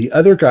fire. The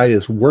other guy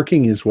is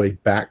working his way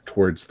back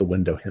towards the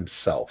window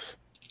himself.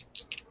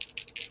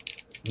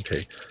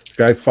 Okay. This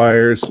guy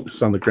fires.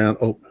 It's on the ground.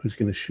 Oh, who's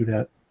going to shoot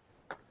at?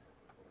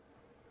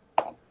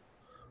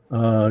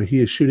 He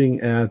is shooting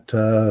at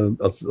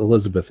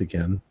Elizabeth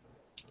again.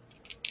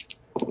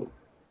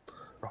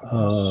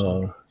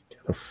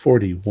 A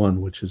 41,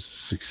 which is a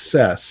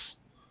success.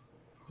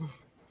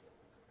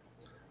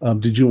 What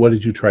did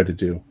you try to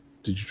do?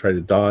 Did you try to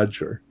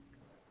dodge, or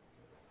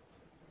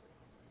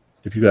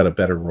if you got a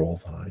better roll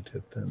than I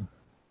did, then?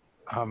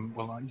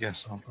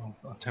 Yes, I'll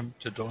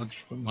attempt to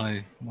dodge, but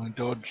my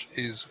dodge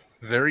is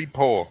very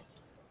poor.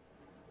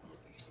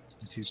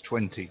 It is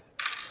 20.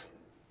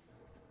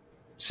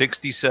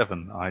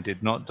 67. I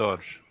did not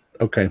dodge.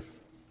 Okay.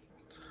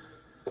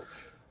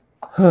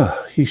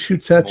 He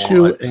shoots at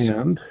you,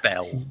 and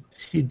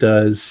he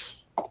does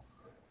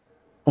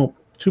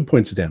 2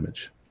 points of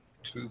damage.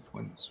 2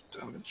 points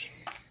of damage.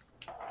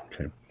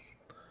 Okay.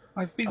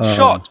 I've been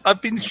shot.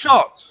 I've been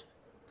shot.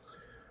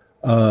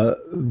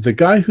 The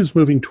guy who's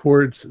moving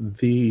towards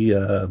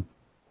the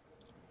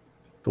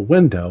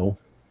window,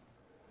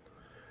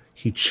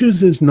 he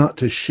chooses not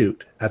to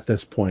shoot at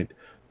this point,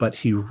 but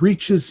he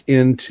reaches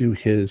into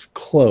his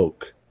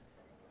cloak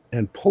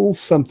and pulls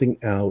something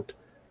out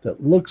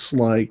that looks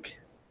like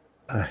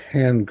a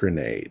hand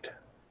grenade.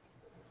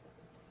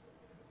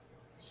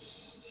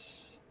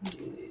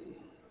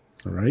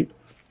 All right.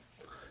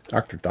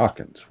 Dr.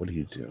 Dawkins, what do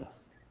you do?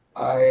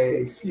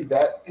 I see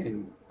that,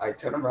 and I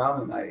turn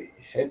around and I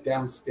head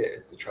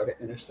downstairs to try to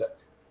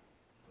intercept.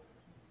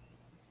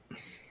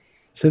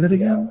 Say that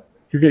again?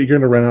 Yeah. You're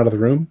going to run out of the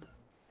room?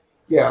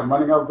 Yeah, I'm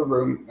running out of the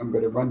room. I'm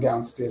going to run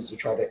downstairs to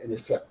try to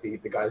intercept the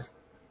guys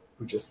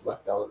who just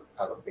left out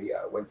of the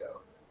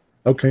window.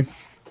 Okay.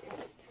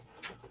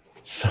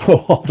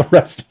 So all the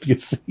rest of you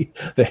see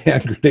the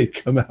hand grenade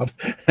come out,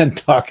 and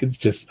Dawkins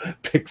just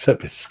picks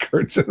up his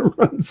skirts and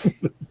runs for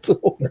the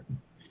door.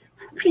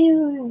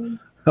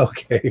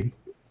 Okay.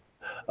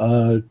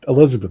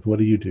 Elizabeth, what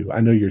do you do? I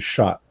know you're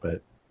shot,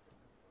 but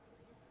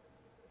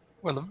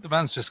well, the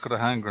man's just got a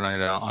hand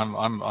grenade out.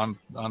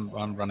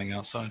 I'm running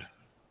outside.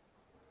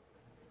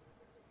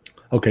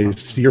 Okay,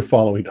 so you're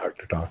following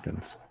Dr.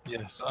 Dawkins.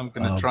 Yes, I'm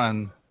going to try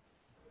and.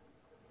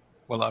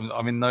 Well,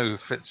 I'm in no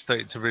fit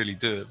state to really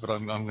do it, but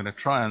I'm going to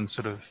try and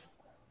sort of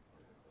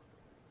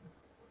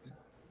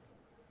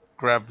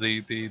grab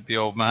the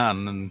old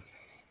man and.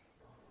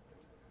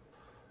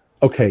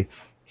 Okay,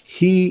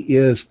 he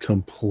is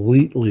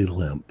completely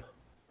limp.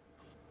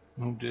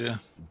 Oh dear.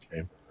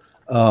 Okay.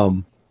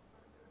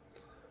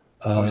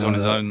 He's on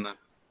his own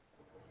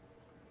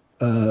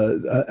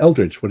then.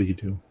 Eldridge, what do you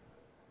do?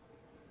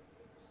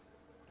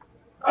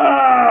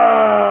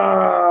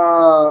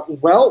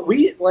 Well,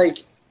 we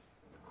like.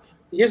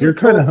 You're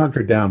kind of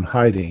hunkered down,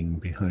 hiding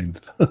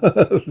behind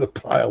the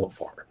pile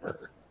of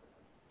armor.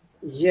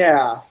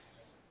 Yeah.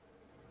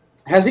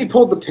 Has he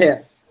pulled the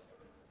pin?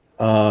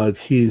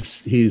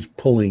 He's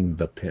pulling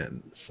the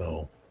pin,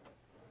 so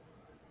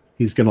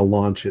he's going to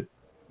launch it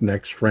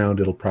next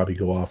round. It'll probably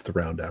go off the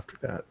round after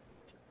that.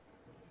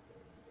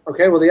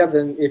 Okay, well, yeah.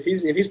 Then if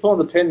he's pulling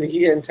the pin,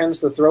 he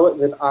intends to throw it.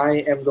 Then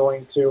I am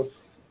going to.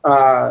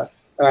 I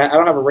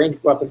don't have a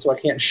ranged weapon, so I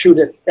can't shoot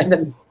it and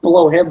then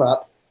blow him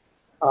up.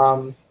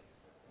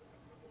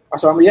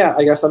 So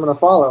I guess I'm gonna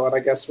follow, and I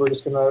guess we're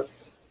just gonna,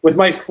 with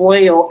my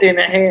flail in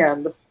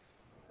hand,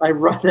 I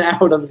run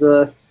out of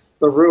the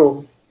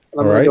room, and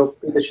I'm gonna go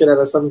beat the shit out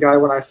of some guy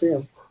when I see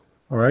him.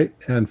 All right,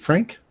 and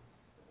Frank?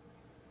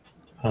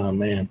 Oh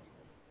man,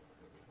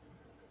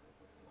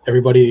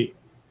 everybody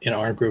in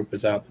our group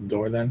is out the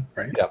door then,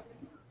 right? Yeah.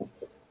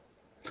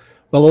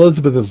 Well,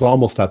 Elizabeth is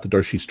almost out the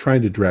door. She's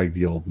trying to drag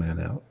the old man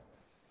out.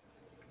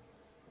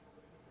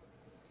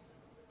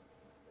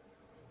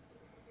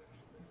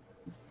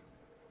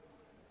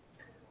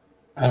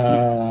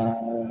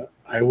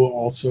 I will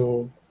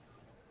also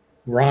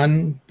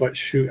run but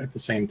shoot at the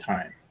same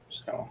time.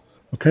 So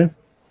okay,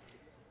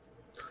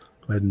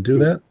 go ahead and do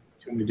that.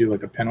 Can we do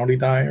like a penalty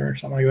die or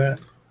something like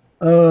that?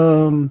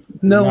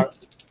 No,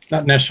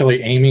 not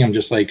necessarily aiming. I'm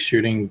just like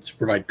shooting to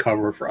provide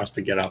cover for us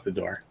to get out the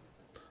door.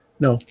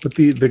 No, but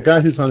the guy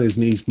who's on his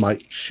knees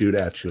might shoot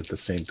at you at the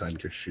same time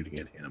you're shooting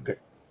at him. Okay.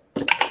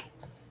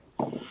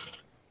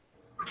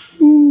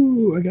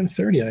 Ooh, I got a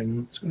 30.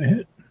 It's going to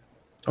hit.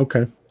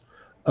 Okay.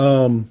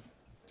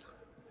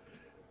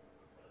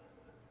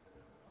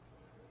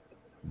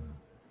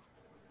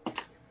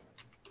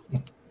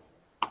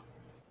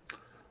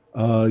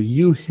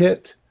 You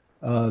hit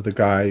the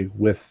guy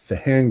with the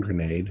hand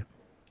grenade,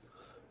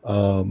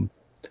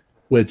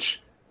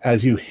 which,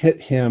 as you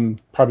hit him,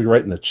 probably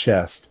right in the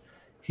chest,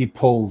 he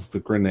pulls the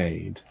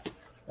grenade,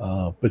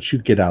 but you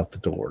get out the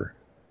door.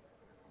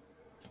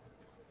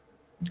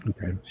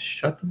 Okay.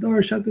 Shut the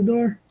door. Shut the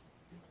door.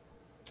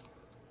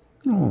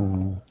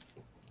 Oh,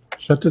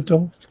 shut the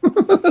door.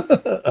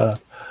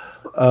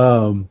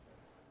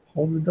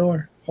 Hold the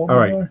door. Hold all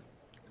the right. door.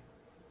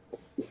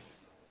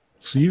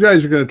 So you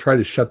guys are going to try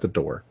to shut the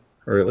door,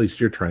 or at least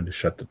you're trying to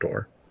shut the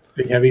door.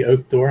 Big heavy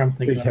oak door. I'm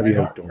thinking big heavy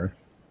oak door.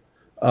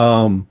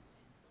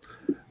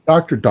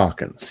 Dr.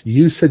 Dawkins,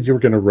 you said you were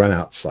going to run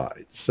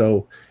outside,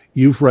 so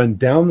you've run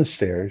down the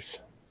stairs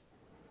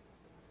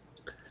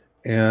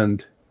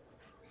And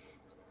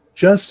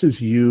just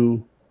as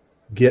you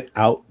get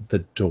out the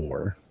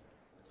door,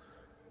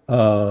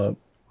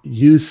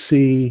 you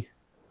see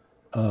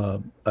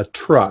a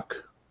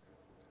truck,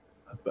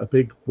 a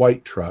big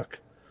white truck,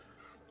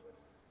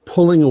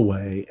 pulling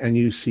away, and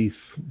you see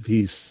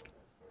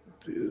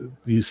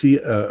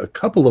a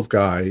couple of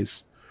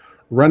guys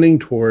running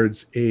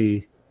towards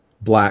a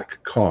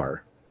black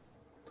car.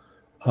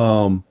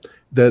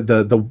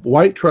 The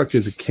white truck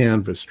is a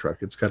canvas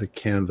truck. It's got a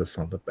canvas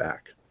on the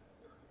back.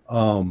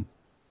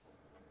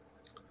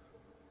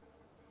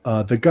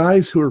 The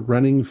guys who are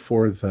running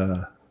for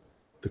the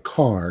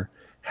car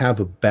have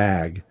a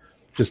bag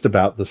just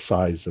about the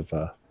size of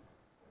a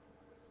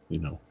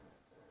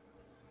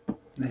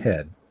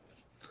head.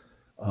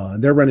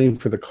 They're running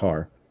for the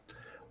car.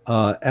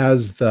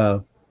 As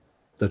the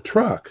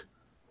truck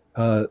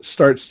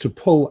starts to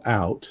pull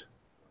out,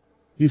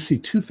 you see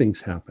two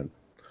things happen.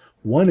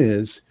 One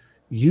is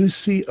you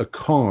see a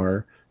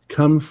car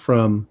come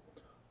from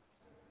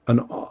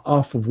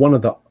off of one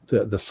of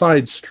the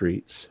side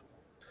streets,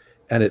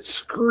 and it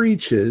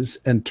screeches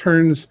and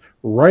turns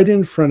right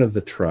in front of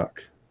the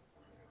truck.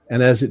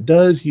 And as it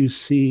does, you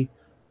see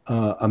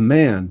a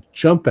man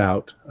jump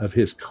out of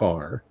his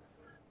car,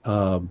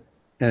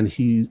 and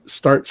he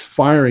starts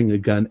firing a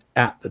gun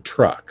at the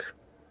truck.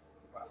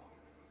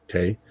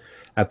 Okay.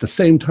 At the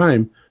same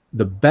time,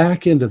 the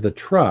back end of the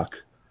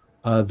truck,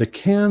 the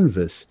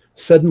canvas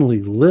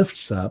suddenly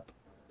lifts up,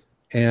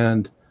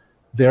 and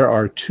there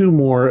are two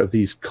more of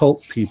these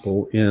cult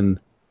people in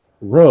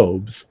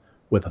robes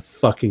with a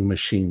fucking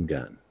machine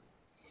gun.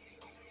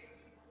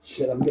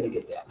 Shit, I'm gonna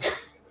get down.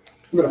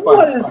 I'm gonna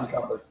find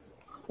cover.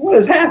 What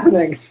is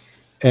happening?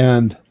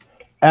 And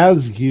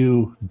as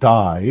you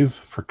dive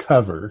for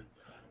cover,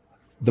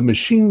 the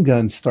machine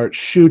gun starts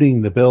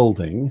shooting the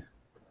building.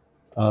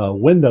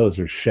 Windows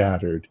are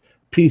shattered.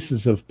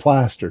 Pieces of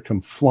plaster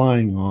come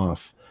flying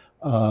off.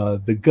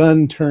 The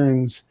gun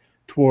turns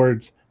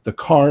towards the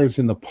cars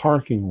in the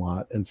parking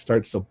lot and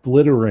starts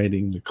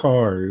obliterating the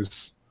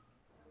cars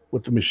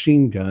with the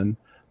machine gun.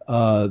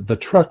 The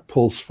truck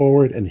pulls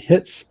forward and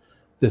hits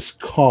this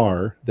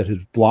car that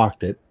has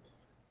blocked it,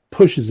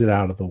 pushes it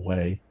out of the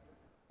way,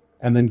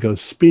 and then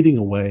goes speeding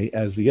away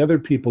as the other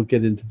people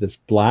get into this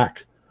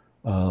black,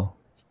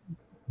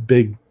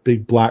 big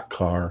black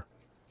car,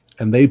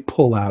 and they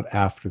pull out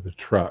after the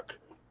truck.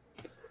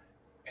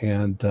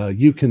 And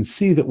you can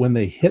see that when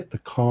they hit the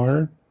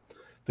car,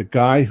 the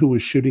guy who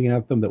was shooting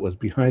at them that was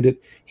behind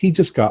it, he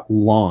just got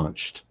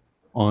launched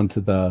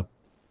onto the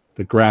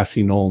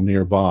grassy knoll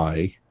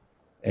nearby,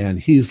 and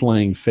he's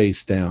laying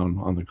face down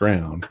on the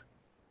ground.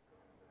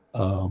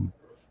 And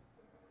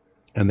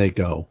they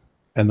go.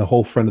 And the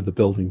whole front of the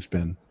building's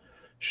been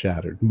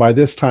shattered. And by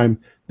this time,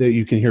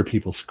 you can hear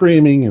people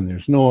screaming, and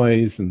there's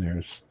noise, and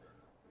there's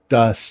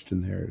dust,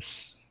 and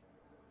there's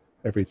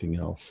everything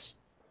else.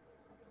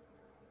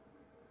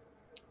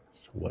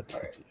 So what do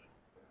you do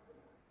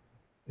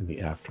in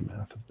the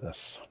aftermath of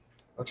this?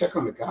 I'll check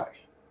on the guy.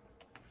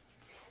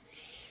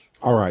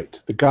 All right.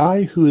 The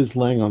guy who is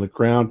laying on the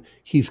ground,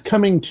 he's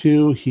coming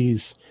to.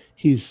 He's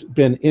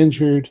been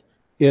injured.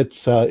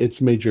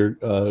 It's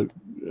Major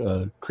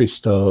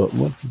Christo.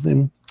 What's his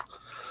name?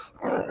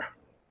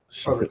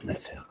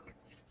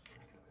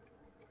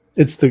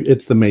 It's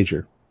the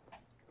major,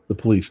 the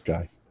police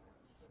guy.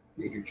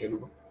 Major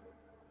General.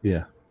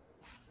 Yeah.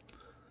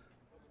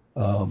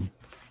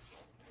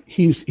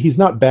 He's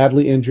not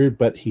badly injured,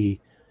 but he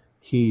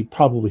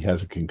probably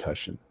has a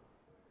concussion.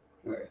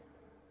 All right.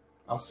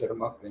 I'll set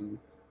him up and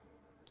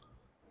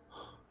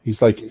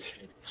he's like,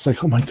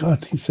 oh my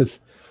God. He says,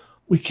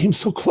 we came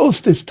so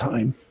close this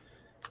time.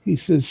 He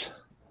says,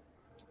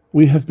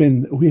 we have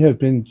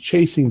been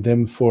chasing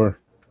them for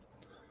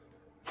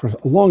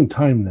a long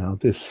time now.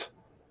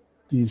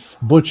 These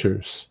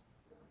butchers.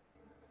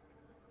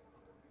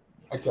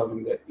 I tell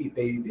them that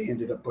they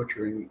ended up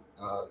butchering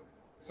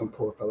some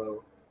poor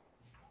fellow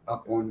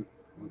up on.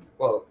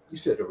 Well, you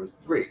said there was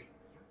three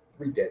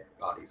dead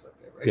bodies up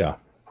there, right? Yeah.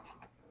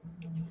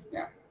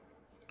 Yeah.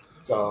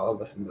 So I'll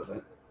let him know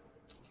that.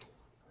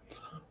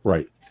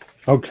 Right.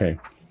 Okay.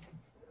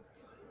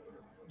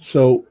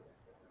 So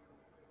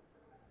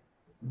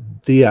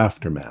the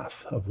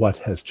aftermath of what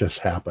has just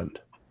happened.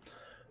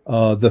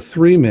 The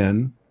three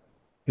men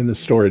in the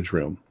storage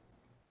room.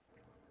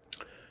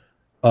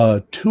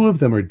 Two of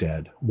them are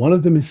dead. One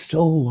of them is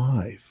still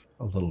alive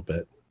a little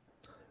bit.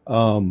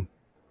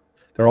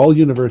 They're all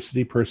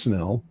university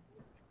personnel.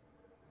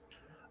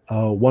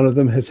 One of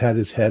them has had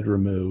his head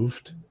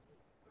removed.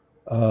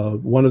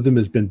 One of them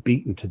has been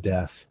beaten to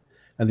death,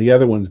 and the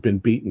other one's been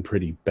beaten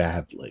pretty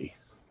badly.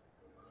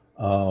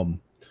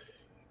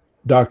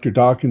 Dr.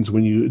 Dawkins,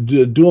 when you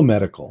do a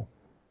medical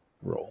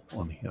roll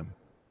on him.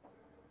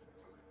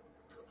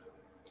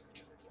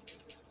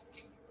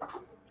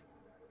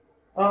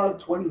 Uh,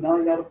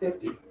 29 out of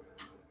 50.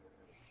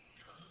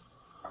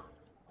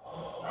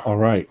 All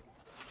right.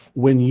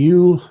 When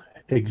you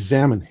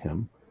examine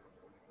him,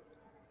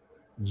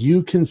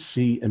 you can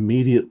see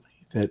immediately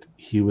that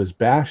he was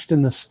bashed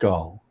in the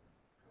skull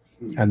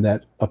and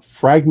that a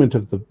fragment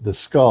of the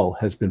skull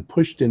has been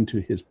pushed into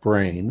his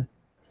brain,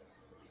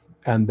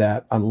 and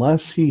that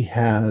unless he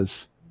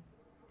has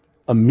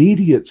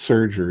immediate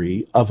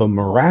surgery of a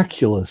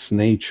miraculous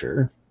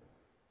nature,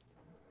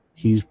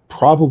 he's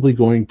probably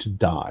going to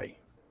die.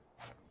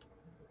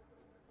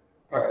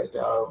 All right,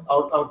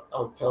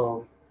 I'll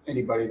tell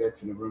anybody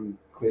that's in the room,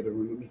 clear the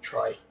room. Let me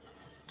try.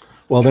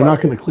 Well, they're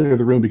not going to clear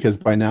the room because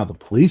by now the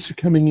police are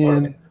coming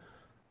in. Okay.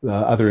 The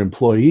other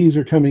employees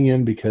are coming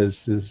in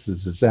because this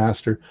is a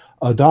disaster.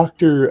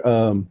 Dr.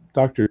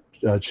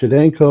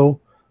 Chidenko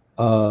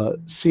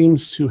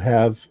seems to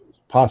have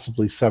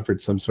possibly suffered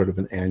some sort of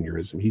an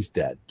aneurysm. He's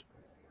dead.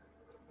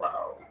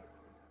 Wow.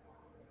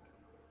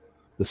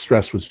 The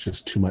stress was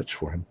just too much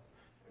for him.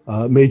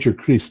 Major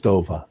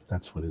Kristova,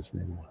 that's what his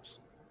name was.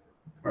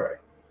 All right.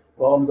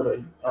 Well, I'm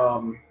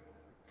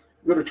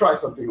gonna try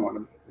something on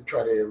him to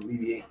try to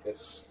alleviate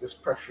this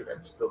pressure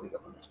that's building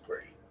up in his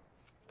brain.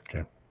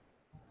 Okay.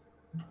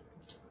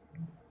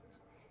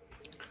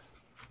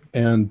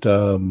 And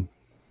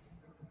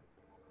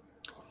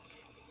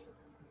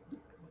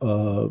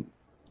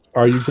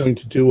are you going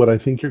to do what I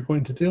think you're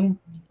going to do?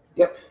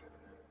 Yep.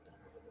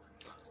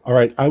 All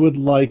right. I would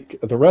like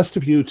the rest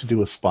of you to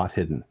do a spot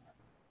hidden.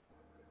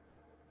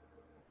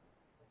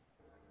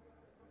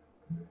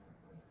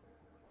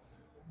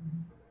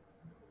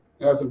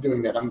 And as I'm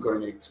doing that, I'm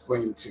going to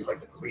explain to like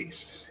the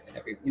police and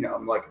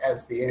I'm like,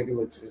 as the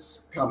ambulance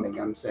is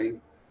coming, I'm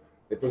saying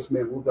that this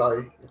man will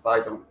die if I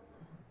don't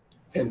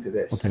tend to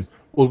this. Okay.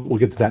 We'll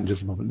get to that in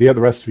just a moment. The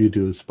other rest of you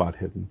do a spot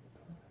hidden.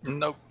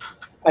 Nope.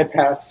 I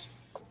passed.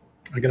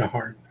 I got a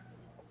hard.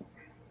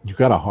 You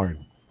got a hard.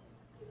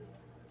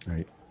 All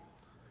right.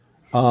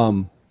 Let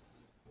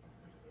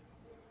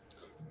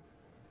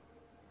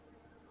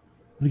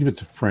me give it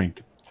to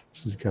Frank.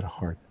 He's got a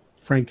hard.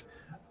 Frank,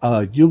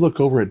 you look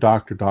over at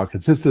Dr.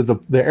 Dawkins. Since the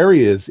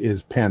area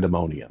is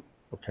pandemonium,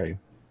 okay?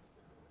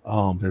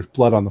 There's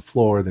blood on the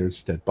floor.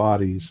 There's dead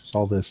bodies. There's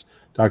all this.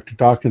 Dr.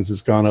 Dawkins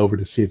has gone over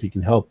to see if he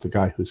can help the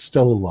guy who's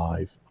still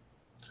alive.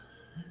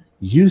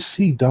 You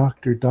see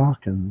Dr.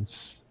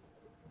 Dawkins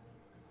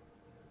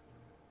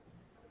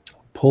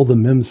pull the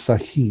Mem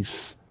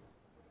Sahis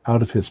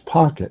out of his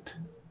pocket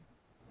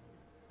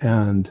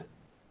and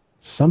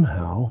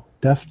somehow,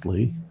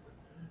 deftly,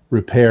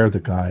 repair the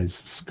guy's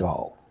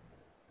skull.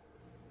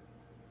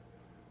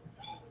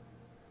 I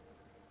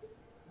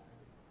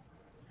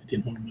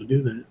didn't want him to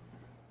do that.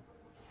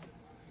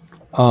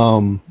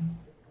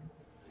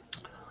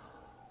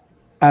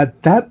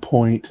 At that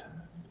point,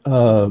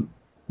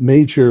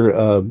 Major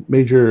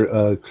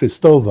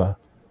Kristova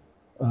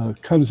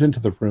comes into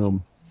the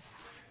room,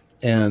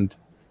 and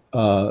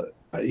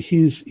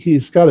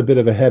he's got a bit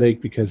of a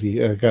headache because he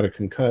got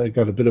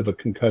a bit of a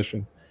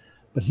concussion,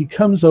 but he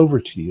comes over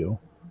to you,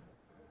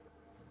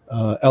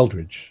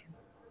 Eldridge,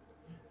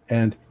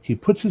 and he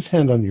puts his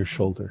hand on your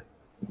shoulder,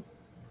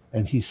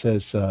 and he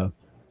says,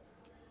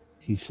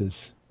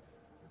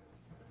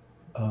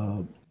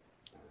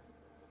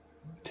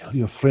 tell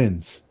your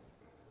friends,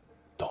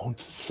 don't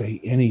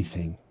say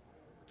anything.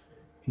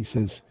 He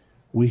says,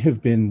 we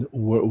have been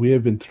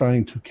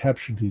trying to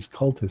capture these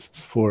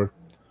cultists for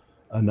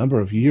a number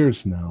of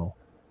years now,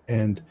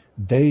 and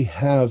they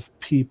have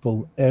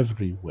people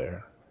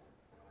everywhere.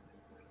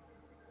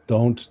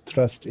 Don't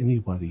trust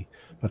anybody,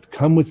 but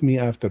come with me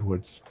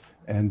afterwards,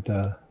 and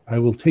I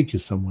will take you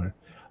somewhere.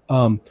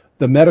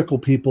 The medical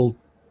people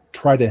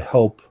try to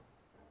help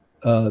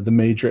the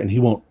major, and he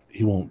won't.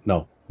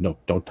 No,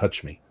 don't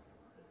touch me.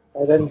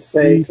 I then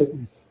say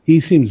he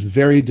seems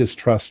very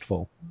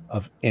distrustful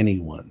of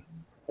anyone.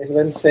 I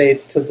then say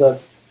to the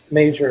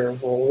major,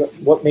 well,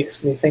 what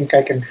makes me think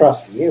I can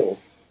trust you?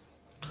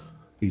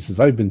 He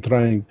says, I've been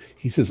trying.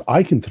 He says,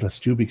 I can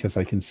trust you because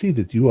I can see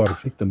that you are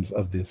victims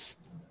of these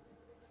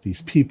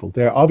people.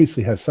 They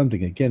obviously have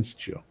something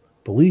against you.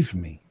 Believe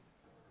me.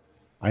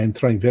 I am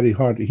trying very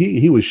hard.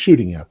 He was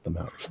shooting at them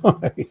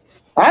outside.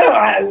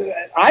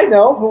 I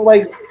know, but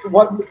like,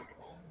 what?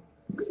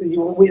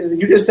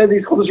 You just said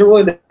these cultists are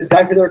willing to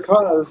die for their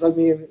cause. I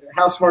mean,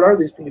 how smart are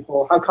these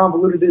people? How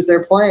convoluted is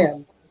their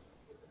plan?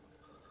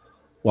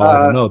 Well,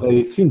 I don't know.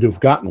 They seem to have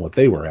gotten what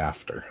they were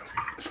after.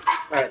 All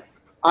right.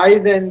 I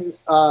then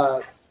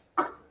I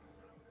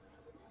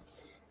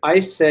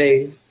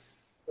say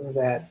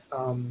that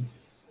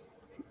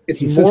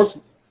it's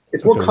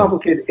more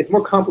complicated. It's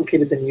more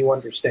complicated than you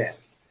understand.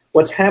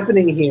 What's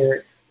happening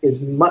here is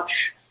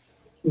much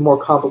more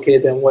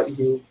complicated than what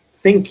you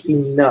think you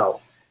know.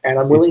 And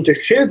I'm willing to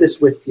share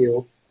this with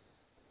you,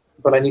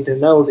 but I need to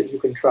know that you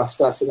can trust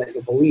us and that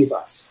you'll believe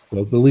us.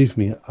 Well, believe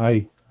me,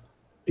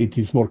 it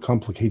is more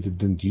complicated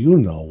than you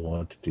know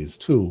what it is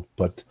too,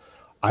 but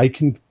I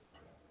can.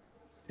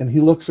 And he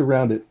looks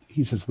around it.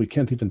 He says, we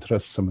can't even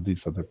trust some of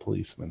these other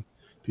policemen.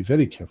 Be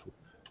very careful.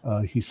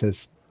 He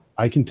says,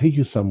 I can take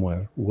you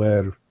somewhere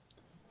where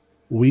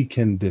we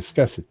can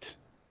discuss it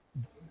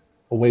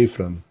away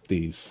from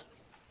these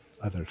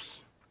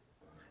others.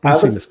 He's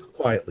saying this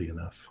quietly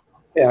enough.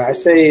 Yeah, I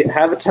say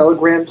have a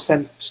telegram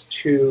sent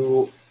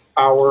to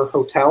our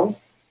hotel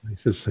He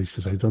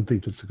says, I don't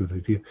think that's a good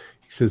idea.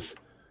 He says,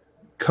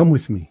 come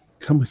with me.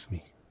 Come with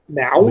me.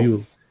 Now? We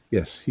will.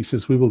 Yes. He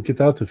says, we will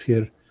get out of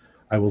here.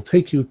 I will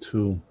take you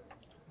to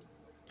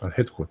our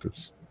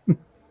headquarters.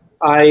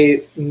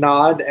 I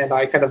nod and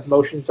I kind of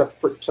motion to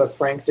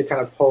Frank to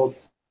kind of pull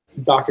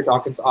Dr.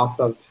 Dawkins off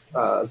of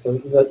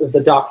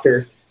the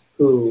doctor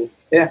who,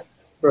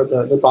 or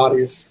the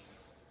bodies.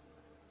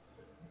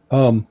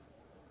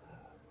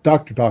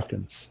 Dr.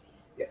 Dawkins,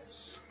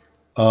 Yes.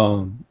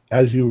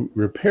 as you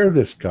repair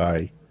this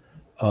guy,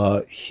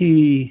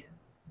 he's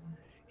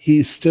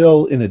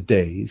still in a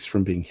daze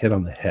from being hit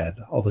on the head,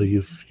 although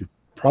you've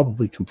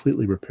probably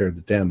completely repaired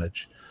the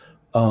damage.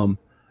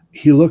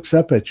 He looks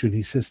up at you and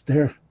he says,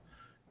 their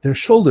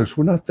shoulders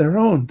were not their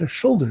own. Their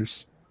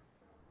shoulders.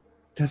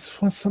 There's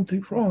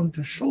something wrong.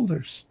 Their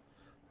shoulders.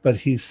 But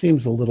he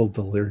seems a little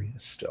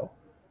delirious still.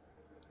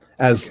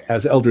 As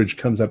Eldridge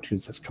comes up to you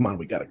and says, come on,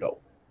 we got to go.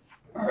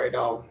 All right,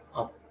 I'll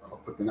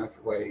put the knife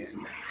away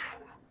and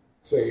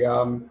say,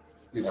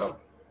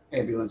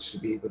 ambulance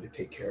should be able to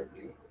take care of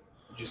you.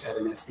 You just had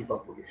a nasty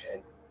bump with your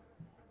head.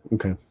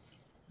 Okay.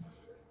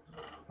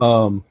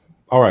 All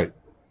right.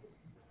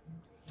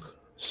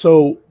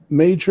 So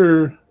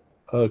Major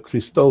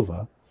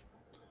Kristova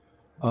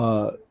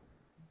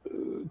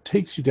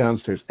takes you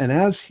downstairs, and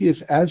as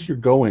you're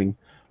going,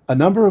 a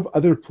number of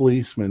other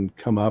policemen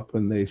come up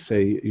and they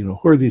say, who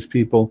are these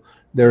people?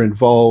 They're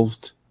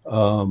involved.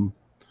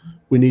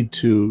 We need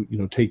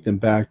to, take them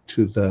back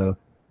to the.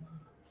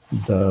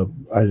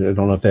 I don't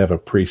know if they have a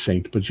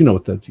precinct, but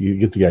you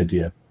get the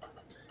idea.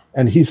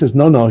 And he says,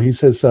 no. He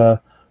says,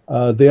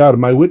 they are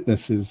my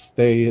witnesses.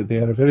 They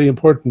are very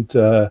important.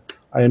 I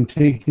am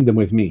taking them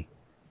with me,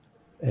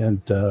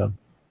 and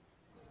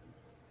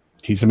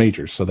he's a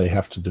major, so they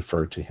have to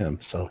defer to him.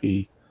 So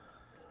he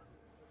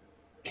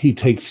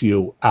takes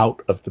you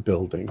out of the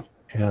building.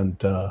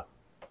 And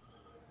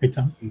Hey,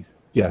 Tom.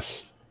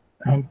 Yes.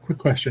 Quick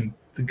question: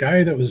 the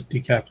guy that was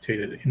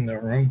decapitated in the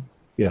room.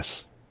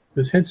 Yes. Is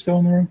his head still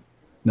in the room?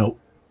 No.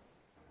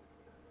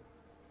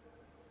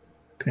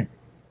 Okay.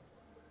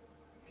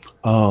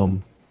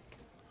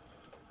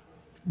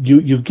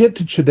 You get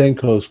to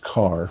Chedenko's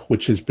car,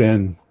 which has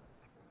been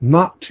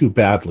not too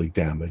badly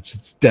damaged.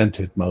 It's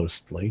dented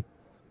mostly.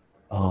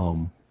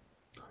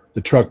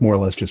 The truck more or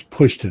less just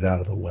pushed it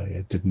out of the way.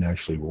 It didn't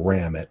actually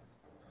ram it.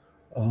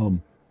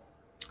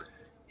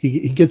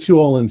 He gets you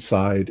all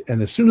inside,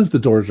 and as soon as the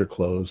doors are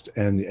closed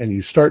and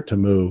you start to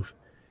move,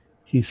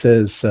 he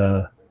says,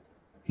 the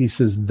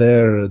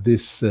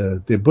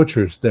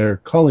butchers, their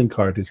calling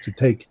card is to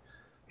take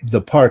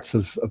the parts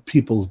of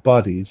people's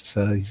bodies.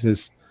 He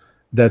says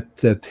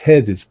that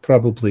head is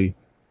probably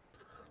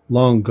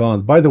long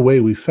gone. By the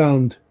way, we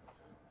found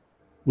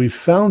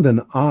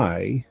an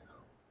eye.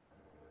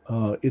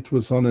 It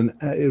was in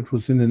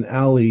an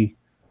alley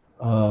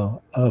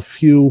a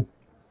few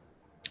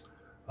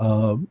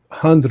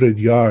 100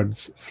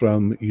 yards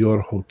from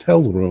your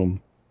hotel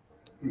room.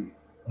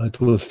 It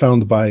was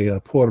found by a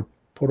poor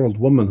old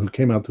woman who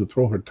came out to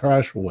throw her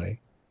trash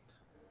away.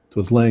 It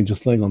was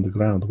just laying on the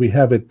ground. We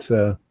have it.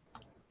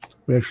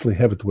 We actually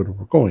have it where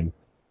we're going.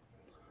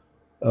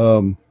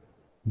 Though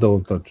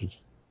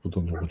we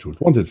don't know what you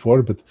would want it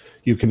for, but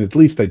you can at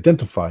least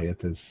identify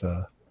it as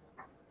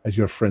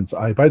your friend's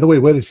eye. By the way,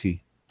 where is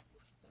he?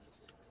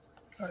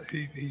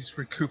 He's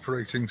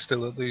recuperating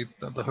still at the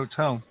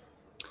hotel.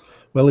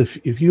 Well,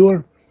 if you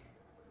are,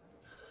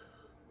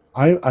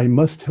 I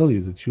must tell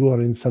you that you are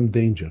in some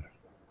danger.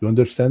 You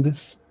understand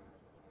this?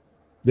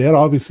 They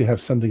obviously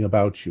have something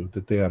about you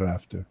that they are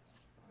after.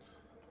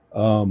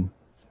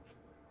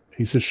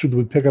 He says, should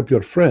we pick up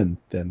your friend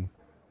then?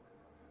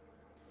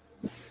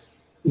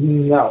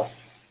 No.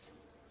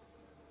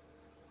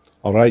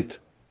 All right.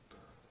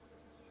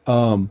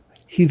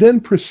 He then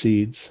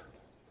proceeds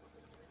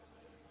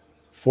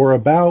for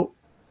about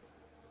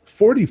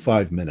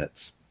 45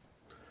 minutes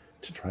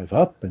to drive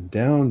up and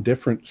down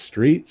different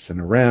streets and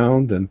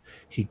around, and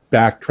he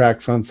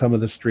backtracks on some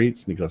of the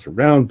streets, and he goes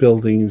around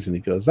buildings, and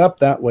he goes up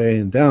that way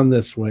and down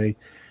this way,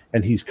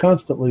 and he's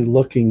constantly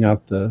looking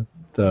out the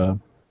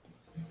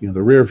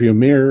rear view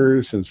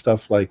mirrors and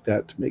stuff like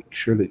that to make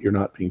sure that you're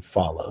not being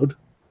followed.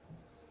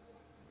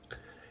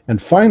 And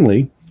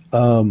finally,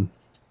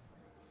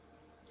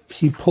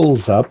 he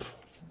pulls up.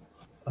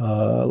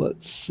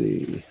 Let's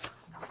see.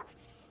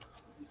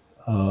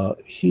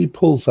 He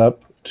pulls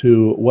up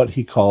to what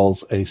he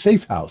calls a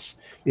safe house.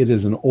 It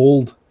is an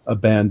old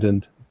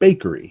abandoned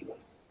bakery.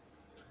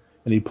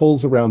 And he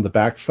pulls around the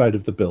back side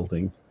of the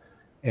building,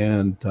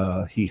 and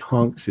he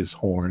honks his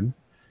horn,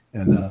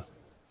 and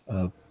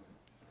a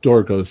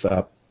door goes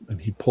up,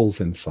 and he pulls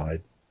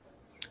inside.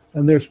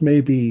 And there's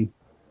maybe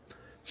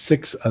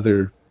 6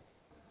 other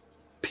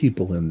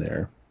people in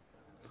there.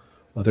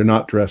 They're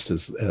not dressed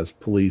as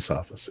police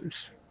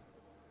officers.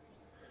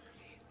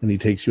 And he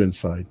takes you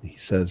inside, and he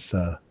says,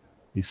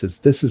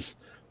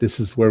 this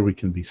is where we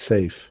can be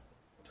safe.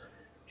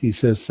 He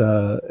says,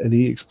 and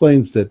he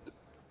explains that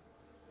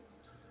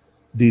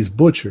these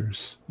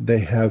butchers, they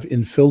have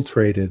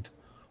infiltrated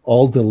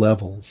all the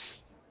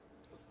levels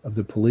of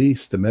the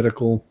police, the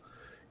medical.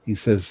 He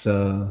says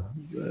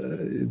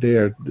they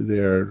are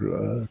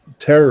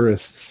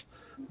terrorists,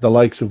 the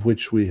likes of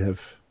which we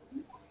have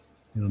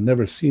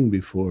never seen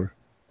before.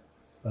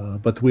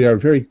 But we are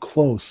very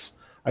close.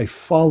 I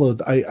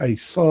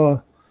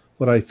saw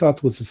what I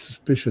thought was a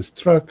suspicious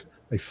truck.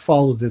 I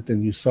followed it,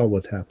 and you saw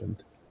what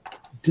happened.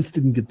 Just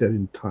didn't get that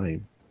in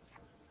time.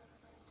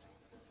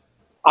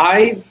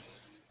 I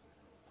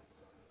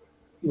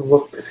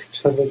look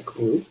to the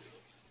group,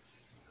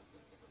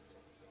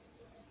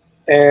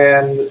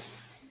 and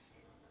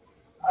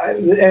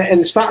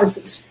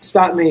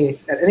stop me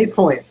at any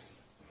point,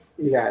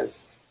 you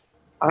guys.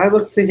 I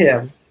look to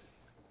him,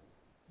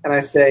 and I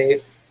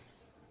say,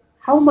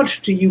 how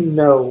much do you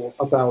know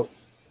about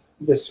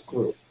this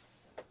group?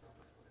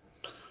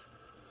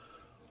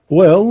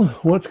 Well,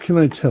 what can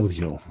I tell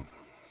you?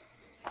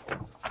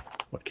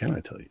 What can I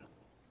tell you?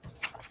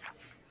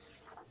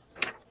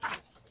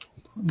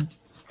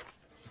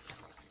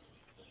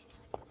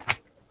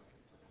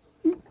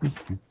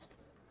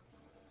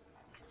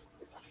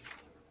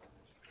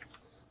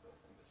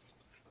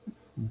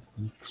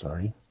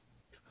 Sorry.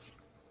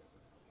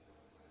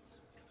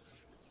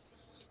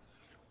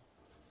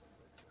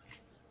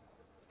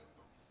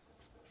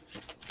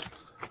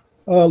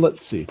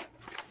 Let's see.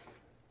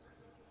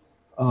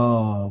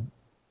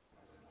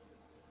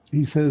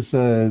 He says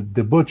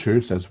the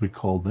butchers, as we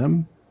call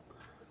them,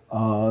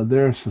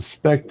 they're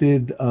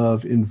suspected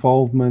of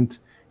involvement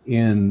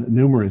in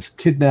numerous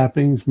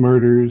kidnappings,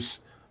 murders,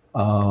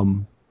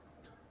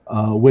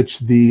 which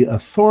the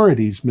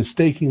authorities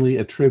mistakenly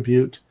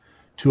attribute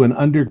to an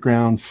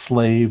underground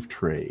slave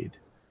trade.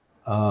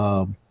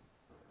 The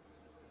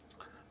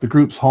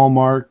group's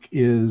hallmark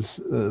is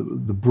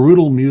the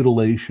brutal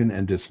mutilation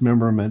and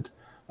dismemberment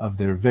of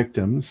their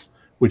victims,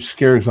 which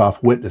scares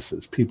off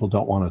witnesses. People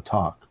don't want to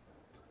talk.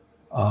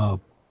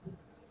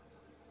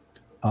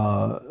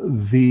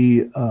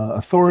 The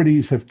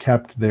authorities have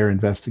kept their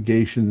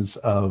investigations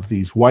of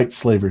these white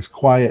slavers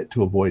quiet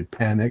to avoid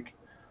panic.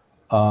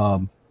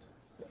 Major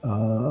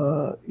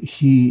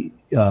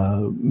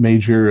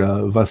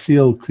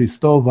Vasil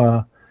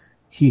Kristova,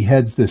 he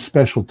heads this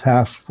special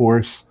task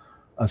force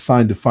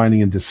assigned to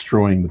finding and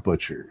destroying the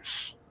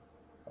butchers.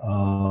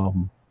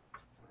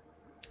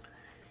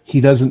 He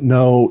doesn't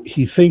know.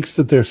 He thinks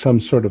that there's some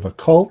sort of a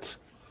cult,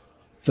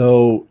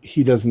 though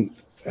he doesn't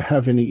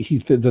have any. He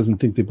doesn't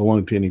think they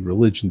belong to any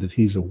religion that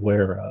he's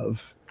aware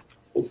of.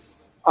 So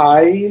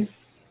I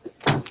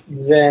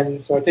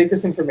take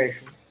this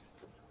information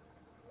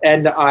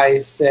and I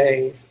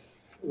say,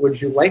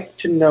 would you like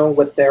to know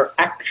what they're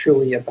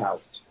actually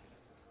about?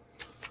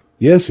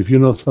 Yes, if you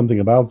know something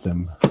about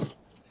them.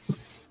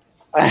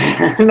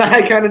 And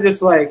I kind of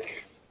just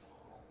like,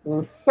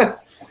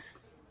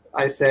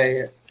 I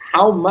say,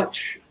 how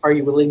much are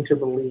you willing to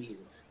believe?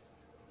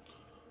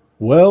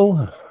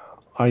 Well,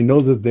 I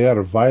know that they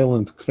are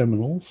violent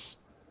criminals.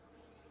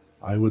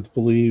 I would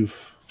like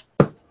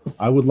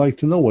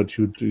to know what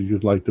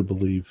you'd like to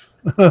believe.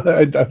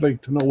 I'd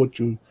like to know what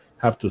you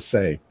have to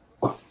say.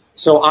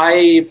 So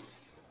I'm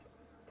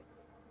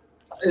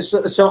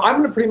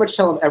going to pretty much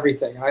tell them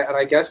everything, and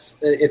I guess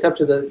it's up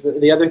to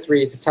the other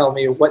three to tell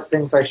me what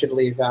things I should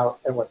leave out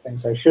and what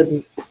things I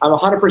shouldn't. I'm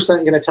 100%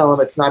 going to tell them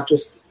it's not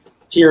just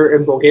here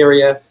in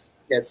Bulgaria.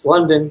 It's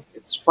London.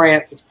 It's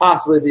France. It's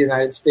possibly the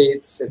United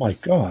States. My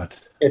God.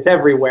 It's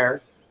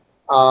everywhere.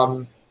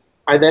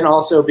 I then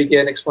also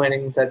begin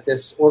explaining that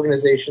this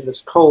organization,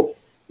 this cult,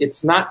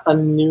 it's not a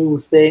new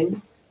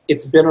thing.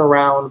 It's been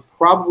around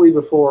probably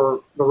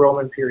before the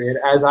Roman period.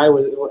 As I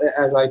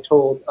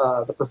told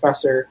the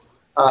professor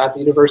at the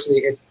university,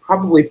 it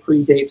probably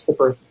predates the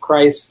birth of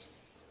Christ.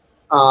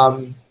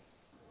 I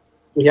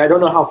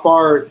don't know how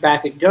far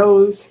back it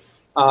goes.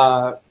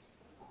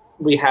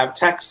 We have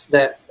texts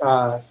that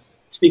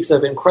speaks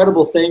of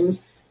incredible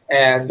things,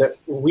 and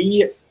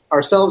we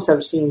ourselves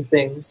have seen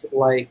things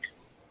like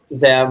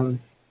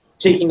them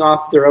taking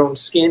off their own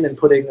skin and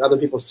putting other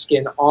people's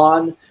skin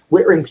on,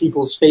 wearing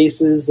people's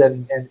faces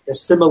and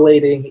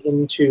assimilating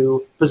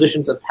into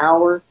positions of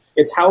power.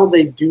 It's how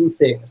they do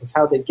things. It's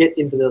how they get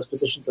into those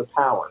positions of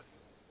power.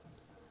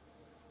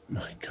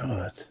 My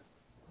God.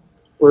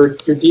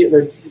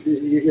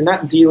 You're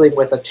not dealing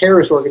with a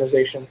terrorist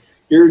organization.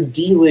 You're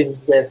dealing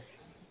with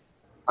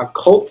a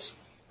cult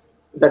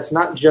that's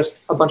not just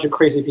a bunch of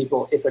crazy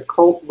people. It's a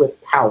cult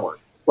with power,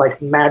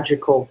 like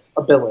magical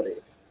ability.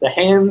 The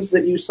hands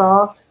that you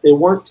saw, they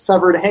weren't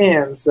severed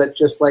hands that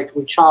just like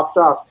we chopped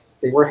off.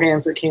 They were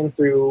hands that came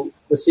through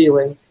the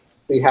ceiling.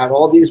 We have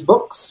all these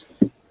books.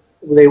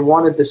 They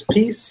wanted this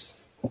piece.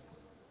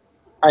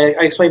 I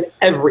explained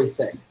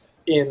everything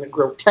in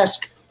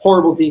grotesque,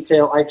 horrible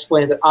detail. I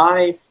explained that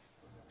I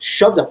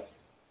shoved a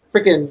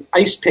freaking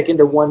ice pick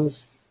into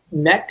one's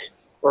neck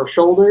or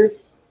shoulder.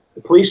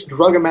 The police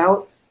drug him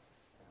out.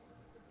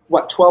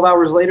 12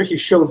 hours later, he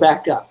showed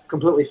back up,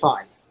 completely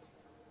fine.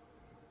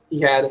 He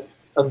had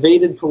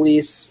evaded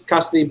police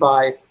custody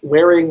by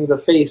wearing the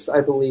face, I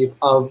believe,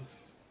 of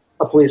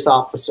a police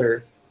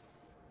officer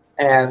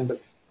and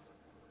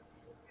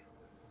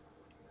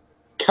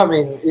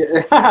coming.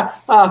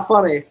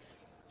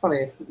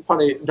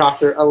 Funny,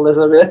 Dr.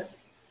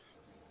 Elizabeth.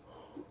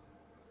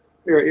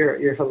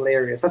 You're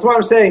hilarious. That's why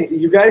I'm saying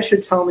you guys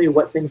should tell me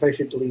what things I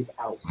should leave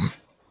out.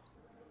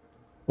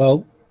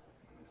 Well,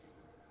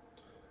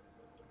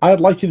 I'd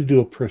like you to do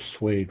a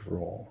persuade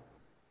roll.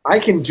 I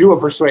can do a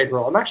persuade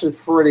roll. I'm actually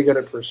pretty good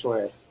at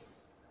persuade.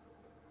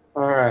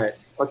 All right,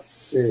 let's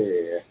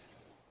see.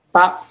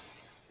 Pop.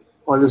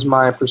 What is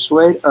my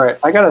persuade? All right,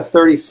 I got a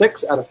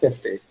 36 out of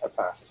 50. I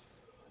passed.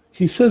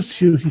 He says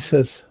to you,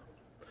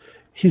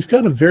 he's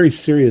got a very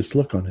serious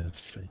look on his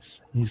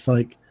face. He's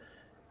like,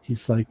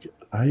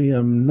 I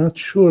am not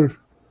sure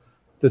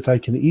that I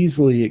can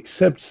easily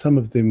accept some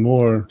of the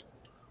more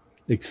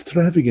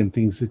extravagant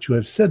things that you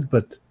have said,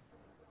 but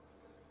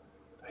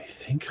I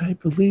think I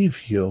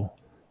believe you.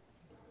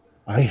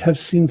 I have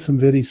seen some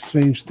very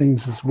strange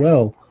things as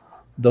well,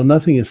 though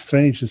nothing as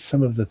strange as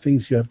some of the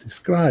things you have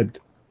described.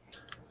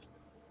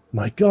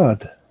 My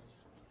God,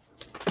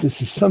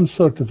 this is some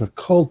sort of a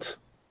cult,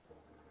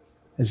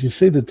 as you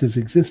say, that has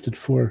existed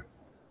for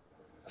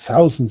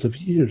thousands of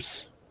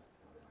years.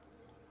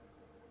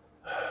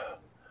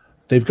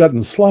 They've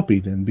gotten sloppy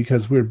then,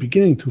 because we're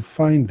beginning to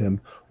find them,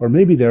 or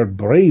maybe they're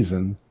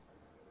brazen.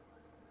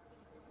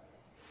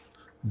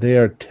 They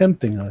are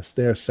tempting us.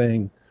 They are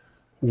saying,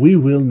 we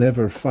will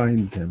never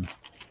find them.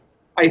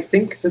 I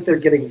think that they're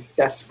getting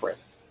desperate.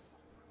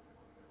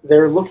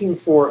 They're looking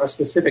for a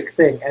specific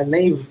thing, and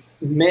they've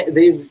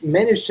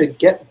managed to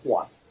get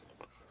one.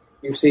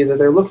 You see that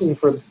they're looking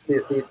for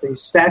the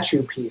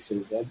statue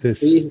pieces.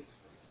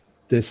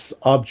 This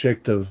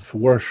object of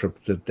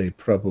worship that they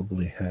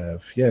probably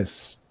have.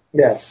 Yes.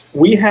 Yes,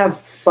 we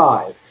have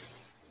 5.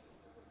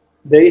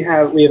 We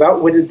have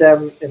outwitted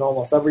them in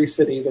almost every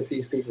city that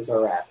these pieces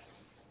are at.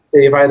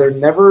 They've either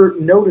never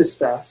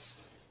noticed us,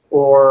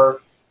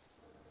 or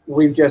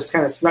we've just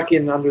kind of snuck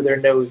in under their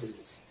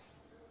noses.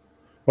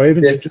 Why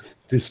haven't you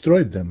just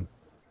destroyed them?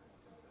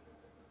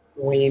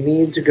 We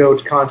need to go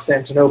to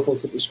Constantinople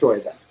to destroy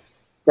them.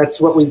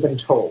 That's what we've been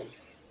told.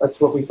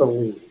 That's what we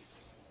believe.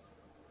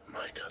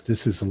 My God,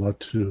 this is a lot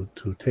to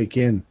take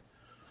in.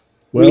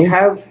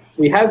 Well,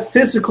 we have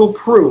physical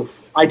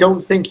proof. I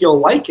don't think you'll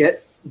like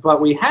it,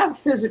 but we have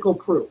physical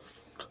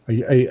proof.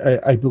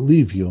 I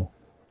believe you.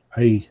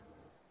 I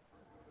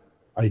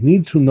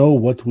need to know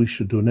what we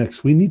should do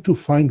next. We need to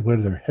find where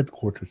their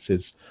headquarters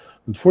is.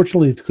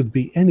 Unfortunately, it could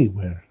be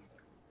anywhere.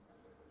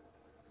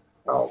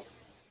 Oh,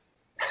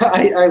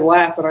 I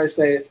laugh and I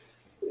say,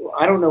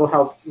 I don't know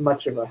how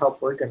much of a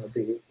help we're going to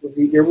be.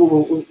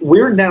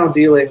 We're now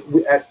dealing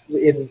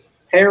in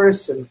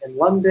Paris and in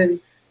London,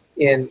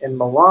 in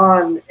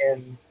Milan,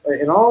 and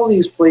in all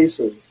these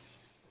places.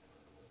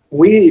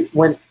 We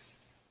went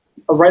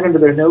right under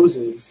their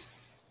noses,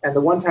 and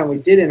the one time we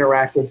did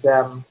interact with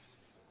them,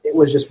 it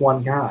was just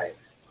one guy.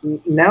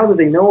 Now that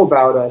they know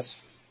about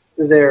us,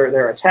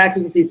 they're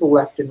attacking people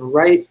left and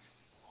right.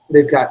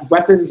 They've got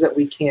weapons that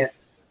we can't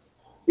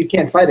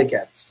fight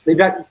against. They've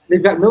got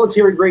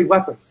military grade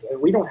weapons, and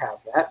we don't have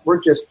that.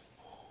 We're just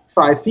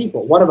 5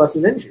 people. One of us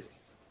is injured.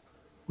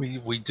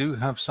 We do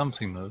have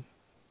something though.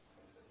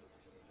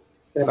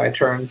 And I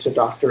turn to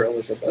Dr.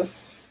 Elizabeth.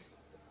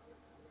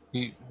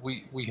 We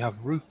have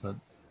Rupert.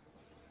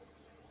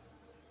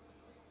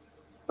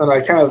 And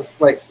I kind of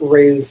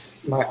raise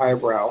my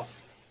eyebrow.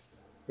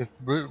 If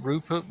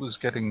Rupert was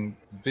getting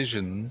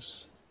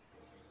visions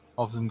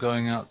of them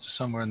going out to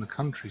somewhere in the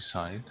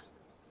countryside,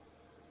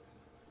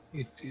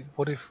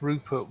 what if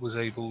Rupert was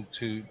able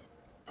to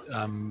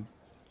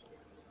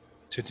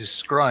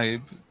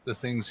describe the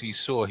things he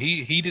saw?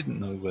 He didn't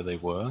know where they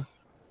were,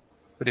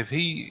 but if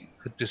he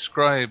could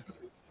describe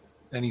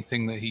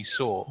anything that he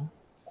saw,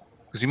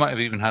 because he might have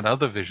even had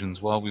other visions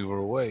while we were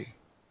away,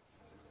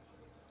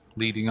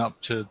 leading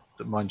up to,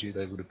 mind you,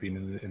 they would have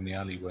been in the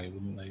alleyway,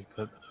 wouldn't they?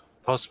 But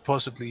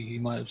possibly he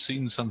might have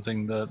seen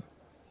something that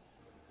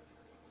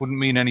wouldn't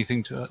mean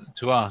anything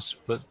to us,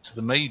 but to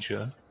the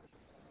Major.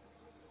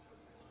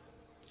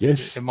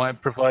 Yes. It might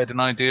provide an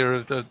idea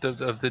of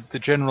the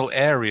general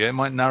area. It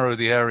might narrow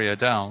the area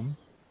down.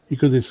 You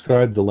could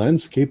describe the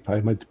landscape.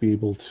 I might be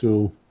able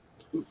to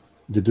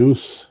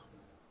deduce.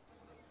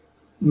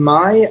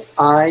 My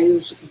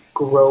eyes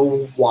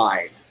grow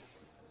wide.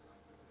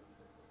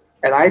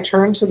 And I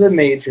turn to the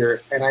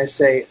Major and I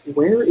say,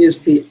 where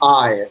is the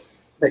eye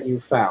that you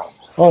found?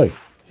 Oh,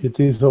 it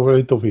is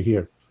right over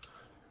here.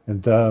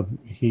 And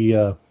he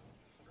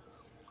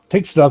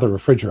takes it out of the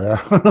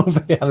refrigerator. I don't know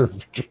if they had a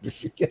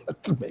refrigerator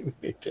yet. Maybe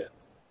they did.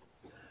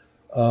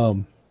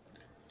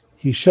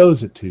 He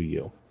shows it to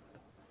you.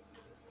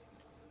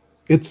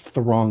 It's the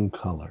wrong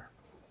color.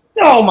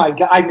 Oh my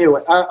God! I knew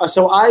it.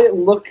 So I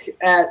look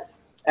at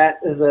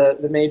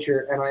the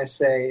Major and I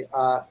say,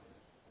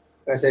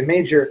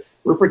 Major,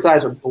 Rupert's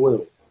eyes are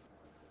blue.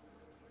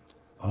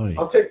 Oy.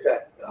 I'll take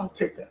that. I'll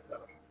take that, though.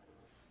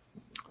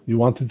 You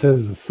want it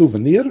as a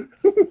souvenir?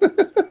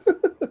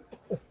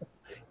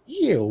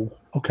 You.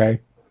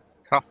 Okay.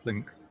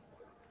 Cufflink.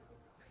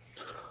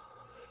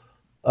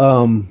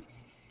 All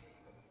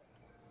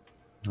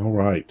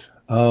right.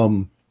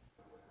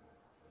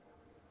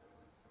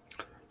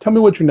 tell me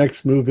what your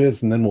next move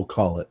is, and then we'll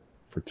call it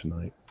for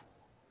tonight.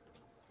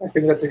 I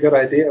think that's a good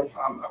idea.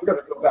 I'm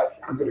gonna go back.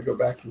 I'm gonna go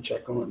back and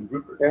check on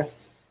Rupert. Yeah.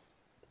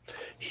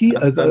 He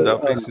And our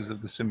places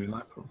of the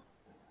simulacrum.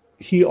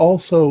 He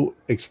also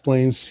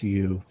explains to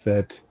you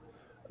that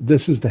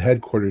this is the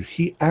headquarters.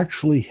 He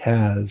actually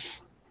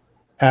has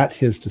at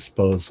his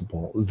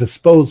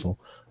disposal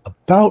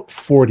about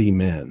 40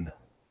 men,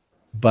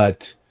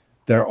 but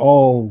they're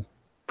all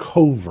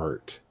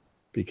covert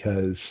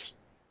because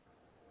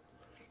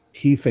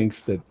he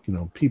thinks that,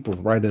 people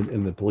right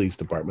in the police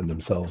department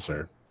themselves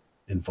are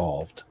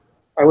involved.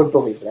 I would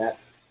believe that.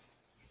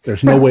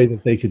 There's no way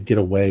that they could get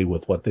away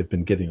with what they've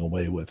been getting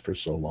away with for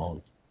so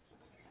long.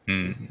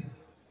 Mm.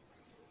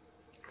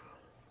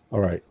 All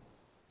right.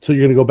 So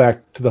you're going to go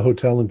back to the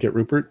hotel and get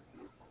Rupert?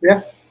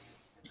 Yeah.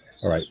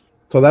 All right.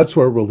 So that's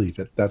where we'll leave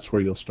it. That's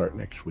where you'll start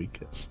next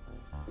week, is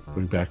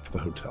going back to the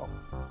hotel.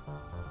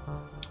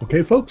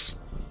 Okay, folks?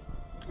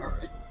 All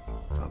right.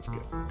 Sounds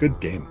good. Good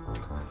game.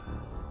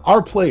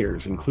 Our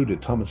players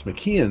included Thomas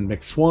McKeon,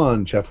 Mick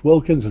Swan, Jeff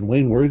Wilkins, and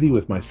Wayne Worthy,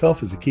 with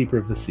myself as the keeper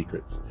of the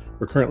secrets.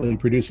 We're currently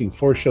producing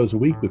 4 shows a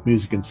week with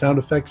music and sound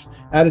effects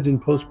added in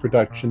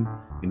post-production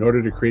in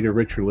order to create a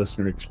richer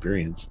listener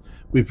experience.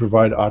 We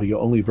provide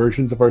audio-only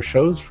versions of our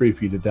shows free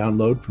for you to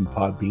download from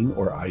Podbean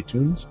or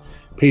iTunes.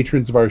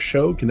 Patrons of our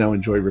show can now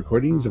enjoy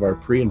recordings of our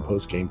pre- and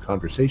post-game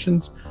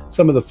conversations.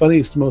 Some of the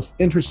funniest and most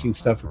interesting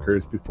stuff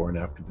occurs before and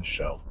after the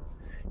show.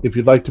 If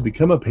you'd like to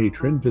become a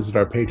patron, visit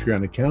our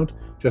Patreon account.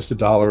 Just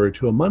 $1 or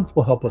 $2 a month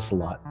will help us a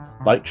lot.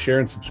 Like, share,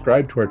 and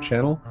subscribe to our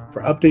channel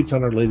for updates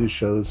on our latest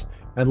shows,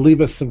 and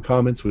leave us some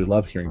comments. We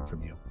love hearing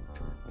from you.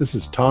 This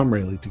is Tom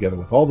Rayleigh, together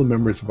with all the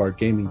members of our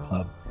gaming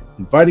club,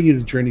 inviting you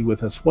to journey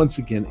with us once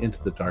again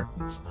into the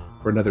darkness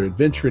for another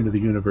adventure into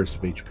the universe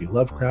of H.P.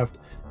 Lovecraft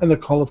and the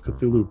Call of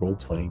Cthulhu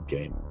role-playing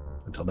game.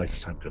 Until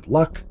next time, good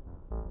luck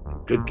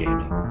and good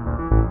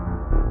gaming.